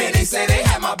 Weezy Man, they say they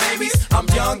have my babies. I'm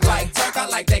young like Turk, I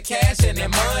like that cash and that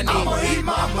money. I'ma eat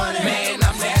my money. Man,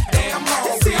 I'm that damn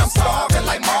hungry. I'm starving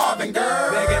like Marvin,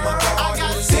 girl. Begging my I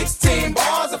got 16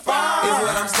 bars of fire. Is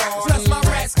what I'm starving. Plus my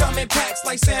rats come in packs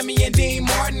like Sammy and Dean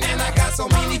Martin. And I got so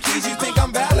many keys, you think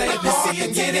I'm valet. Let's see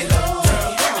you get it low.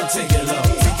 Girl, come on, take it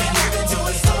low.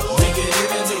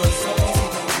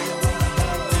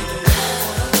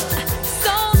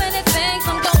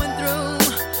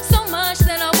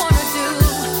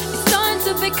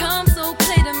 come so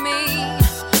clear to me.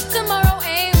 Tomorrow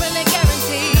ain't really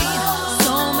guaranteed.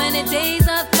 So many days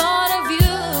I thought of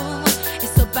you.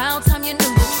 It's about time you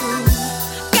knew the truth.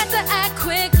 Got to act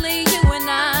quickly, you and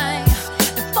I.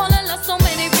 And fall in love, so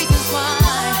many reasons why.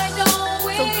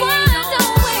 So why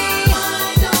don't we?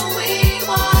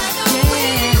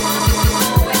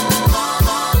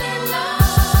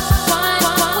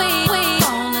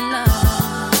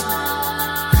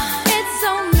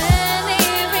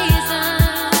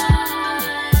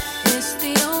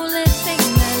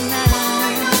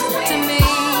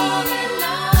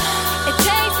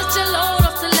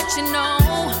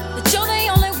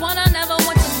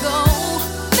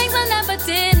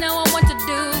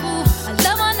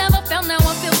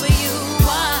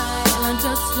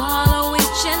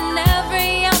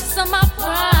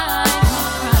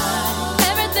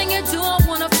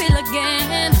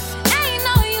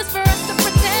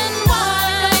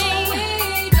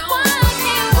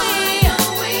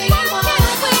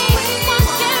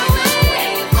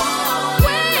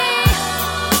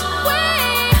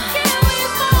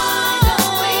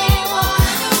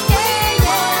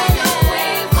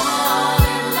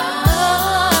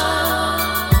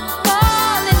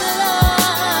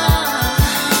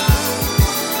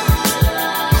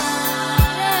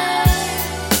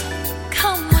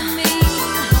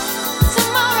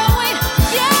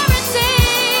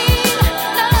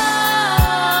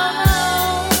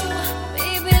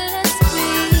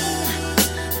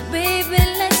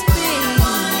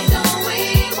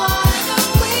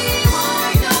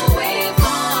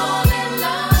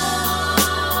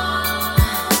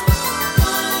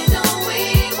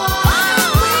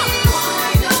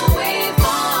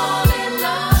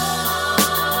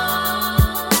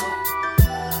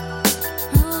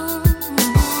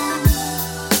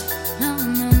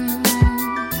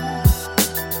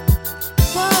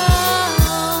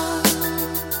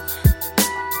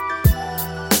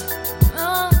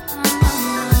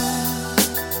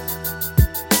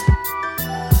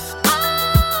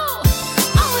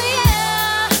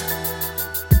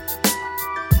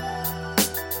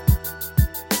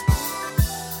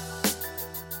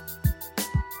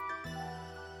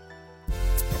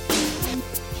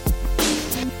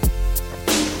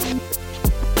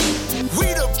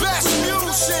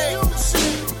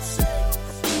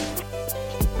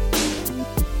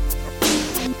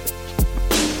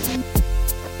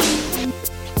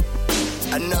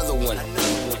 Another one.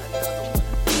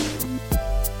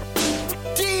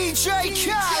 DJ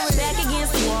Khaled. Back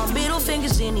against the wall, middle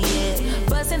fingers in the air.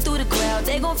 Busting through the crowd,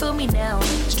 they gon' feel me now.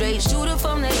 Straight shooter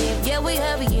from the hip, yeah, we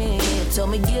heavy in here. Told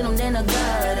me get 'em, then I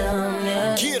got 'em,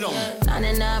 yeah. Get 'em.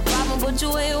 99 problem, but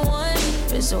you ain't one.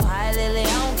 Been so high lately,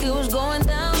 I don't care what's going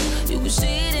down. You can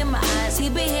see it in my eyes, he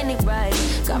been hitting it right.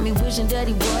 Got me wishing that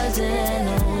he wasn't,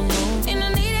 and I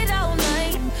need it all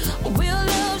night. Real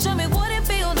love, show me what it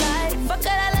feels like. Fuck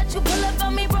it, I let you pull up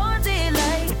on me, broad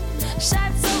daylight.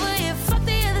 Shots over here, fuck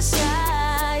the other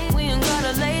side. We ain't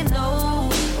gotta lay low,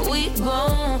 we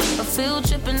grown. A field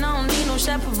tripping, I don't need no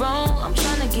chaperone. I'm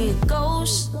tryna get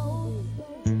ghost.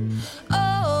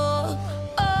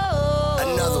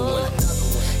 Another one.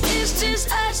 It's just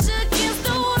us against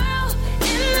the world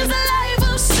in this life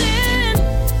of sin.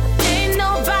 Ain't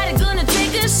nobody gonna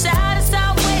take a shot. It's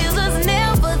our ways, us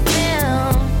never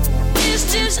them. It's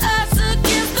just us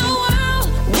against the world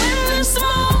when the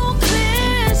smoke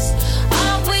clears.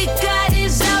 All we got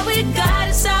is all we got.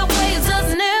 It's our ways, us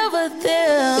never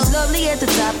them. It's lovely at the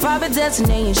top, private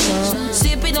destination.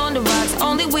 Sipping on the rocks,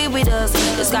 only we with us.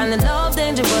 This kind of love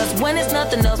dangerous when it's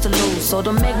nothing else to lose. So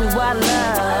don't make me wild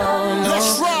out. No.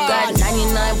 Got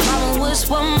 99 problems, wish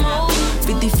one more.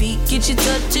 50 feet, get you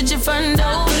touch at your front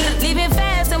door. Leaving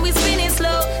fast and we spinning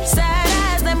slow. Side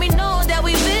eyes, let me know that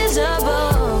we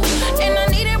visible. And I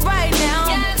need it right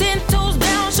now. 10 toes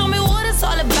down, show me what it's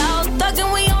all about.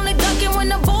 Thugging, we only ducking when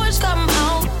the boys come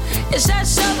out. It's that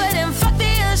shove it and fuck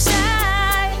the other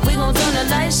side. We gon' turn the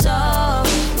lights off.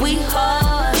 We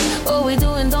hard. What we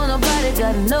doing, don't nobody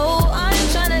gotta know. I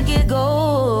ain't tryna get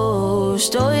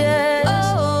ghost, oh yeah.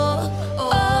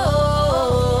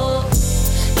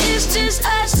 It's just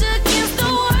us against the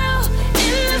world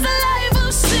in this life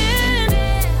of sin.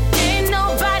 Ain't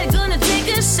nobody gonna take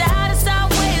a shot. It's our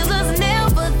ways, us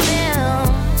never them.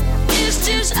 It's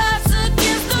just us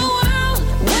against the world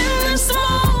when the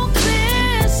smoke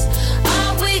clears.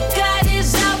 All we got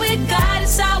is all we got.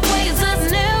 It's our ways,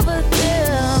 us never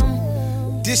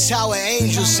them. This how an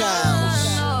angel sounds.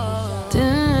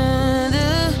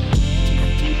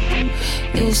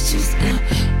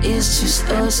 It's just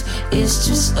us. It's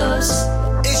just us.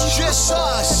 It's just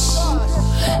us.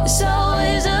 It's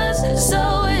always us. It's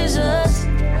always us.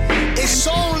 It's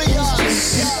only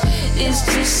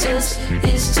just us,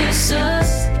 it's just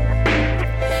us.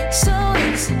 So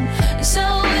is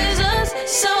us,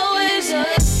 so is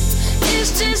us.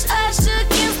 It's just us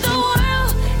against the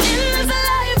world in this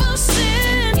life of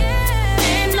sin.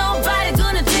 Ain't nobody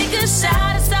gonna take a shot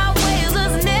at our ways,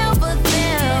 us never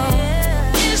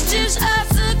them. It's just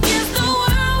us against the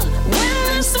world when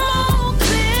the smoke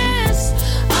clears.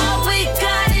 All we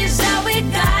got is our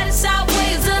ways,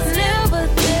 us never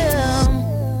them.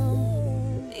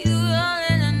 You all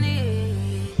that I need.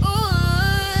 Ooh.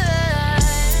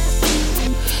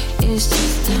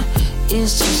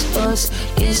 It's just us,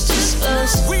 it's just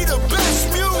us. We the best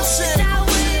music.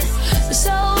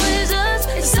 So is us,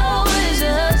 so is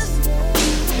us.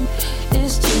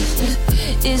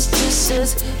 It's just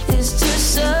us, it's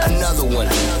just us. Another one.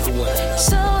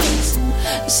 So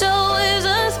is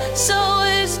us, so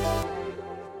is.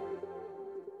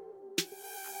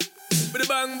 Bada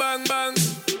bang bang bang.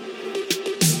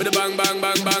 Bada bang bang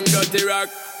bang bang. Dirty rock.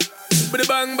 Bada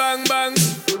bang bang bang.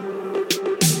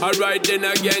 Alright then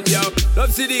again, yo.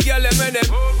 Love see the gyal them when them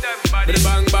move them body. Bada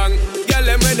bang bang. Gyal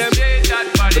them when them shake that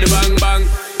body. Bada bang bang.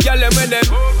 Gyal them when them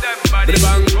move them body. Bada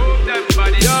bang move them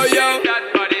body. Yo yo.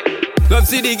 Love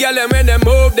see the gyal them when them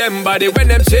move them body. When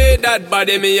them shake that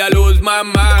body, me I lose my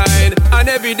mind. And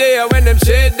every day when them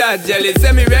shake that jelly,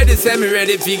 send me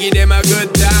ready, figure them a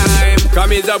good time.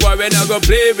 Come is a boy when I go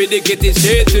play with the kitty,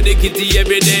 straight to the kitty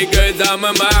every day, girls on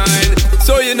my mind.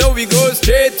 So you know we go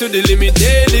straight to the limit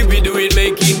daily, we do it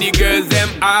making the girls them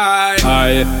high.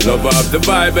 I love off the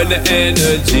vibe and the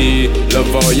energy,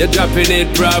 love how you're dropping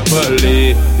it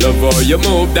properly, love how you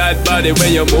move that body.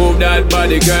 When you move that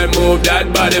body, girl, move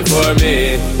that body for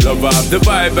me. Love off the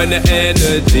vibe and the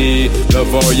energy,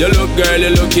 love how you look, girl,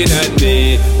 you're looking at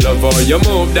me. Love how you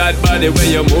move that body. When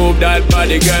you move that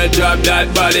body, girl, drop that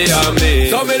body on me.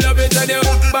 So me love it when you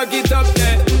back it up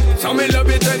there. So me love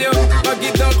it when you back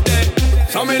it up there.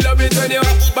 So me love it when you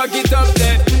back it up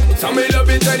there. So me love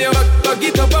it when you back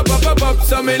it up, up.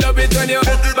 So me love it when you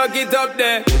back it up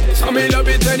there. So me love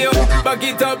it when you back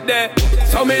it up there.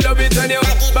 So me love it when you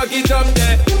back it up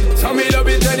there. So me love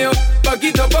it when you back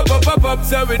it up.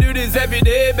 So we do this every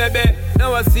day, baby.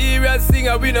 Now a serious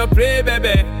singer, we no play,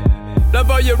 baby. Love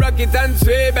how you rock it and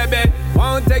sway, baby.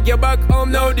 Won't take you back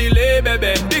home, no delay,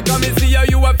 baby. Because me see how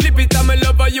you a flip it, and me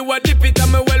love how you a dip it,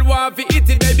 and me well want to eat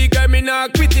it, baby girl, me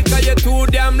not quit it. Cause you too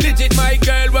damn legit, my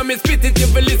girl. When me spit it, you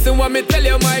will listen what me tell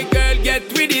you, my girl, get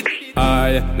with it.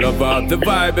 I love all the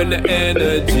vibe and the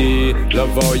energy,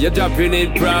 love how you dropping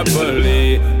it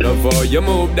properly, love how you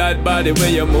move that body.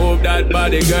 When you move that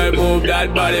body, girl, move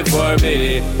that body for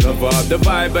me. Love all the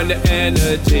vibe and the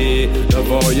energy, love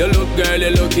how you look, girl,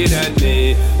 you're looking at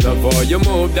me. Love how you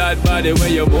move that body.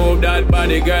 When you move that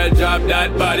body, girl, drop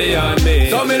that body on me.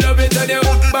 So me love it when you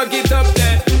back it up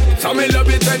there. So me love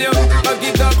it when you back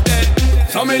it up there.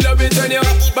 So me love it when you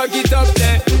back it up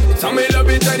there. So me love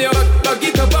it when you back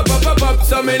it up, up.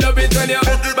 So me love it when you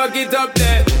back it up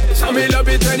there. So me love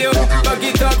it when you back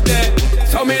it up there.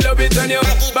 So me love it when you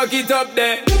back it up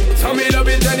there. So me love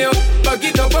it when you back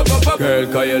it up. Girl,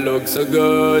 cause you look so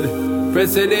good,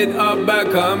 pressing it up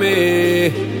back on me.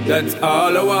 That's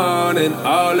all I want and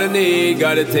all I need.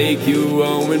 Gotta take you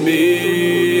home with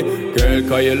me. Girl,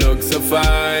 cause you look so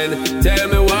fine, tell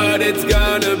me what it's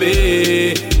gonna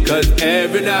be. Cause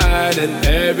every night and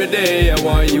every day I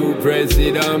want you press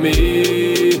it on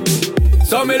me.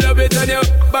 So me love it when you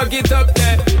back it up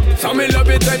there. So me love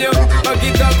it when you back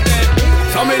it up there.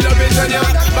 So me love it when you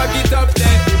back it up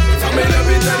there. So me love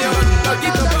it when you back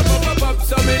it up.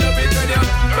 So me love it when you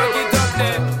back it up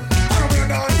there.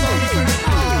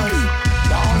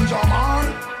 Ganja man,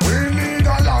 we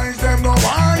legalize them. No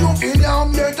why you feel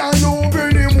I'm better. You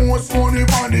bring the most money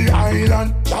on the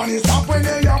island. Johnny stop when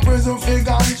they are prison for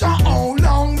ganja. How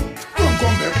long? Don't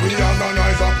come back, we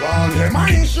organize a plan. Them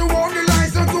I issue on the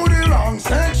license to the wrong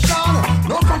section.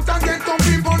 No come to get some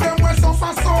people, them will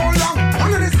suffer so long.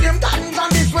 One of the same ganja,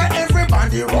 this where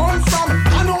everybody runs from.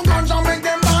 I know ganja make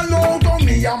them all out on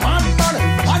me, a man.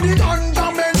 And the ganja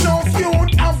make no feud,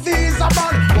 a visa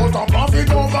ban. But a profit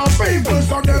over people,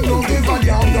 so them don't give a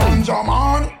damn ganja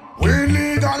man. We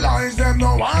legalize them,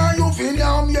 now why you feel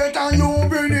damn yet. And you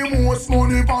bring the most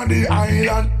money on the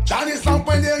island. Johnny stop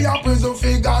when they are prison for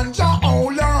ganja, how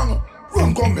long?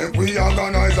 Run come make we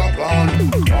organize a plan.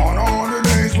 On all the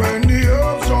days when the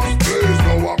herbs just blaze,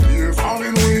 now appear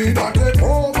foreign weed that take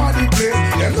over the place.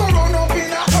 Them no run up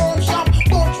in a herb shop,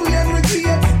 but we every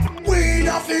gate. Weed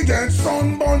have to get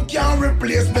sunburn, can't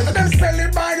replace. Better them sell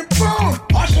it by the pound,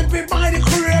 or ship it by the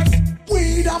crates.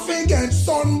 Weed have to get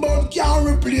sunburn, can't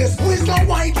replace. We's no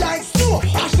white like snow,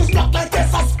 ashes black like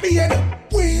a spade.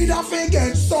 Weed have to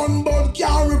get sunburn,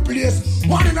 can't replace.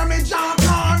 One in a me jaw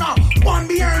corner, one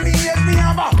behind me ears. Me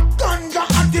have a ganja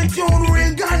attitude,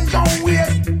 real ganja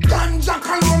waste. Ganja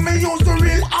cologne me use the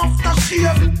real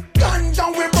aftershave. Ganja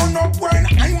we burn up when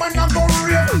I'm a go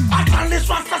rave. I tell this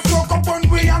rasta smoke up when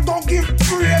we a go give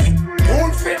praise.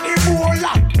 Don't fit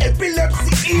Ebola,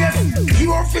 epilepsy ears.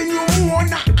 Cure for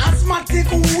pneumonia,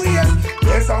 asthmatic waste.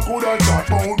 Yes, I could have talked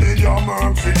about the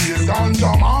jammer for this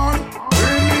ganja man. We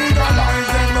legalize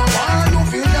them, no one you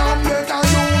feel them better.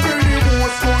 You be the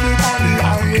most money on the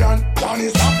island. Johnny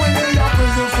stop when they are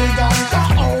prison for ganja.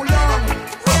 Hold on,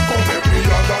 fuck up every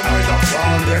organize a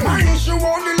plan. My issue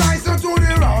on the license to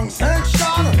the wrong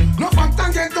section. No fact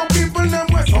and get the people them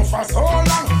we suffer so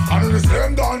long. And the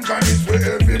same dungeon is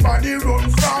where everybody run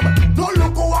from. Don't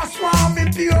look who a swarm me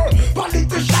pure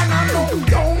politician and no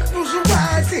young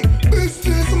bourgeoisie.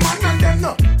 Businessman and them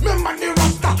no remember the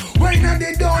rasta when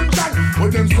they dungeon.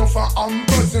 But them suffer and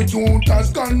persecute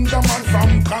as ganja man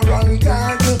from Coral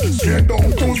Garden. Straight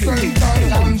down to St.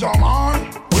 Ganja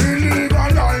man. We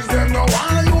legalize them no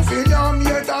one you feel them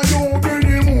yet and you be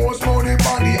the most money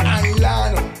on the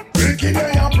island. Ricky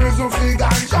they a prison for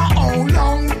ganja how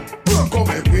long? Look up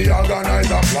if we organize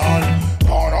a plan.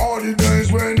 On all the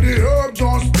days when the herb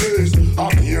just plays,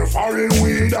 I'm here foreign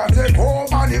weed that take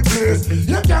over the place.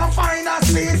 You can't find a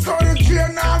seed so the tree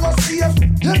now go safe.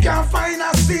 You can't find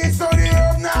a seed so the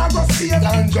herb now go safe.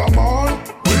 Ganja man,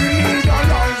 we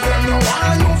legalize them no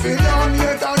one you feel them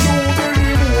yet and you be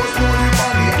the most money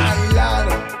on the island.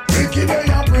 Ricky they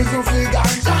a prison for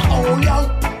ganja how long?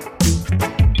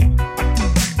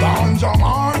 Ganja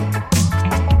man.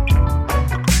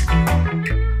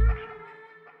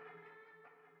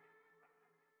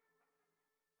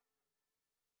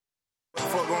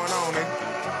 What going on, man?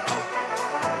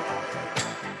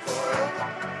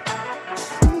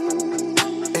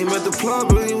 Ain't met the plug,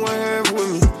 but he won't have with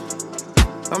me.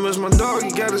 I miss my dog,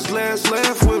 he got his last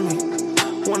laugh with me.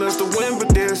 Want us to win, but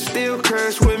they'll still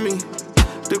crash with me.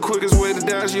 The quickest way to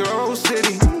die is your old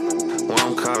city. When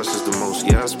I'm cautious the most,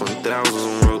 yeah, I spent thousands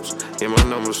on ropes. Yeah, my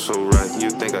number's so right, you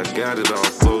think I got it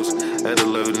all close. At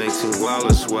 11, 18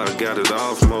 Wallace, where I got it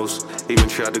off most. Even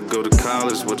tried to go to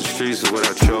college, but the streets is what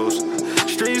I chose.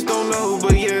 Streets don't know,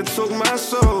 but yeah, it took my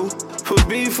soul. Put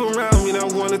beef around me, I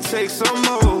wanna take some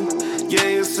more.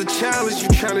 Yeah, it's a challenge, you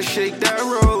tryna shake that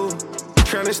road.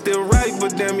 Tryna still right,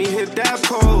 but damn, he hit that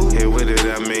pole. Hey, what did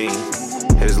I mean?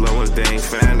 As long as they ain't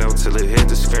found out till it hit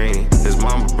the screen. His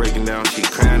mama breaking down, she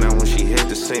crying out when she hit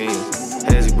the scene.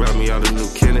 As he brought me all the new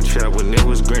Kenner trap when it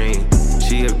was green.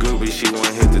 She a groupie, she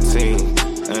wanna hit the team.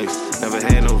 Ay, never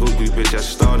had no hoopie, bitch, I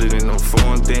started in them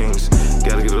foreign things.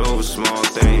 Gotta get over small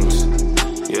things.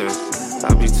 Yeah,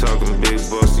 I be talking big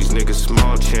boss, these niggas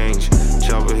small change.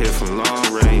 Chopper hit from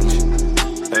long range.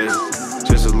 Hey,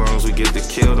 just as long as we get the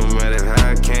kill, no matter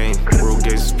how I came. Real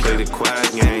gangsters play the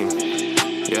quiet game.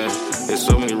 Yeah, there's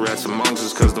so many rats amongst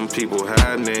us cause them people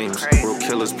hide names. Real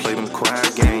killers play them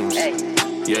quiet games.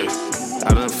 Yeah,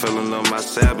 I done fell in love my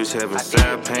savage, having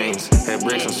side pains. Had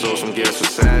breaks and sold some gas for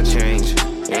side change.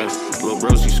 Yeah, Lil'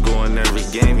 Broski scoring every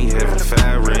game, he having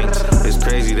 5 rings. It's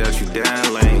crazy that you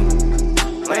down lane.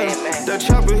 That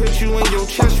chopper hit you in your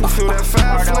chest, you feel that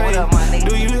fire flame.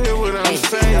 Do you hear what I'm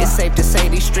saying? It's safe to say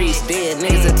these streets dead.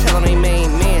 Niggas are telling they main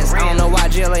mans. I don't know why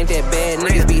jail ain't that bad.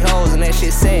 Niggas be hoes and that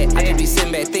shit sad. I just be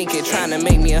sitting back thinking, trying to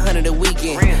make me 100 a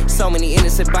weekend. So many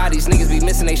innocent bodies, niggas be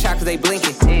missing they shot cause they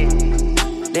blinking.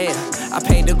 Damn, I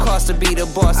paid the cost to be the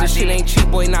boss. This shit ain't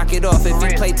cheap, boy, knock it off. If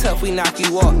you play tough, we knock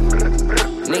you off.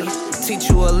 Nigga, teach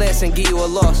you a lesson, give you a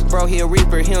loss. Bro, he a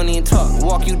reaper, he don't even talk.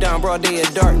 Walk you down, broad day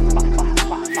of dark.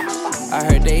 I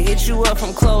heard they hit you up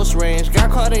from close range.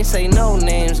 Got caught, ain't say no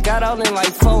names. Got out in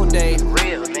like 4 days.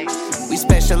 Real nigga. We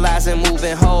specialize in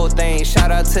moving whole things. Shout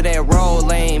out to that roll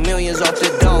lane. Millions off the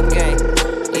dope game.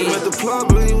 He met the plug,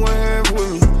 but he won't have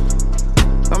with me.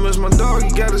 I miss my dog, he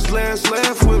got his last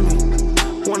laugh with me.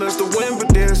 Want us to win,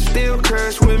 but they'll still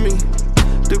crash with me.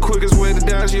 The quickest way to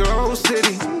die is your old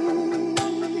city.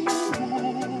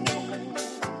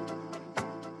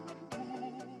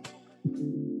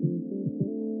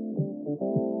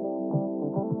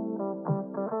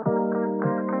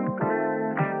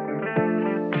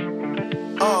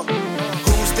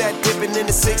 Who's that dipping in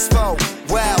the 6-4?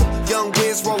 Wow, young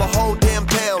Wiz roll a whole damn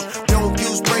pound. Don't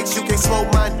use brakes, you can slow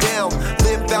mine down.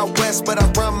 Live out west, but I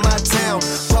run my town.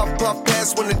 Puff, puff,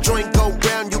 pass when the joint go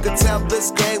round. You can tell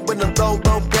this game when the low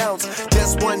bounce.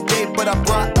 Just one day, but I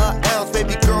brought an ounce.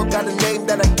 Baby girl got a name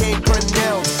that I can't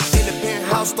pronounce. In the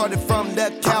penthouse, started from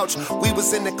the couch. We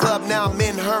was in the club, now I'm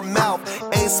in her mouth.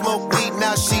 Ain't smoke weed,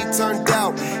 now she turned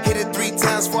out. Hit it 3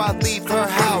 times before I leave her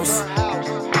house.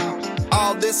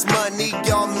 All this money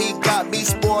on me got me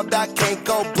spoiled, I can't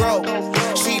go broke.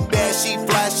 She bad, she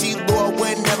fly, she loyal.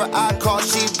 Whenever I call,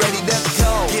 she ready to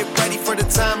go. Get ready for the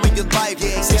time of your life.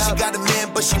 Say she got a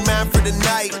man, but she mine for the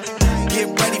night. Get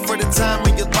ready for the time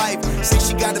of your life. Say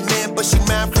she got a man, but she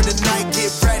mine for the night.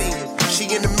 Get ready. She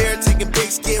in the mirror taking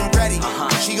pics, getting ready.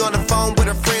 She on the phone with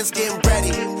her friends, getting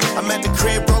ready. I'm at the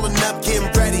crib rolling up,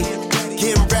 getting ready.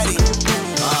 Getting ready.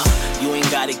 You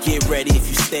ain't gotta get ready if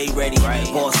you stay ready.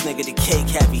 Boss nigga, the cake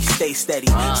heavy, stay steady.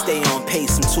 Stay on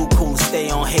pace, I'm too cool to stay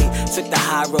on hate. Took the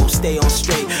high road, stay on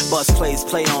straight. Bus plays,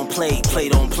 play on play,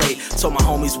 played on play. Told my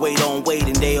homies wait on wait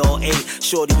and they all ate.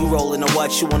 Shorty, you rolling or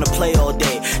what? You wanna play all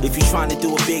day. If you trying to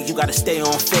do it big, you gotta stay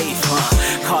on faith.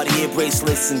 Cartier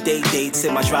bracelets and day dates.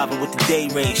 In my driver with the day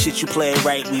rate. Shit, you play it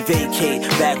right, we vacate.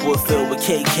 Backwood filled with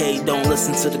KK. Don't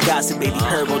listen to the gossip, baby,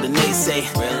 heard what the naysay.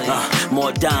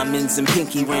 More diamonds and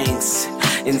pinky rings.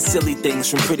 And silly things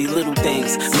from pretty little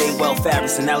things. Maywell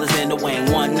Fabrics and Alexander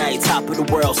Wang. One night, top of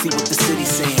the world, see what the city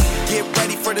sing. Get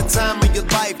ready for the time of your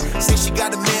life. Say she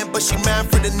got a man, but she mine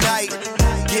for the night.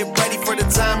 Get ready for the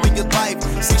time of your life.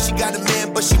 Say she got a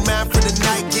man, but she mine for the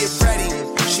night. Get ready.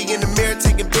 She in the mirror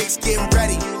taking pics, getting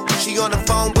ready. She on the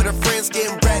phone with her friends,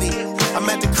 getting ready. I'm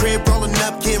at the crib rolling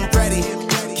up, getting ready.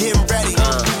 Getting ready.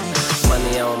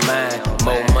 Money on mine,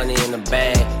 more money in the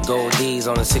bag. Gold D's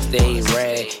on a 6 to 8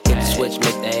 rag. Hit the switch,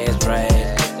 make the ass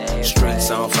drag.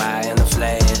 Streets on fire in the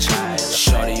flash.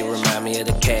 Shorty, you remind me of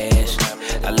the cash.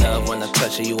 I love when I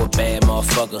touch her, you a bad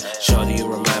motherfucker. Shorty, you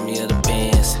remind me of the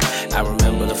Benz. I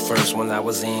remember the first one I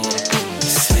was in.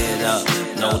 Slid up,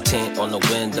 no tint on the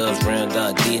windows, rimmed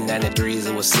up. D93s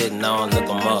it was sitting on, look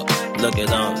 'em up, look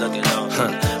it on.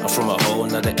 I'm from a whole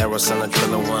nother era, son of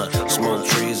Driller One. Smoke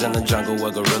trees in the jungle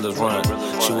where gorillas run.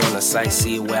 She wanna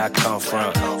sightsee where I come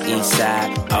from. East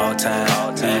side, all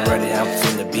time. Be ready, I'm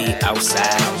finna be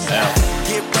outside.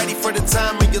 Get ready for the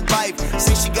time of your life.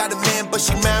 Say she got a man, but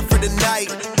she mine for the night.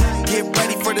 Get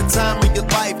ready for the time of your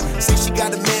life. Say she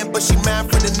got a man, but she mine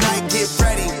for the night. Get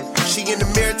ready. She in the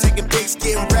mirror taking pics,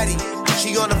 getting ready.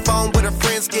 She on the phone with her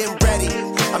friends, getting ready.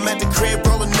 I'm at the crib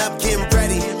rolling up, getting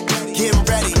ready. Getting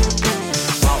ready.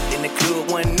 Walked in the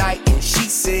club one night and she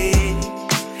said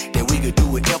that we could do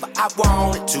whatever I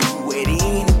wanted to at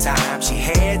any time. She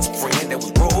had some friends that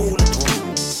was rolling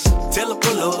through. Tell her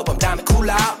pull up, I'm down to cool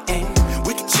out and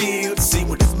we can chill to see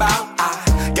what it's about.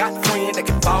 I got a friend that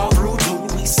can fall through too.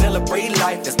 We celebrate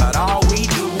life, that's not all we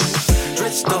do.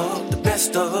 Dressed up the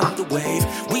best of the wave.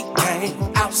 We came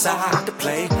outside to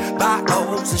play. Buy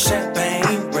O's and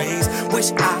champagne rays.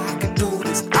 Wish I could do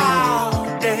this all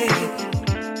day.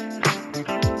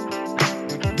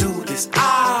 Do this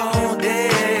all day.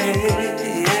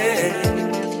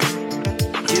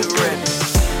 Get ready.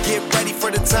 Get ready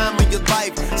for the time of your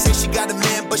life. Say she got a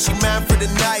man, but she mine for the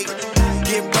night.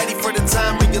 Get ready for the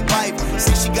time of your life.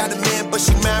 Say she got a man, but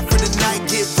she mine for the night.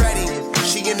 Get ready.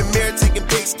 She in the mirror taking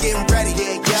pics, getting ready.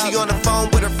 She on the phone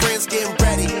with her friends, getting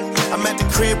ready. I'm at the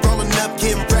crib rolling up,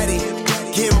 getting ready.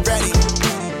 Getting ready.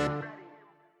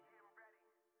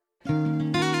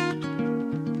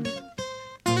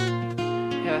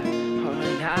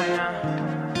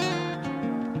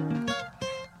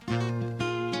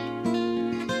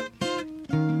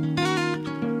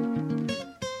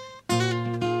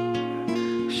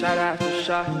 Shot after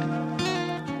shot.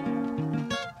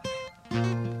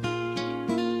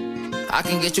 I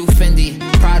can get you Fendi,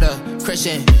 Prada,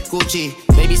 Christian, Gucci.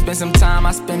 Baby, spend some time,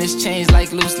 I spend this change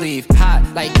like loose leaf. Hot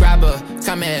like grabber,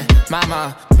 come here,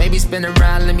 mama. Baby, spin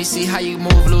around, let me see how you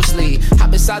move loosely.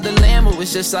 Hop inside the Lambo,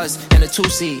 it's just us in a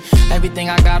 2-seat. Everything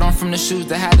I got on from the shoes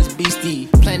that had this beastie.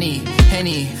 Plenty,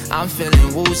 Henny, I'm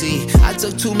feeling woozy. I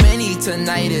took too many,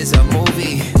 tonight is a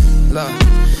movie. Look,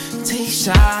 take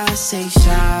shots, take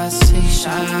shots, take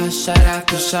shots, shot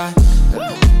after shot.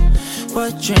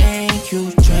 What drink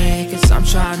you drink? Cause I'm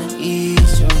tryna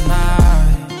ease your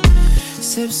mind.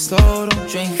 Sip slow, don't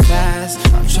drink fast.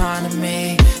 I'm tryna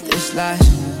make this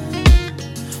last.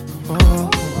 Oh,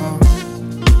 oh.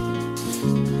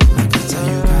 I can tell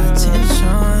you got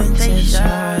tension,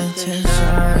 tension,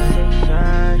 tension.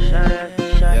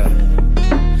 Yeah.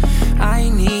 I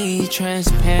need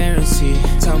transparency.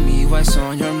 Tell me what's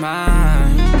on your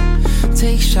mind.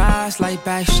 Take shots like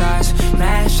back shots,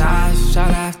 mad shots,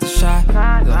 shot after shot.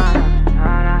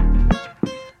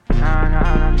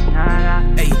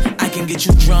 Hey, I can get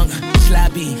you drunk,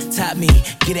 sloppy, top me,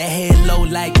 get a head low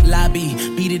like lobby.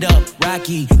 Beat it up, up,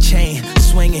 Rocky, chain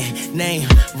swinging, name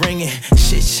ringing.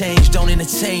 Shit changed, don't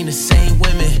entertain the same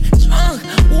women.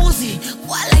 Woozy,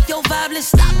 why like your vibe? Let's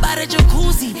stop by the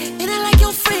jacuzzi. And I like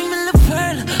your frame and La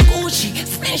Perla, Gucci.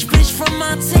 French bitch from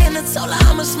Montana, told her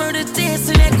I'ma murder dance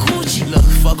in that Gucci. Look,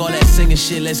 fuck all that singing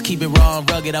shit, let's keep it raw and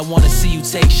rugged. I wanna see you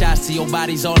take shots to your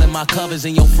bodies all in my covers.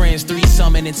 And your friends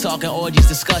threesoming and talking orgies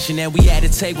discussion. And we at the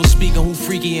table speaking who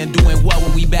freaky and doing what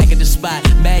when we back at the spot.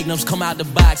 Magnums come out the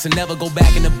box and never go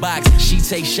back in the box. She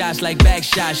takes shots like back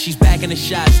shots, she's back in the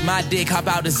shots. My dick hop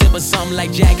out the zipper, something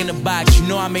like Jack in the Box. You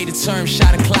know I made a term,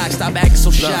 shot a clock, stop acting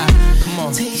so shy. Come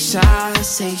on. Take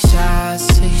shots, take shots,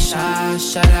 take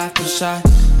shots, shot after shot.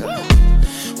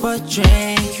 What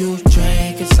drink you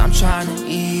drink? Cause I'm tryna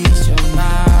ease your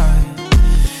mind.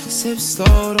 Sip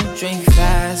slow, don't drink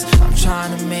fast. I'm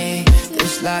tryna make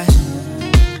this last.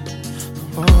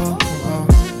 Oh, oh.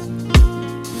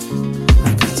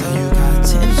 Like I tell you, got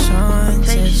tension,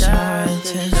 tension,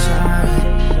 tension.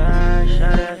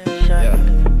 Yeah.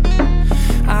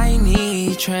 I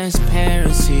need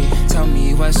transparency. Tell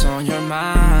me what's on your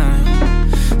mind.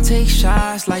 Take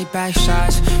shots like back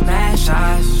shots, mad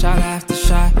shots, shot after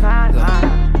shot.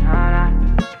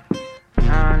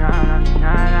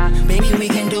 Baby, we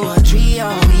can do a trio,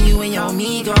 me, you, and your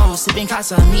amigos, sipping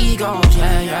Casamigos,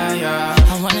 yeah, yeah, yeah.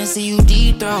 I wanna see you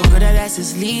deep throw, girl, that ass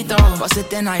is lethal. Bust it,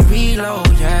 then I reload,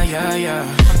 yeah, yeah, yeah.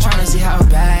 I'm tryna see how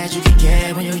bad you can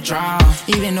get when you draw.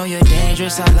 Even though you're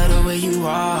dangerous, I love the way you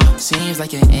are. Seems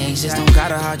like you're anxious, don't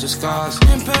gotta hide your scars.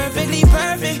 And perfectly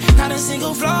perfect, not a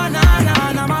single flaw, nah,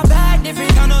 nah, nah. My back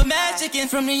different, kind of magic. And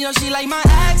from New York, she like my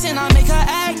accent, I make her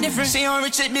act different. She on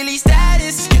Richard Millie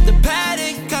status, get the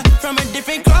paddock, cut from a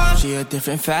different cloth. She a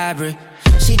different fabric.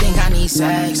 She think I need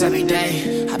sex every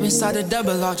day. Hop inside the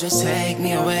double R, just take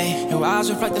me away. Your eyes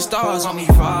reflect the stars on me,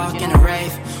 rock in a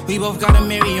rave. We both got a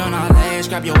mirror on our legs.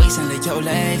 Grab your waist and lick your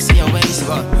legs, see your waist.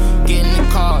 Look, get in the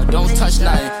car, don't touch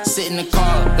nothing. Sit in the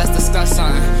car, let's discuss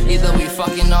something. Either we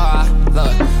fucking or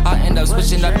I end up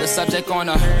switching up the subject on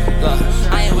her. Look,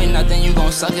 I ain't with nothing, you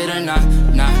gon' suck it or not?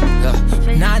 Nah, look,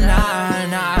 nah, nah,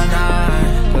 nah, nah.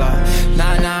 Look,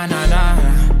 nah, nah, nah, nah.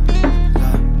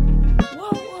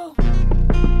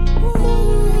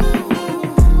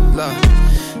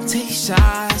 Take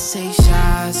shots, take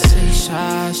shots, take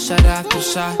shots, shot after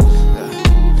shot.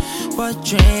 What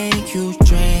drink you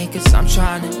drink? Cause I'm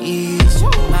tryna ease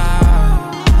your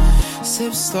mind.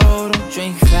 Sip slow, don't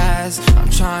drink fast. I'm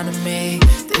tryna make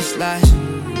this last.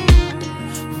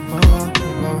 Oh,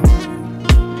 oh.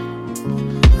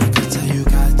 Like I tell you,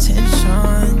 got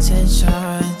tension,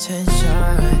 tension,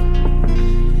 tension.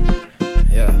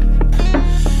 Yeah.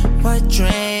 What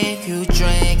drink you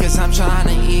drink? Cause I'm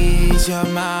tryna ease your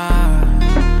mind.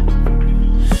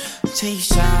 Take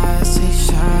shots,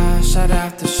 shot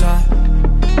after shot.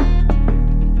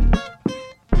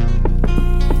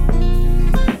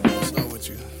 What's up with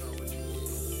you?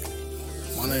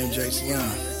 My name's JC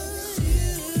Young.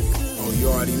 Oh, you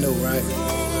already know, right?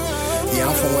 Yeah,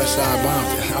 I'm from Westside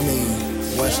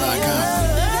Westside Compton.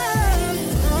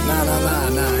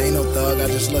 Nah, ain't no thug, I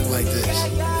just look like this.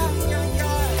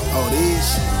 Oh,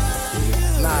 these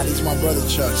my brother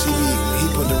Chucks. He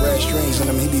put the red strings in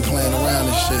them. He be playing around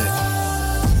and shit.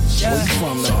 Where you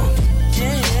from though?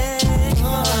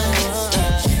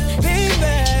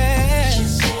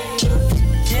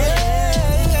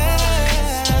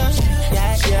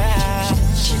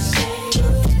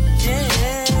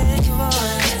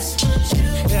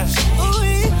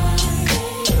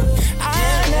 I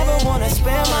never wanna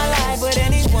spend my life with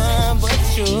anyone but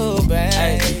you,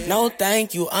 babe. No,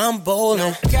 thank you, I'm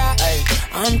bowling.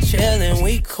 I'm chillin',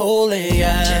 we coolin',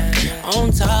 yeah.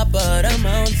 On top of the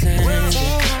mountain,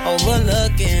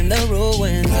 overlooking the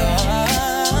ruins.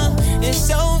 Oh, it's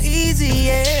so easy,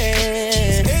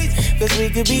 yeah. Cause we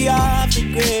could be off the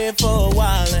grid for a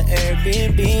while. At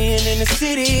Airbnb and in the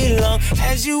city long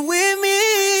as you with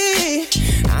me.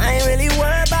 I ain't really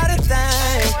worried about a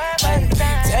thing.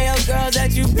 Tell your girls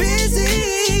that you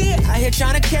busy. I here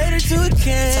tryna cater to a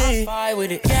king.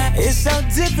 With it. It's so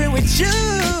different with you.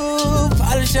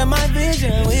 Polish up my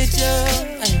vision with you.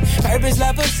 Purpose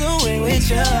love pursuing with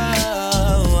you.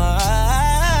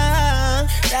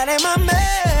 That ain't my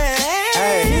man.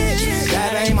 Hey,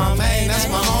 that ain't my man. That's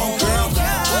my homegirl.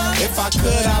 If I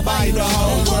could, I'd buy you the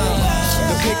whole world.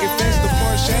 The picket fence, the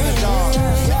Porsche, and the dog.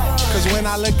 Cause when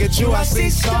I look at you, I see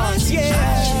stars.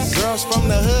 Girls from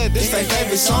the hood, this their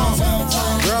favorite song.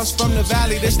 Girls from the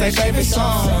valley, this their favorite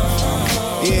song.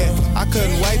 Yeah, I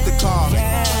couldn't wait to call.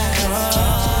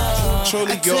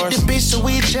 Truly yours. I took the bitch, so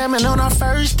we jamming on our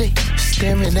first date.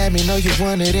 staring at me, know you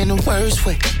want it in the worst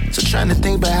way. So trying to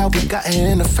think about how we got here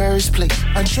in the first place.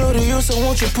 Untrue to you, so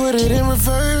won't you put it in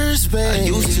reverse, babe? I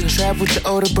used to trap with your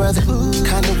older brother.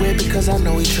 Kinda weird because I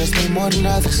know he trusts me more than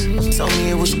others. Told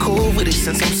me it was cool with it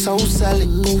since I'm so solid.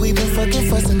 But we been fucking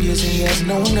for some years and he has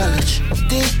no knowledge.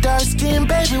 This dark skin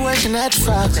baby working at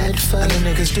Fox. Other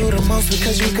niggas do the most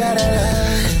because you gotta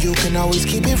lie. And you can always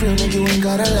keep it real and you ain't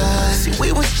gotta lie. See,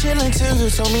 we was chillin' till you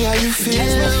told me how you feel.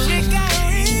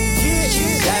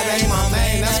 That ain't my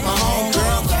main, that's my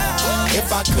homegirl.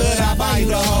 If I could, I'd buy you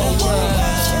the whole world.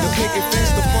 The picket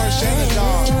fence, the Porsche, and the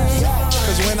dog.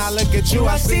 Cause when I look at you,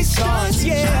 I see stars.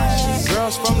 Yeah.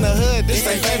 Girls from the hood, this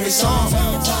their favorite song.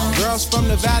 Girls from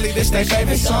the valley, this their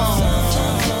favorite song.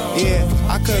 Yeah,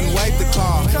 I couldn't wait to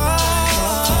call.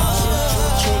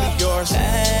 Truly yours.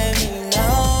 Let me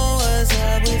know what's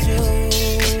up with you.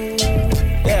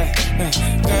 Yeah.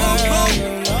 Girl, you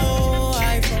know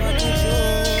I fuck with you.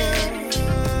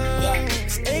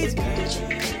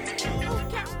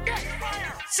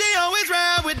 She always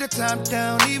ride with the top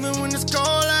down, even when it's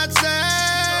cold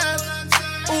outside.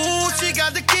 Ooh, she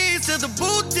got the keys to the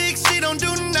boutique. She don't do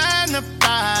 9 to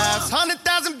 5s.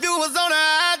 100,000 viewers on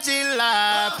her IG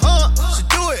live. She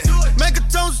do it, make a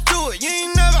toast to it. You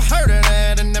ain't never heard of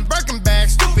that. And then Birkin bag,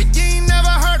 stupid. You ain't never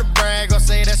heard her brag or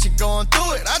say that she going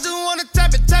through it. I just wanna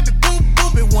tap it, boop,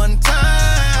 boop it one time.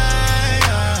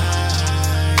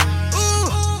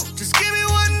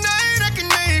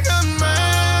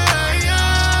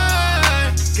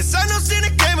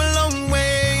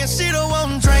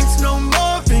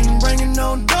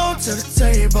 To the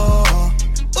table.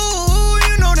 Ooh,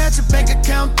 you know that your bank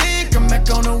account big. Come back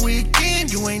on the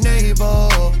weekend, you ain't able.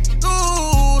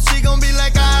 Ooh, she gon' be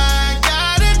like, I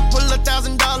got it. Pull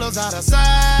 $1,000 out of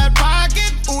side pocket.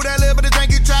 Ooh, that little bit of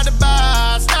drink you tried to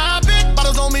buy. Stop it.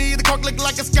 Bottles on me, the cork look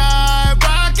like a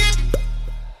skyrocket.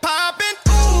 Poppin'.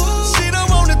 Ooh, she don't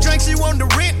want the drink, she want the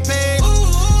rent paid. Ooh,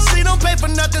 she don't pay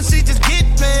for nothing, she just get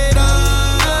paid.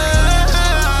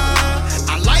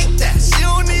 I like that. She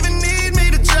don't even need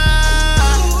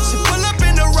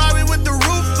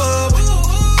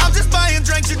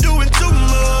you doing too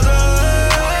much.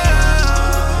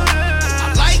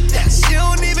 I like that. She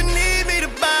don't even need me to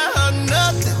buy her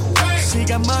nothing. She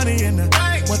got money in her.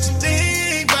 What you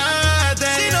think about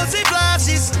that? She don't see fly,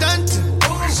 she's stunting.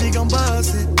 She gon'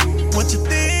 buzz it. What you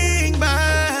think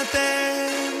about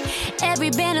that?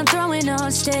 Every band I'm throwing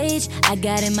on stage, I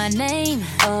got in my name,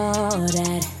 all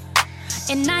that.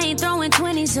 And I ain't throwing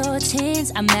 20s or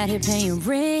 10s. I'm out here paying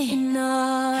rent and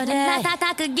all that.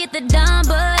 I could get the dime,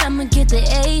 but I'ma get the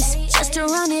ace. Just to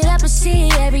run it up and see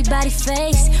everybody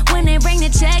face. When they bring the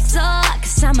checks, oh, I can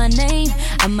sign my name.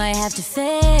 I might have to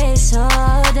face all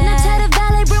that. Now tell the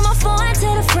valet, bring my phone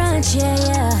to the front,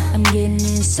 yeah. I'm getting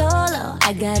in solo,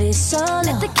 I got it solo.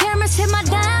 Let the cameras hit my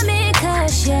diamond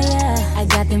cush, yeah. I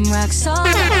got them rocks solo,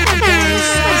 I got it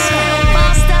solo.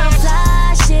 Bossed up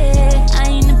fly shit, I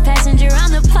ain't the passenger,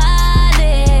 I'm the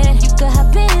pilot. You could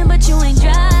hop in, but you ain't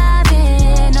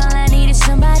driving. All I need is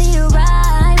somebody to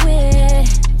ride with.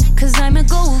 Cause I'm a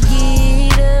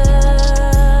go-getter.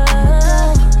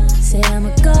 Say I'm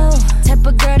a go. Type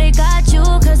of girl they got you,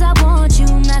 cause I want you,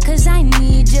 not cause I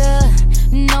need ya.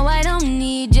 No, I don't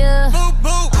need ya. Boop,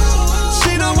 boop.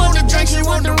 She don't want the drink, she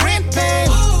want the rent paid.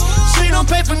 She don't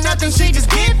pay for nothing, she just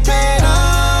get paid. I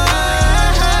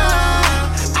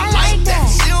like that.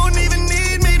 She don't even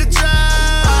need me to try.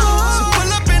 She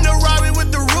pull up in the Rari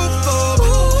with the roof up.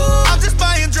 I'm just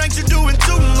buying drinks, you're doing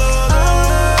too much.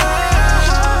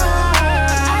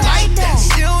 I like that.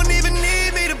 She don't even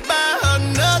need me to buy her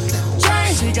nothing.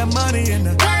 She got money in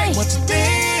her. What you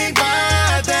think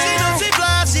about that? She don't see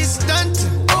fly, she's stunting.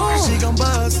 She gon'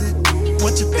 buzz it.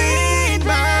 What you think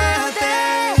about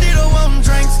that? She don't want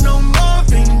drinks no more.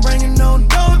 Ain't bringing no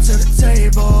dough to the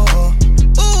table.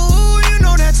 Ooh, you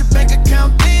know that your bank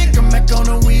account big. Come back on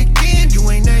the weekend, you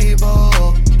ain't able.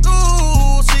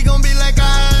 Ooh, she gon' be like,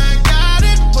 I got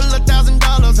it. Pull $1,000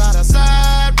 out of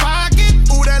side pocket.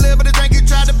 Ooh, that little bit of drink you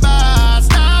tried to buy.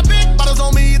 Stop it. Bottles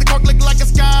on me, the cork look like a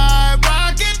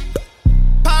skyrocket.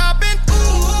 Poppin'.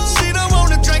 She don't want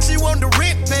the drink, she want the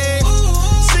rent paid.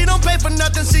 She don't pay for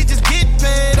nothing, she just get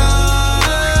paid.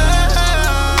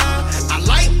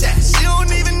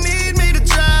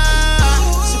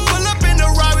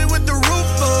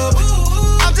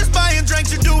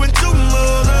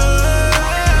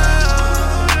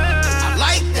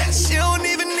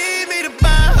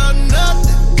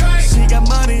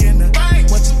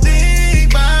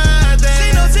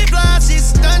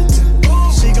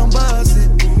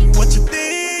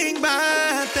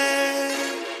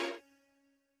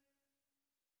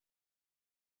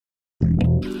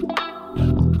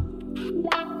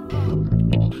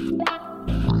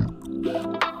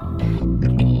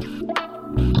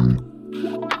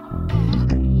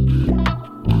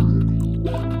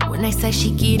 say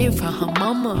she get it from her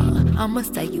mama. I'ma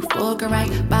say you fuck her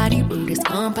right. Body rude is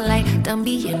unpolite. Done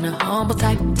be in a humble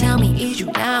type. Tell me, is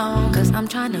you down? Cause I'm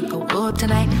tryna go up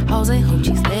tonight. Hoes and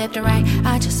hoochies left and right.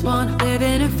 I just wanna live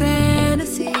in a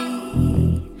fantasy.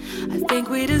 I think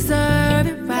we deserve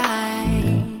it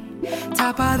right.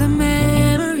 Top of the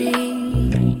memories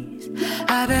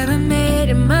I've ever made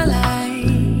in my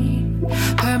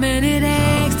life. Permanent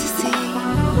ecstasy.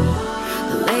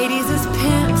 The ladies is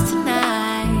pimps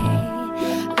tonight.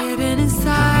 Living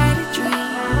inside a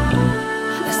dream.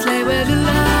 Let's lay where the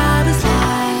love is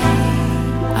like.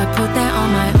 I put that on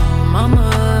my mama,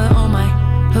 on my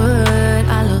hood.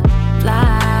 I look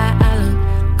fly, I look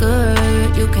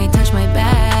good. You can't touch my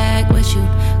bag, wish you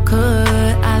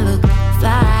could. I look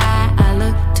fly, I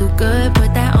look too good.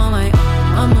 Put that on my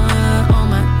mama, on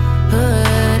my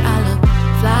hood. I look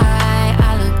fly,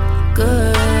 I look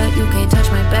good. You can't touch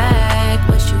my bag,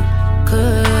 wish you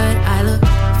could. I look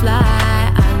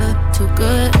fly, I look too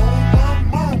good.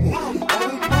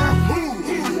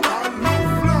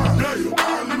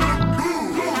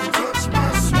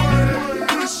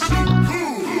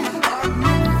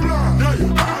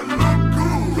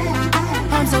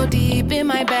 I'm so deep in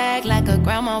my bag like a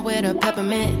grandma with a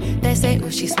peppermint. They say,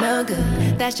 ooh, she smell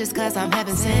good. That's just cause I'm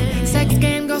heaven sent. Sex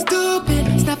game goes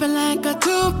stupid, snapping like a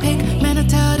toothpick. Man, I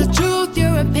tell the truth,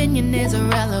 your opinion is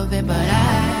irrelevant. But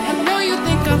I know you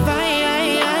think I'm fine.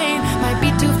 Might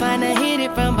be too fine to hit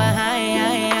it from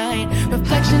behind.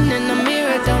 Reflection in the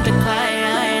mirror, don't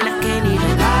decline. I can't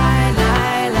even lie.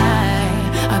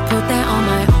 I put that on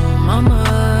my mama,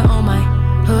 on my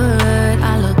hood.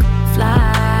 I look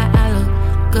fly, I look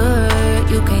good.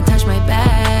 You can't touch my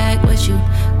bag, wish you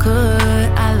could.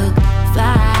 I look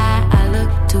fly, I look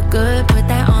too good. Put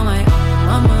that on my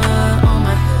mama, on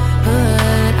my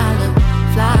hood. I look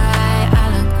fly, I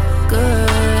look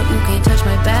good. You can't touch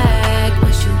my bag,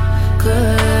 wish you could.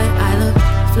 I look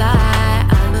fly,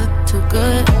 I look too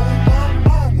good.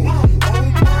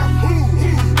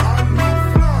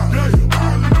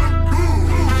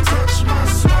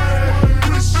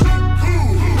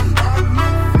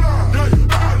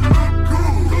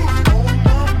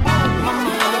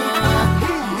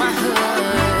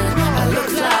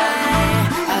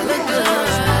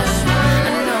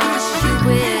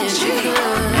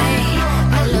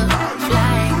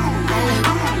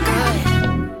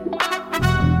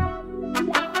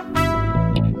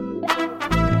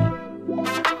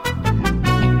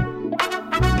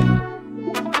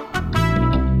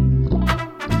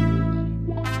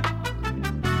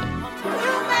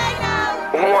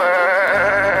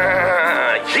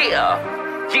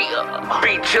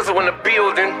 Chisel in the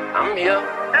building, I'm here.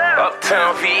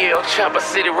 Uptown VL, Chopper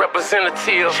City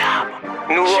representative.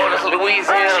 New Orleans,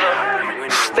 Louisiana.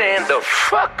 Stand the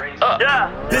fuck up.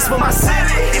 This for my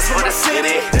city, this for the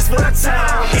city, this for the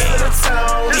town, this for the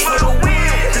town, this for the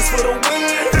win, this for the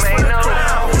win, this for the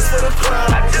crown, this for the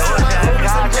crown. This for my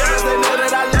homies and brothers, they know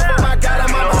that I love them, I got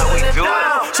them, I'm holding it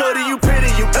down. Shorty, you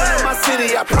pretty, you better my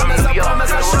city. I promise, I'll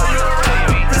show you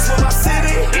around. This for my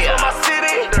city, this for my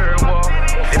city.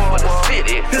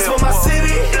 This for my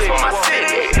city, this for my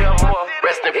city.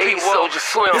 Rest in peace, Soldier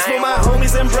Slim. This for my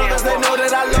homies and brothers, they know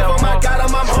that I love them, I got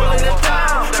them, I'm holding it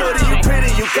down. Shorty, you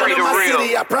pretty, you come to my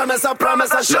city. I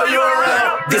promise, I'll show you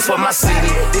around. This for my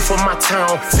city, this for my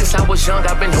town. Since I was young,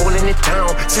 I've been holding it down.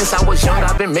 Since I was young,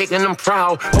 I've been making them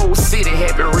proud. Whole city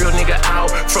had been real nigga out.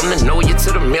 From the know you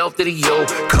to the mouth of the yo.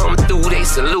 Come through, they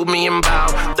salute me and bow.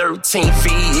 13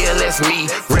 feet, yeah, that's me.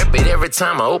 Rep it every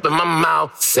time I open my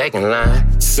mouth. Second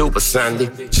line, Super Sunday,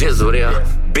 Jizzle there.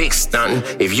 Big stunting,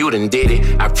 if you done did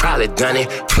it, I probably done it.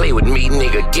 Play with me,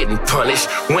 nigga, getting punished.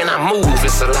 When I move,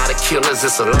 it's a lot of killers,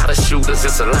 it's a lot of shooters,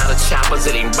 it's a lot of choppers.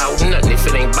 It ain't about nothing if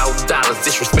it ain't about dollars.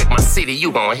 Disrespect my city,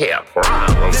 you gon' have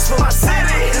problems. This for my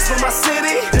city, this for my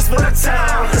city, this for the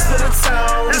town, this for the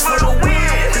town, this for the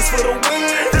win, this for the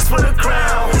win, this for the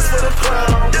crown, this for the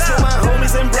crown. This for my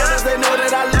homies and brothers, they know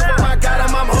that I love them, I got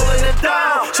them, I'm holding it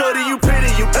down. Shorty, you pretty,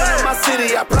 you better my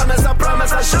city. I promise,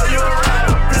 I'll show you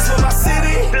around. This for my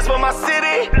city, this for my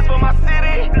city, this for my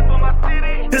city, this for my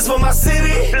city, this for my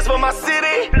city, this for my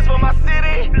city, this for my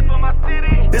city, this for my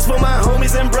city. This for my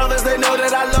homies and brothers, they know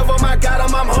that I love them, I got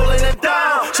them, I'm holding it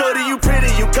down. Shorty, you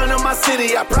pretty, you come to my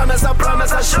city. I promise,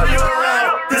 I'll show you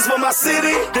around. This for my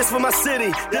city, this for my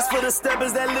city, this for the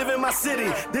steppers that live in my city.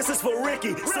 This is for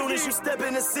Ricky. Soon as you step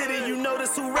in the city, you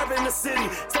notice who reppin' the city.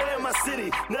 Stay in my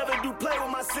city, never do play with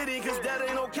my city, cause that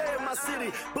ain't okay in my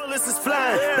city. Bullets is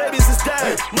flying, babies is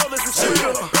dying, mothers is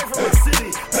shooting. Pray for my city.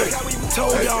 Look how we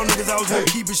told y'all niggas I was gonna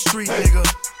keep it street, nigga.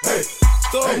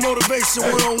 Thug motivation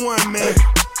 101, man.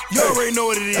 You already know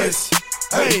what it is.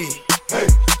 Hey,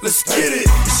 Let's get it.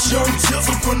 It's Young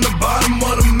Jizzle from the bottom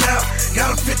of the map.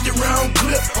 Got a 50-round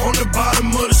clip on the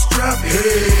bottom of the strap.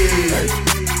 Hey.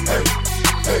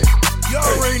 Y'all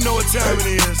already know what time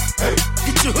it is.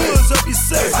 Get your hoods up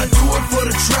yourself. I do it for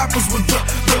the trappers with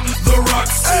the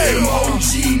rocks. Hey, them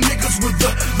OG niggas with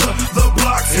the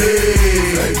blocks.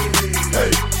 Hey.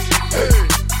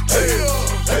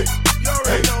 Y'all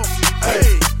already know.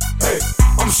 Hey.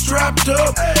 I'm strapped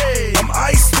up. Hey. I'm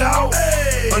iced out. Hey.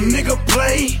 A nigga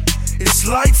play. It's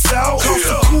lights out, cost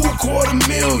a cool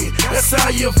 $250,000. That's how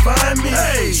you find me.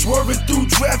 Hey. Swerving through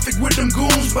traffic with them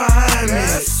goons behind me.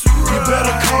 You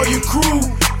better call your crew,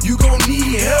 you gon'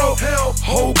 need help.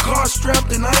 Whole car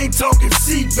strapped and I ain't talking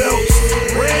seatbelts.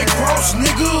 Red Cross,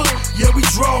 nigga, yeah, we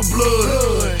draw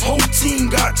blood. Whole team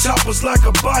got choppers like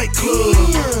a bike club.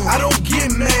 I don't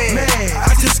get mad,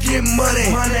 I just get money.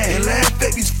 And laugh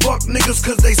at these fuck niggas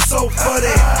cause they so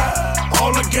funny.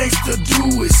 All a gangster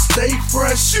do is stay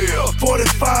fresh.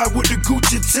 45 with the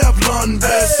Gucci Teflon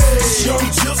vest. It's Young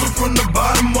Jizzle from the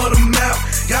bottom of the map.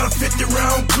 Got a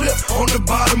 50-round clip on the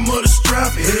bottom of the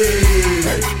strap. Hey.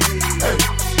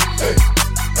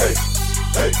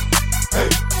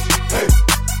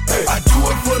 I do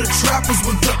it for the trappers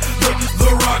with the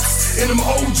rocks. And them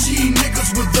OG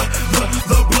niggas with the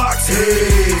blocks.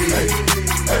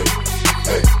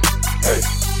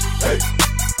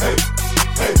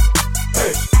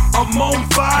 I'm on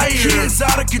fire, kids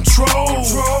out of control.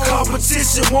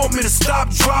 Competition want me to stop,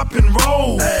 drop, and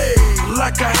roll.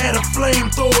 Like I had a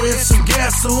flamethrower and some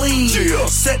gasoline.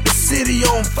 Set the city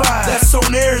on fire, that's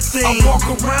on everything. I walk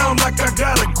around like I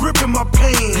got a grip in my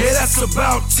pants. Yeah, that's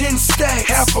about 10 stacks,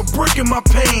 half a brick in my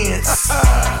pants.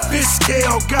 Fish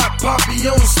scale got Poppy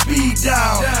on speed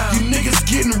dial. You niggas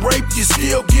getting raped, you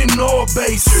still getting oil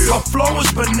base. My flow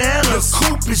is bananas,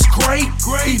 coupe is great.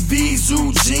 EVs,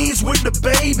 zoo jeans with the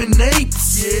babe and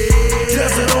apes.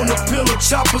 Desert on the pillow,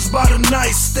 choppers by the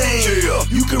nightstand.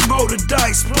 You can roll the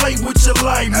dice, play with your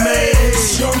life, man.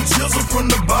 Young Jizzle from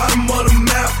the bottom of the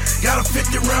map. Got a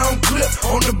 50-round clip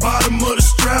on the bottom of the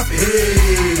strap.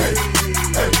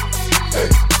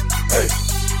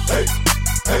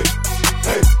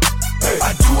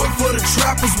 I do it for the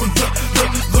trappers with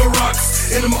the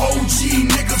rocks. And them OG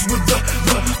niggas with the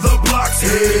blocks.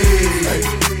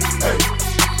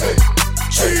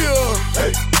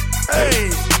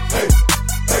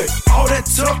 All that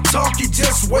tough talk, you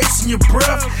just wasting your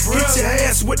breath. Hit your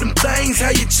ass with them things,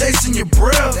 how you chasing your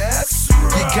breath.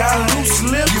 You got loose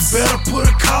lips, you better put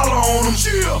a collar on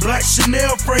them. Black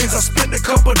Chanel frames, I spent a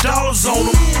couple dollars on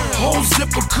them. Whole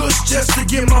zipper kush just to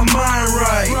get my mind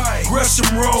right.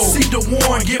 Gresham Road, see the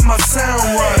Warren, get my sound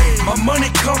right. My money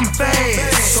come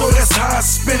fast, so that's how I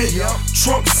spend it.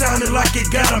 Trunk sounded like it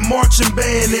got a marching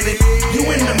band in it. You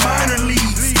in the minor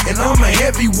leagues, and I'm a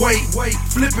heavyweight.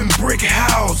 Flipping brick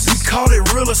house, we call it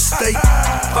real estate.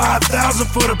 5,000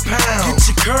 for the pound. Get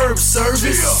your curb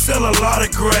service, sell a lot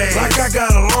of grass. Like I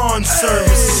got a lawn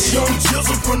service. Young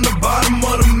Jizzle from the bottom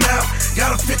of the map.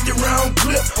 Got a 50-round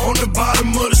clip on the bottom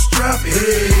of the strap.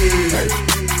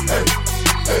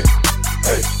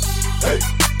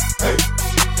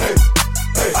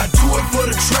 I do it for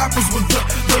the trappers with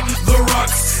the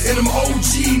rocks. And them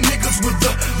OG niggas with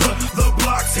the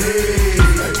blocks.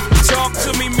 Talk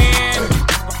to me, man.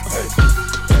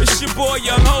 It's your boy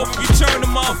Young Hope. You turn the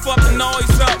motherfucking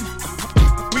noise up.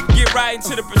 We can get right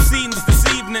into the proceedings this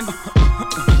evening.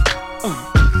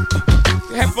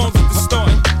 The headphones are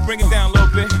distorting. Bring it down a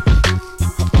little bit.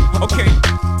 Okay.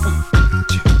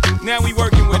 Now we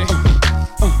working with it.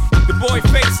 The boy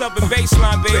Face up in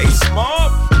baseline, baby.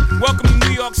 Welcome to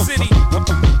New York City.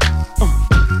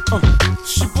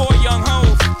 It's your boy Young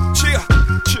Hov.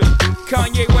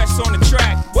 Kanye West on the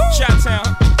track.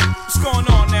 Chi-Town. What's going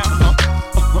on now?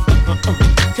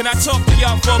 Can I talk to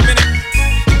y'all for a minute?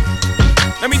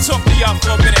 Let me talk to y'all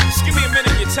for a minute. Just give me a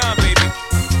minute of your time, baby.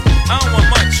 I don't want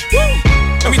much.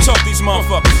 Let me talk to these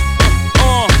motherfuckers.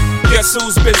 Guess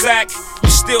who's Bizak? You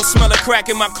still smell a crack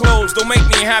in my clothes. Don't make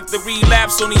me have to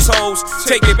relapse on these hoes.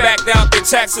 Take it back out, they're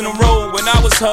taxing the road. When I was